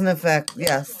 cause and effect,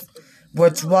 yes.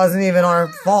 Which wasn't even our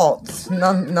fault.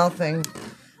 Nothing.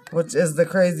 Which is the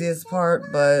craziest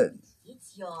part, but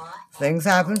things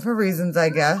happen for reasons, I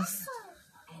guess.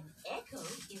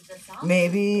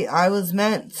 Maybe I was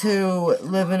meant to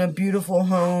live in a beautiful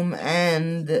home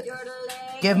and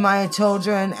give my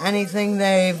children anything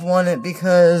they've wanted,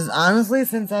 because honestly,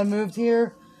 since I moved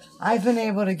here, I've been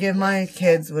able to give my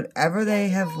kids whatever they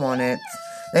have wanted.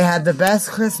 They had the best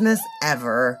Christmas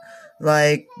ever.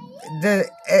 Like,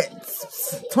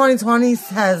 2020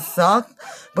 has sucked,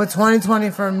 but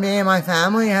 2020 for me and my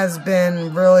family has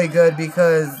been really good,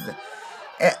 because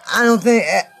I don't think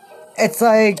it's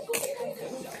like,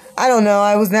 I don't know,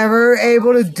 I was never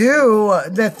able to do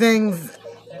the things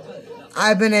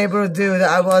I've been able to do that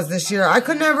I was this year. I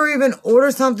could never even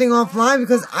order something offline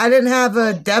because I didn't have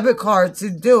a debit card to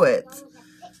do it.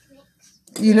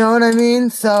 You know what I mean?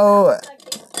 So,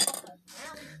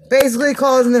 basically,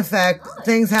 cause and effect.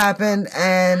 Things happened,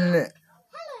 and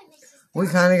we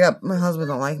kind of got... My husband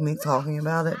don't like me talking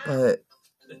about it, but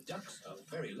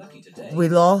we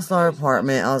lost our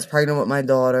apartment. I was pregnant with my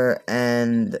daughter,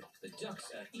 and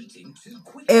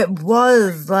it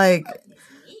was like...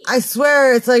 I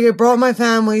swear, it's like it brought my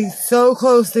family so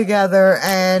close together,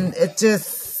 and it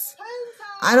just...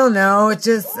 I don't know, it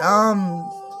just,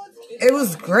 it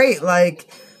was great. Like,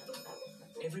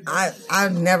 I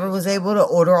never was able to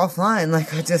order offline.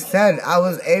 Like I just said, I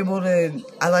was able to,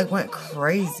 I like went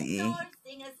crazy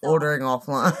ordering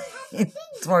offline in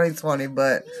 2020,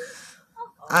 but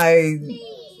I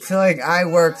feel like I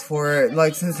worked for it,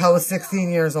 like, since I was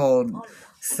 16 years old.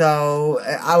 So,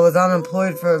 I was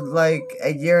unemployed for, like,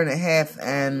 a year and a half,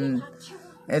 and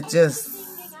it just...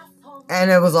 And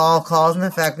it was all cause and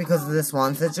effect because of this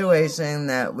one situation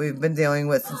that we've been dealing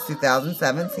with since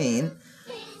 2017.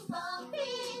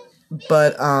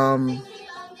 But,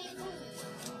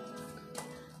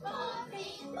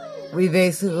 we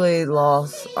basically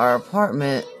lost our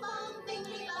apartment.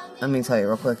 Let me tell you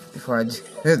real quick before I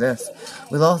do this.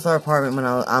 We lost our apartment when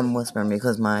I'm whispering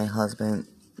because my husband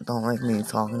don't like me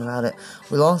talking about it.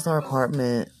 We lost our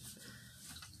apartment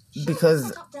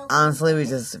because, honestly, we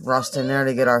just rushed in there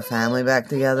to get our family back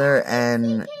together,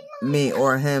 and me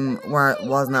or him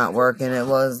was not working. It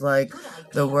was like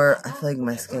the worst. I feel like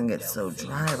my skin gets so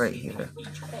dry right here.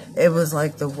 It was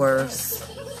like the worst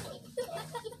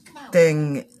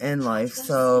thing in life.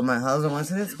 So my husband went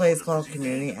to this place called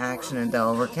Community Action in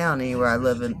Delaware County, where I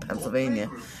live in Pennsylvania,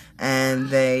 and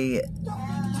they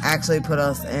actually put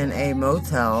us in a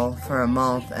motel for a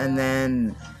month and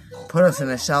then put us in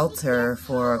a shelter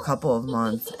for a couple of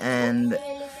months. And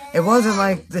it wasn't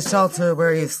like the shelter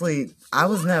where you sleep. I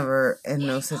was never in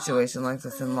no situation like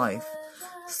this in life.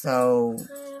 So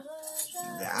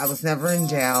I was never in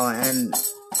jail, and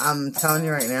I'm telling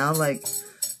you right now, like,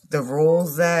 the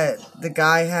rules that the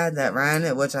guy had that ran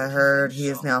it, which I heard he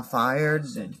is now fired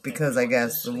because I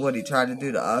guess of what he tried to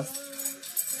do to us.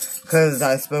 Because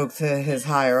I spoke to his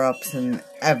higher-ups and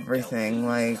everything.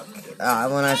 Like,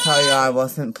 when I tell you I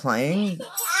wasn't playing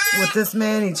with this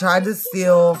man, he tried to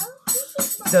steal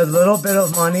the little bit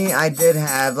of money I did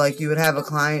have. Like, you would have a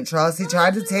client trust. He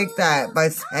tried to take that by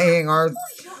saying our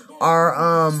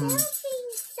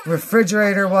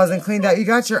refrigerator wasn't cleaned out. You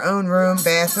got your own room,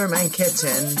 bathroom, and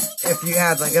kitchen if you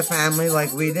had, like, a family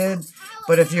like we did.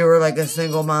 But if you were, like, a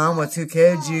single mom with 2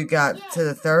 kids, you got to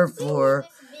the 3rd floor.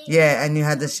 Yeah, and you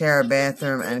had to share a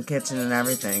bathroom and kitchen and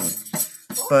everything.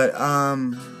 But,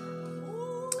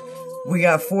 we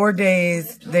got 4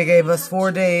 days. They gave us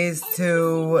 4 days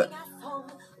to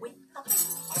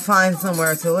find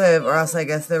somewhere to live, or else I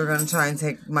guess they were going to try and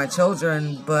take my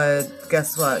children. But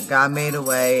guess what? God made a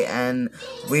way, and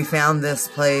we found this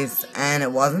place, and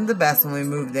it wasn't the best when we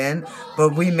moved in,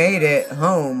 but we made it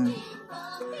home.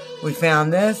 We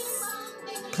found this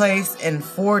place in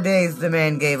 4 days the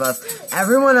man gave us.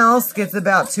 Everyone else gets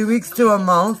about 2 weeks to a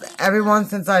month. Everyone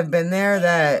since I've been there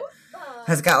that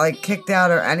has got, like, kicked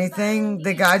out or anything,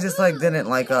 the guy just, like, didn't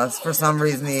like us. For some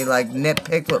reason, he, like,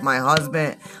 nitpicked with my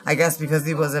husband. I guess because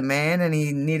he was a man and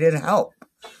he needed help.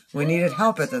 We needed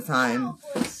help at the time.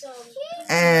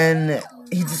 And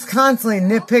he just constantly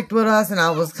nitpicked with us, and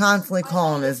I was constantly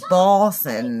calling his boss,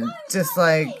 and just,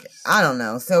 like, I don't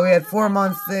know. So we had 4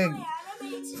 months to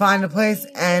find a place,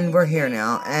 and we're here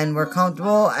now. And we're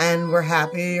comfortable, and we're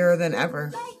happier than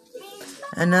ever.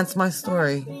 And that's my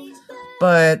story.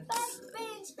 But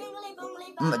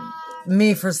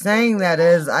me for saying that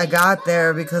is, I got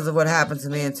there because of what happened to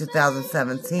me in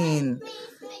 2017,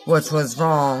 which was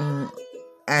wrong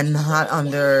and not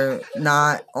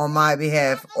on my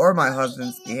behalf or my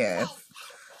husband's behalf.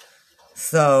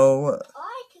 So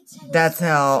that's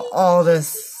how all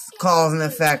this cause and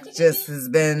effect just has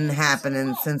been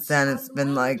happening since then. It's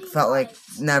been felt like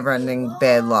never ending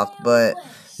bad luck, but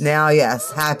now,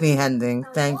 yes, happy ending.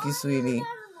 Thank you, sweetie.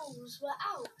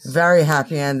 Very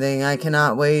happy ending. I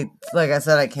cannot wait. Like I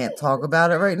said, I can't talk about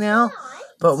it right now,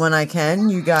 but when I can,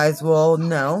 you guys will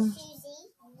know.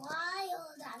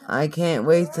 I can't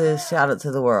wait to shout it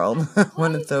to the world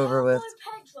when it's over with.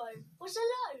 Pedro was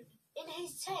alone in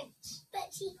his tent, but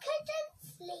he couldn't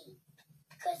sleep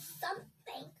because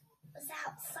something was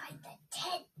outside the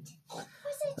tent.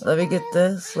 Let me get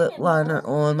this lip liner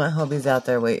on. My hubby's out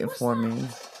there waiting for me. It's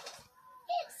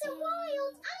a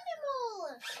wild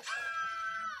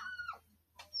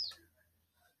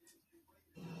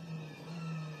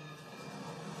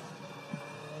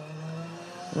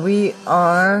animal. We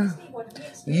are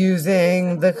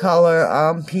using the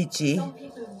color Peachy.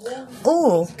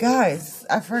 Oh, guys,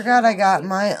 I forgot I got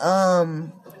my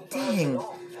dang.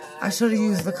 I should have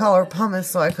used the color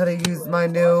pumice so I could have used my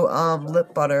new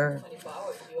lip butter.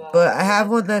 But I have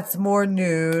one that's more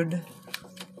nude.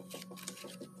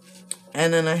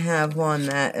 And then I have one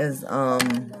that is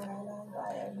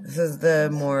this is the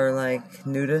more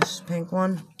nudish pink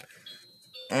one.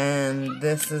 And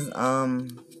this is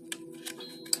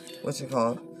what's it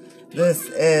called? This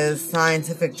is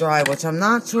Scientific Dry, which I'm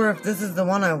not sure if this is the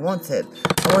one I wanted.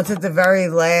 I wanted the very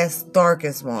last,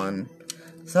 darkest one.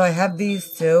 So I have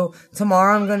these two.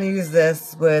 Tomorrow I'm going to use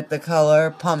this with the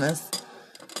color Pumice,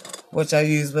 which I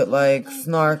use with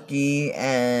Snarky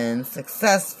and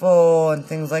Successful and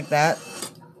things like that.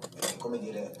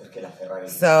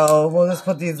 So we'll just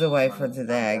put these away for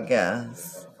today, I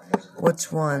guess.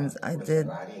 Which ones? I did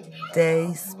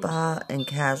Day, Spa, and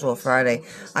Casual Friday.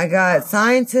 I got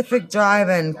Scientific Drive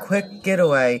and Quick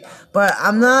Getaway. But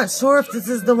I'm not sure if this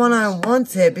is the one I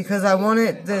wanted because I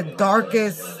wanted the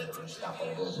darkest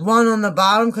one on the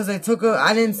bottom because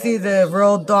I didn't see the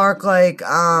real dark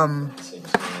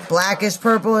blackish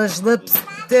purplish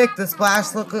lipstick, the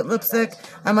Splash liquid lipstick.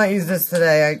 I might use this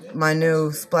today, my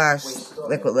new Splash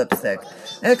liquid lipstick.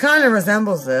 It kind of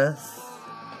resembles this.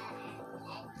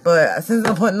 But since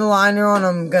I'm putting the liner on,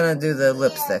 I'm going to do the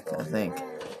lipstick, I think.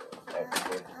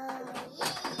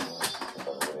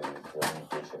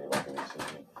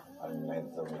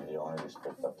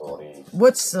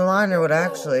 Which the liner would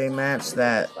actually match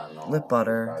that lip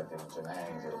butter.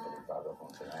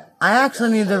 I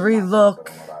actually need to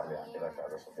relook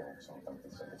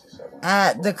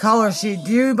at the color sheet.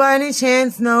 Do you by any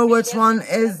chance know which one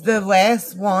is the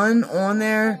last one on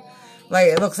there?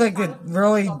 It looks like a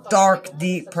really dark,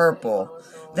 deep purple.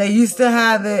 They used to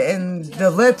have it in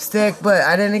the lipstick, but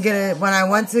I didn't get it. When I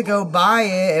went to go buy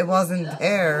it, it wasn't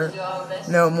there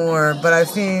no more. But I've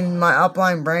seen my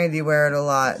upline Brandy wear it a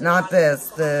lot. Not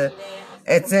this.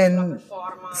 It's in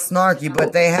Snarky,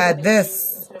 but they had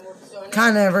this.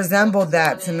 Kind of resembled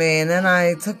that to me. And then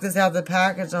I took this out of the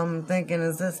package. I'm thinking,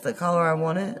 is this the color I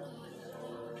wanted?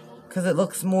 Because it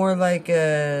looks more like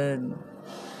a...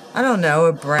 I don't know,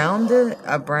 a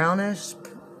brownish,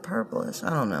 purplish. I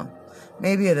don't know.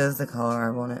 Maybe it is the color I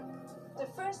want it. The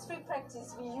first free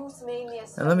practice we use mainly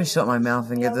as Now let me shut my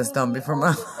mouth and get this done before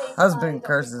my husband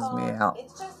curses me out.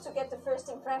 It's just to get the first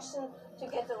impression, to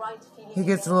get the right feeling. He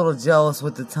gets a little jealous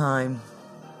with the time.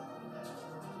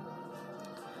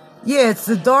 Yeah, it's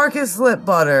the darkest lip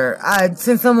butter.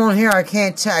 Since I'm on here, I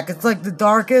can't check. It's the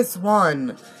darkest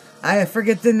one. I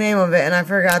forget the name of it, and I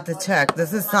forgot to check.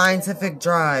 This is Scientific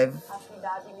Drive.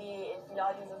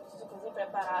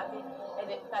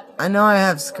 I know I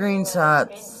have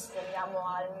screenshots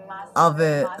of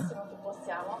it.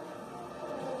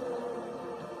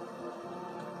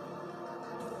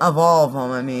 Of all of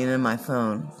them, I mean, in my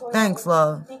phone. Thanks,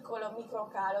 love.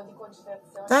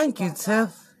 Thank you,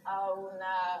 Tiff.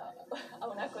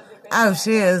 Oh,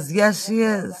 she is. Yes, she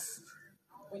is.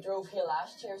 We drove here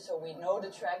last year, so we know the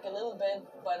track a little bit,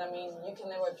 but I mean, you can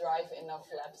never drive enough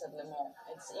laps at Le Mans.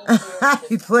 It's easier.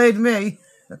 He played me.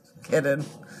 Kidding.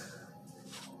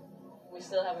 We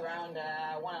still have around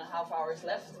 1.5 hours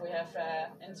left. We have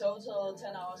in total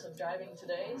 10 hours of driving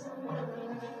today.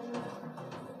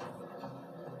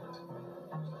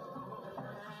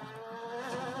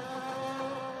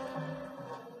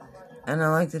 And I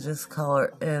like to just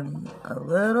color in a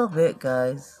little bit,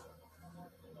 guys.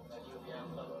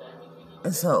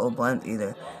 And so it will blend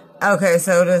either. Okay,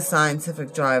 so it is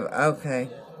Scientific Drive. Okay.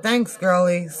 Thanks,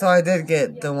 girlie. So I did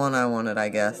get the one I wanted, I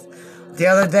guess. The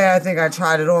other day, I think I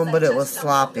tried it on, but it was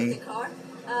sloppy.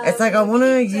 It's like I want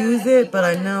to use it, but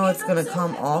I know it's going to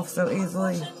come off so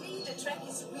easily.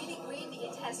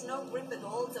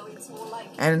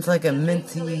 And it's like a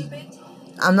minty.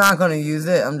 I'm not going to use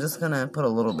it. I'm just going to put a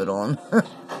little bit on.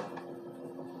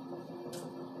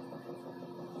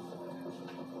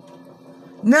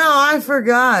 No, I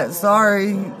forgot.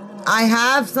 Sorry. I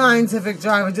have Scientific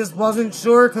Drive. I just wasn't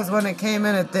sure because when it came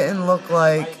in, it didn't look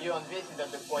like.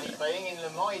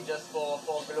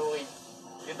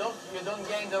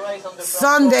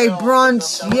 Sunday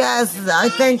brunch. Yes, I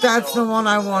think that's the one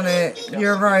I wanted.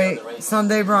 You're right.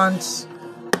 Sunday brunch.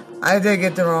 I did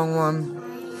get the wrong one.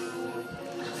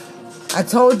 I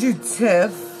told you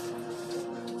Tiff.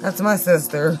 That's my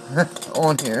sister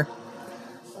on here.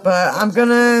 But I'm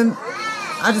gonna...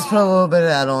 I just put a little bit of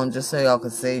that on just so y'all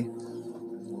can see.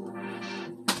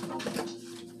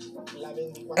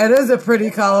 It is a pretty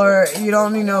color. You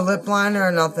don't need no lip liner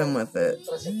or nothing with it.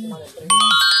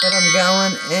 But I'm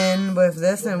going in with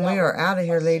this and we are out of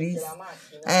here, ladies.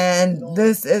 And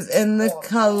this is in the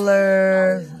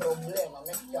color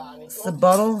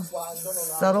Subtle.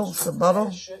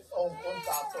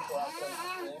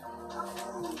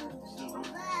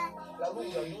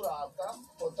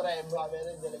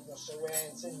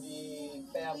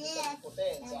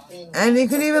 And you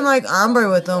can even like ombre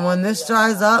with them. When this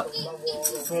dries up,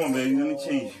 Come on, baby, let me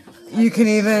change you can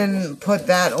even put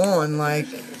that on. Like,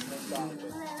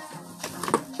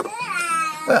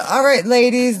 but all right,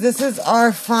 ladies, this is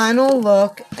our final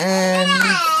look, and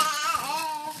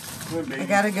I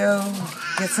gotta go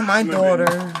get to my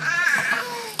daughter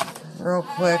real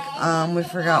quick. We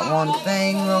forgot one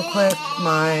thing real quick.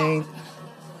 My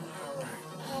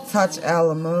touch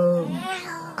Alamo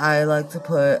I like to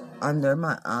put under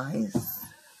my eyes,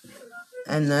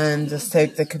 and then just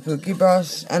take the kabuki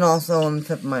brush and also on the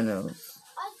tip of my nose.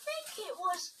 I think it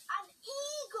was an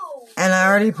eagle. And I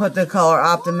already put the color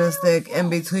Optimistic in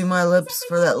between my lips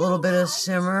for that little bit of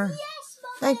shimmer.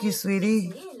 Thank you, sweetie.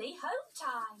 Nearly home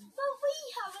time. But we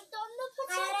haven't done the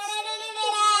potential.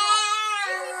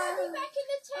 Back in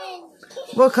the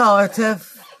tent. What color,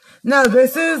 Tiff? No,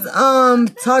 this is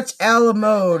Touch Ella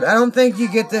Mode. I don't think you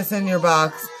get this in your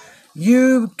box.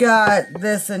 You got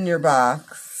this in your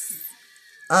box.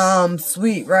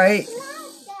 Sweet, right?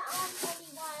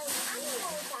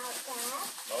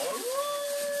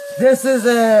 This is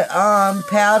a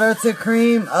powder to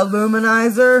cream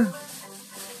illuminizer.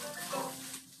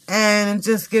 And it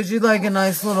just gives you like a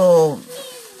nice little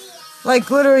like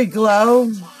glittery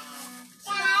glow.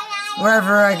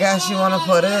 Wherever I guess you want to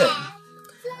put it.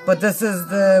 But this is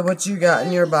the what you got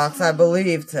in your box, I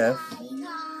believe, Tiff.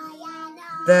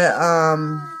 The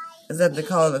is that the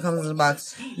color that comes in the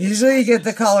box? Usually you get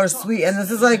the color Sweet, and this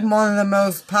is like one of the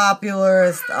most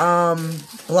popularest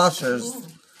blushes.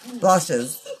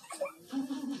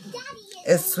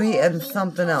 It's Sweet and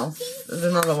something else. There's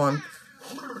another one.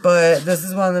 But this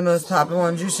is one of the most popular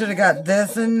ones. You should have got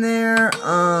this in there.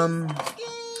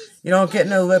 You don't get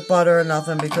no lip butter or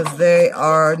nothing because they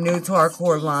are new to our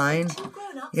core line.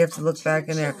 You have to look back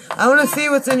in there. I want to see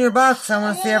what's in your box. I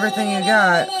want to see everything you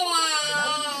got.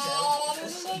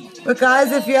 But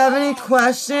guys, if you have any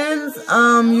questions,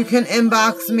 you can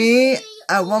inbox me.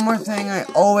 One more thing I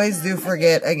always do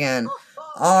forget again.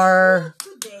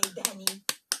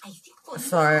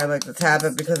 Sorry, I like to tap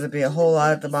it because it'd be a whole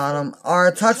lot at the bottom.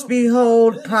 Our Touch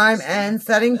Behold Prime and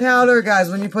Setting Powder. Guys,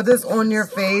 when you put this on your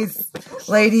face,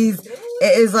 ladies,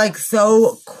 it is like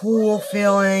so cool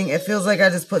feeling. It feels like I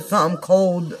just put something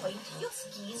cold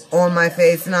on my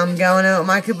face. And I'm going out with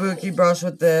my kabuki brush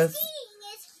with this.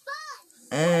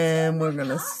 And we're going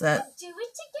to set.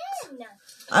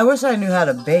 I wish I knew how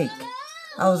to bake.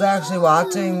 I was actually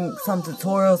watching some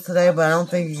tutorials today, but I don't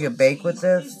think you can bake with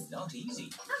this.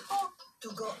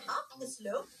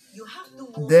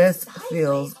 This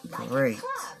feels great.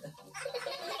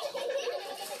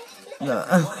 No,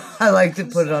 I like to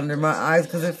put it under my eyes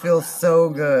because it feels so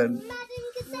good.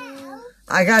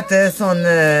 I got this on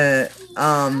the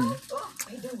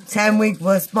 10-week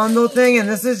bliss bundle thing, and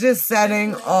this is just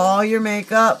setting all your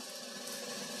makeup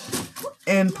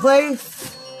in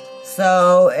place.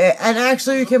 So, and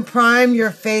actually you can prime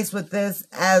your face with this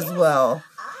as well.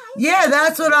 Yeah,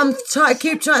 that's what I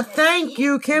keep trying. Thank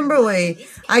you, Kimberly.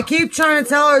 I keep trying to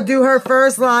tell her to do her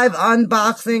first live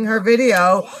unboxing her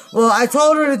video. Well, I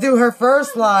told her to do her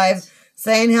first live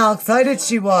saying how excited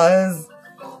she was.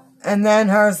 And then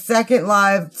her second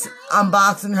live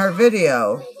unboxing her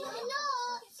video.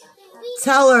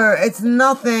 Tell her it's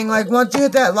nothing. Like, once you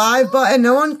hit that live button,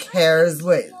 no one cares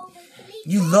what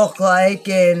you look like.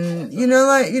 And, you know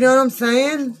what I'm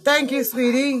saying? Thank you,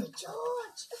 sweetie.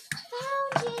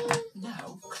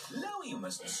 Now, Chloe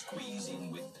must squeeze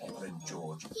in with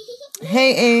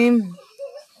Hey, Aim.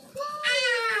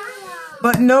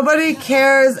 But nobody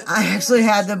cares. I actually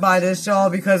had to buy this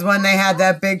shawl because when they had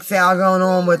that big sale going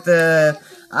on with the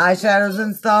eyeshadows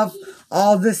and stuff,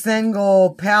 all the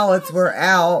single palettes were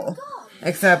out.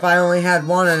 Except I only had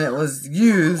one and it was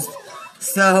used.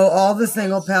 So all the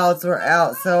single palettes were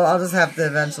out. So I'll just have to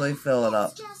eventually fill it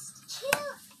up.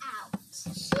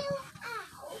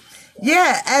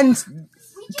 Yeah, and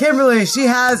Kimberly, she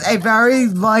has a very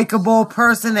likable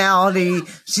personality.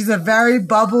 She's a very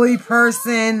bubbly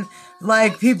person.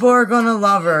 Like, people are gonna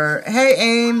love her. Hey,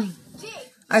 Aim.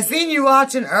 I seen you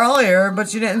watching earlier,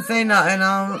 but you didn't say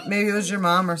nothing. Maybe it was your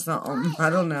mom or something.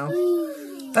 I don't know.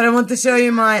 But I want to show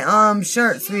you my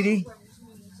shirt, sweetie.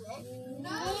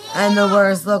 And the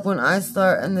worse look when I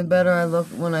start and the better I look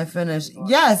when I finish.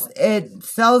 Yes, it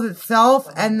sells itself,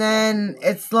 and then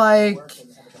it's like,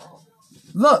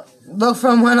 look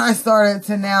from when I started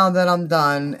to now that I'm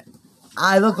done.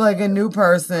 I look like a new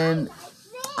person.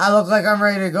 I look like I'm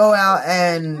ready to go out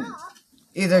and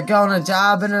either go on a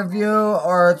job interview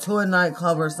or to a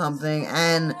nightclub or something.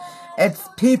 And it's,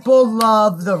 people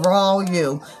love the raw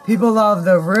you. People love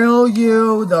the real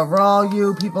you, the raw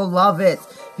you. People love it.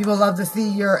 People love to see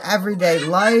your everyday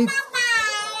life.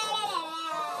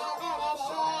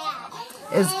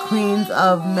 Is Queens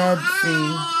of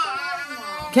Med-C.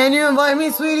 Can you invite me,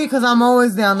 sweetie? Because I'm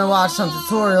always down to watch some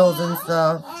tutorials and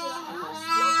stuff.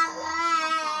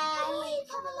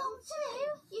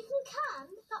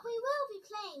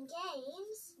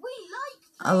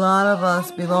 A lot of us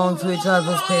belong to each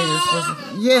other's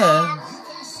pages. Yeah.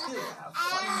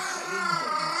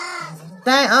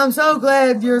 I'm so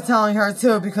glad you're telling her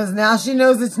too, because now she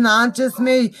knows it's not just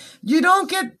me. You don't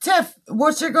get Tiff.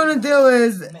 What you're going to do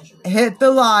is hit the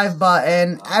live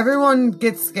button. Everyone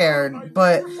gets scared.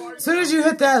 But as soon as you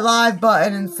hit that live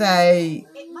button and say,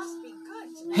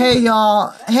 hey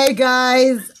y'all, hey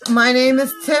guys, my name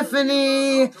is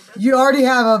Tiffany. You already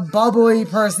have a bubbly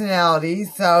personality,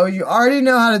 so you already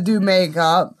know how to do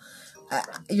makeup.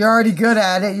 You're already good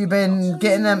at it. You've been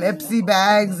getting them Ipsy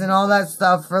bags and all that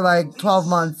stuff for like 12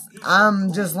 months.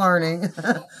 I'm just learning.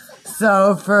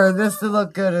 So for this to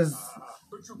look good is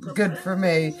good for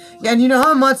me. Yeah, and you know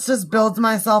how much this builds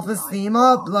my self-esteem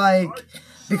up? Like,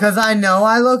 because I know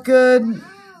I look good.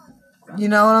 You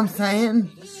know what I'm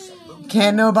saying?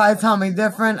 Can't nobody tell me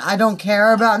different. I don't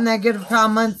care about negative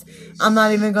comments. I'm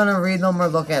not even going to read them or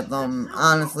look at them,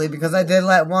 honestly, because I did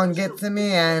let one get to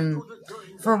me, and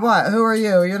for what? Who are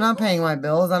you? You're not paying my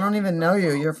bills. I don't even know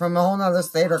you. You're from a whole other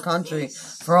state or country,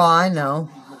 for all I know.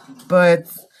 But,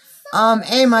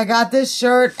 Aim, I got this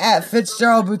shirt at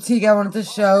Fitzgerald Boutique. I wanted to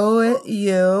show it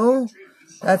you.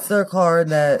 That's their card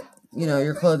that, you know,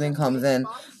 your clothing comes in.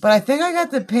 But I think I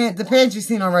got the pants you've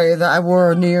seen already that I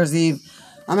wore New Year's Eve.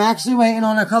 I'm actually waiting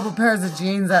on a couple pairs of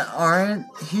jeans that aren't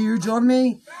huge on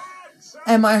me.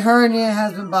 And my hernia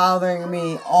has been bothering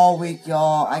me all week,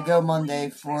 y'all. I go Monday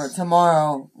for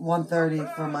tomorrow,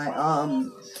 1:30 for my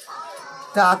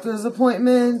doctor's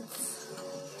appointment.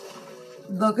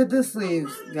 Look at the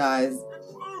sleeves, guys.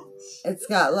 It's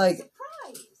got like,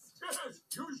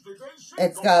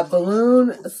 it's got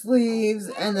balloon sleeves,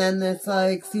 and then it's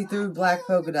like see-through black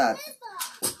polka dots.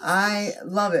 I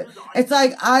love it. It's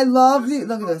like, I love the,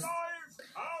 look at this.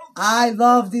 I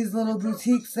love these little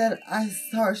boutiques that I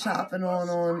start shopping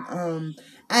on.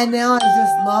 And now I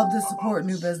just love to support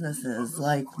new businesses.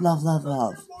 Like, love, love,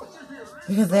 love.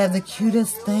 Because they have the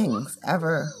cutest things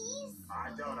ever.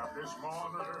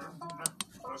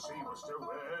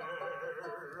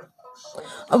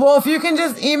 Well, if you can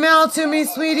just email it to me,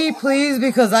 sweetie, please,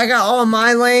 because I got all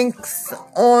my links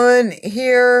on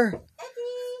here.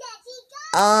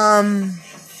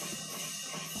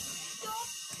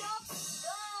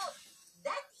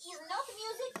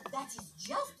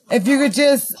 If you could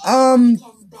just,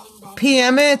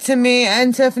 PM it to me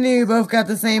and Tiffany. We both got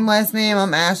the same last name.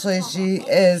 I'm Ashley. She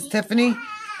is Tiffany.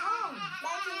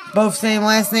 Both same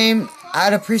last name.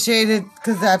 I'd appreciate it,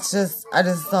 because that's just, I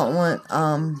just don't want,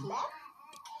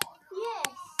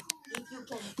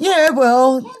 yeah, it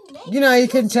will. You know, you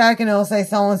can check and it'll say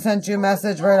someone sent you a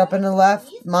message right up in the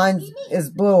left. Mine is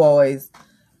blue always.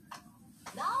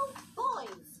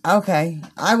 Okay,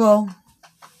 I will.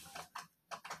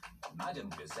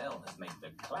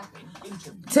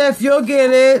 Tiff, you'll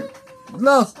get it.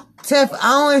 Look, Tiff,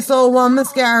 I only sold one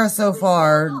mascara so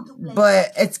far,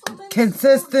 but it's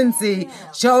consistency,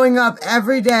 showing up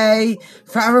every day,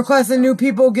 requesting new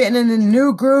people, getting into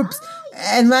new groups,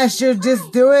 unless you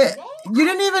just do it. You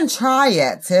didn't even try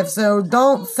yet, Tiff, so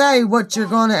don't say what you're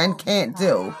gonna and can't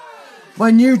do.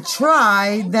 When you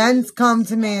try, then come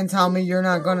to me and tell me you're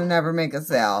not gonna never make a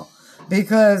sale,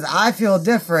 because I feel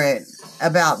different.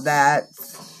 about that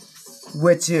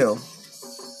with you.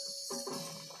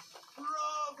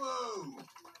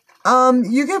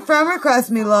 You can friend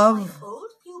request me, love. Old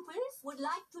pupils would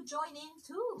like to join in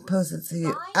too. Post it to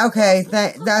you. Okay,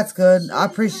 that's good. I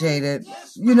appreciate it.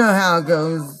 You know how it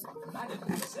goes.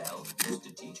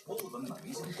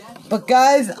 But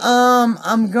guys,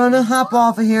 I'm gonna hop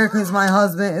off of here because my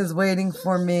husband is waiting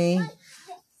for me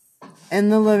in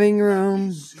the living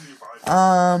room.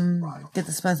 Get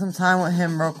to spend some time with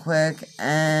him real quick,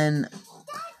 and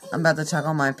I'm about to check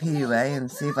on my PUA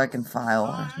and see if I can file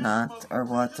or not, or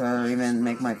what, or even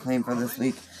make my claim for this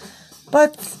week.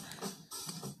 But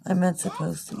I meant to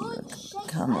post to you,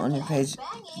 comment on your page.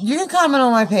 You can comment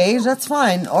on my page, that's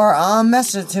fine, or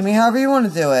message it to me, however you want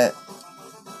to do it.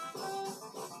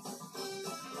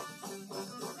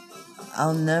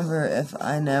 I'll never, if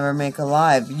I never make a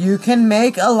live. You can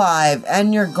make a live,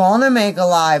 and you're gonna make a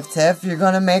live, Tiff. You're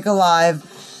gonna make a live.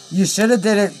 You should have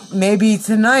did it maybe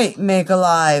tonight, make a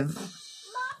live.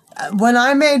 When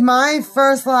I made my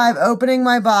first live opening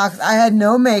my box, I had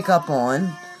no makeup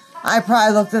on. I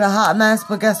probably looked at a hot mess,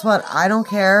 but guess what? I don't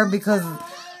care because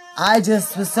I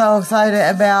just was so excited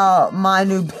about my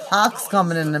new box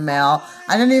coming in the mail.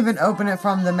 I didn't even open it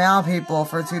from the mail, people,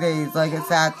 for 2 days. Like, it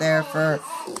sat there for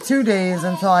 2 days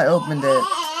until I opened it.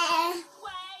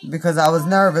 Because I was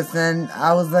nervous, and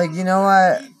I was like, you know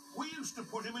what?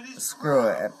 Screw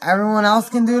it. If everyone else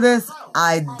can do this,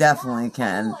 I definitely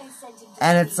can.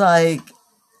 And it's like,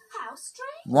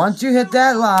 once you hit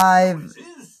that live,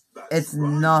 it's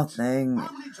nothing.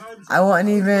 I wouldn't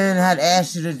even have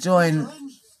asked you to join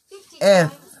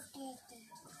if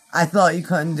I thought you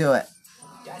couldn't do it.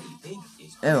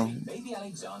 Ew.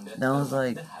 That was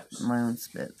like my own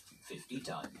spit.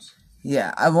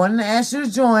 Yeah, I wouldn't ask you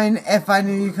to join if I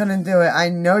knew you couldn't do it. I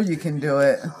know you can do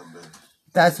it.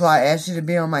 That's why I asked you to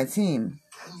be on my team.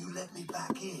 Can you let me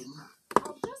back in?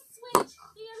 I'll just switch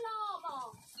the alarm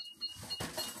off.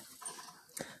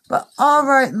 But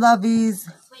alright, lovies.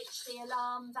 Switch the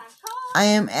alarm back on. I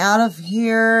am out of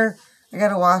here. I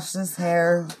gotta wash this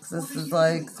hair. This is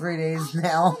like 3 days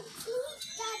now.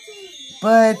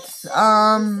 But,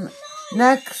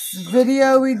 next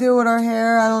video we do with our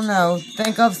hair, I don't know.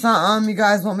 Think of something you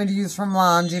guys want me to use from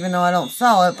Lange, even though I don't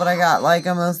sell it, but I got like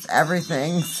almost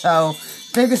everything. So,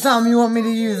 think of something you want me to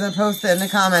use and post it in the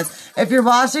comments. If you're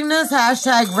watching this,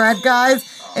 hashtag red, guys.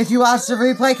 If you watch the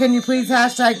replay, can you please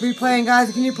hashtag replay? And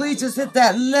guys, can you please just hit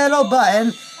that little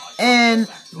button in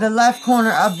the left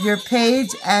corner of your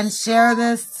page and share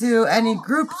this to any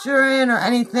groups you're in or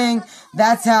anything.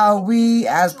 That's how we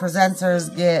as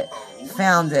presenters get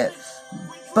found it.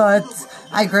 But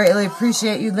I greatly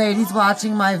appreciate you ladies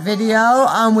watching my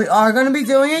video. We are going to be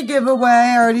doing a giveaway.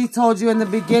 I already told you in the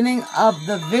beginning of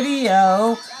the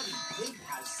video.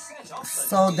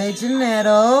 Sol de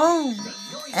Janeiro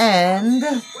and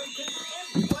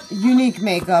unique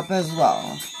makeup as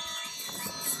well.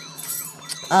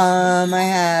 I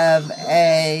have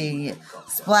a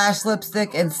splash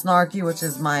lipstick in Snarky, which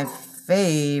is my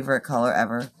favorite color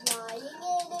ever.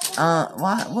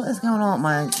 What is going on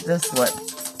with this lip?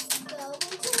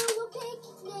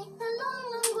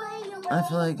 I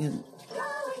feel like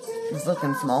it's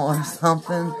looking small or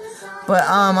something. But,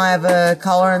 I have a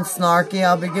color in Snarky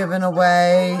I'll be giving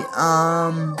away.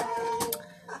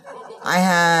 I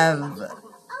have,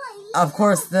 of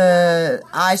course, the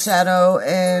eyeshadow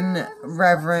in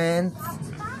Reverence.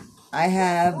 I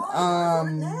have,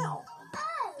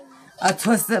 a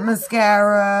twisted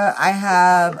mascara. I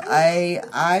have a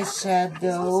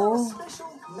eyeshadow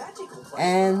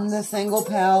and the single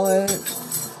palette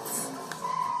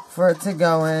for it to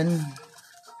go in.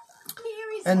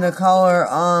 And the color,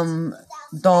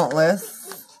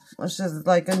 Dauntless, which is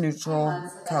like a neutral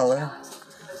color.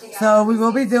 So we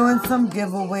will be doing some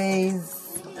giveaways.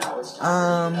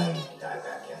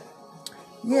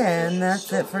 Yeah, and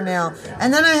that's it for now.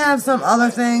 And then I have some other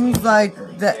things like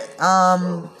the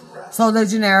Sol de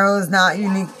Janeiro is not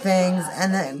unique things,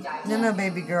 and then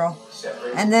baby girl.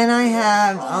 And then I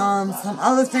have some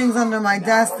other things under my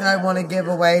desk that I want to give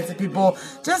away to people,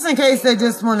 just in case they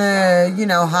just want to,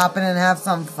 hop in and have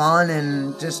some fun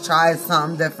and just try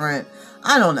something different.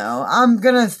 I don't know. I'm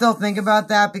gonna still think about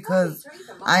that because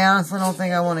I honestly don't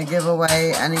think I want to give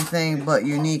away anything but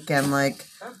unique and like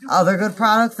other good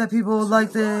products that people would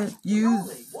like to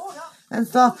use and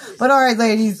stuff. But alright,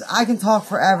 ladies, I can talk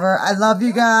forever. I love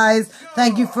you guys.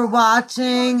 Thank you for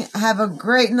watching. Have a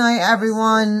great night,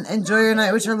 everyone. Enjoy your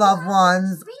night with your loved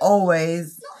ones.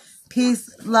 Always. Peace,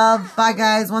 love. Bye,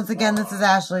 guys. Once again, this is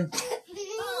Ashley.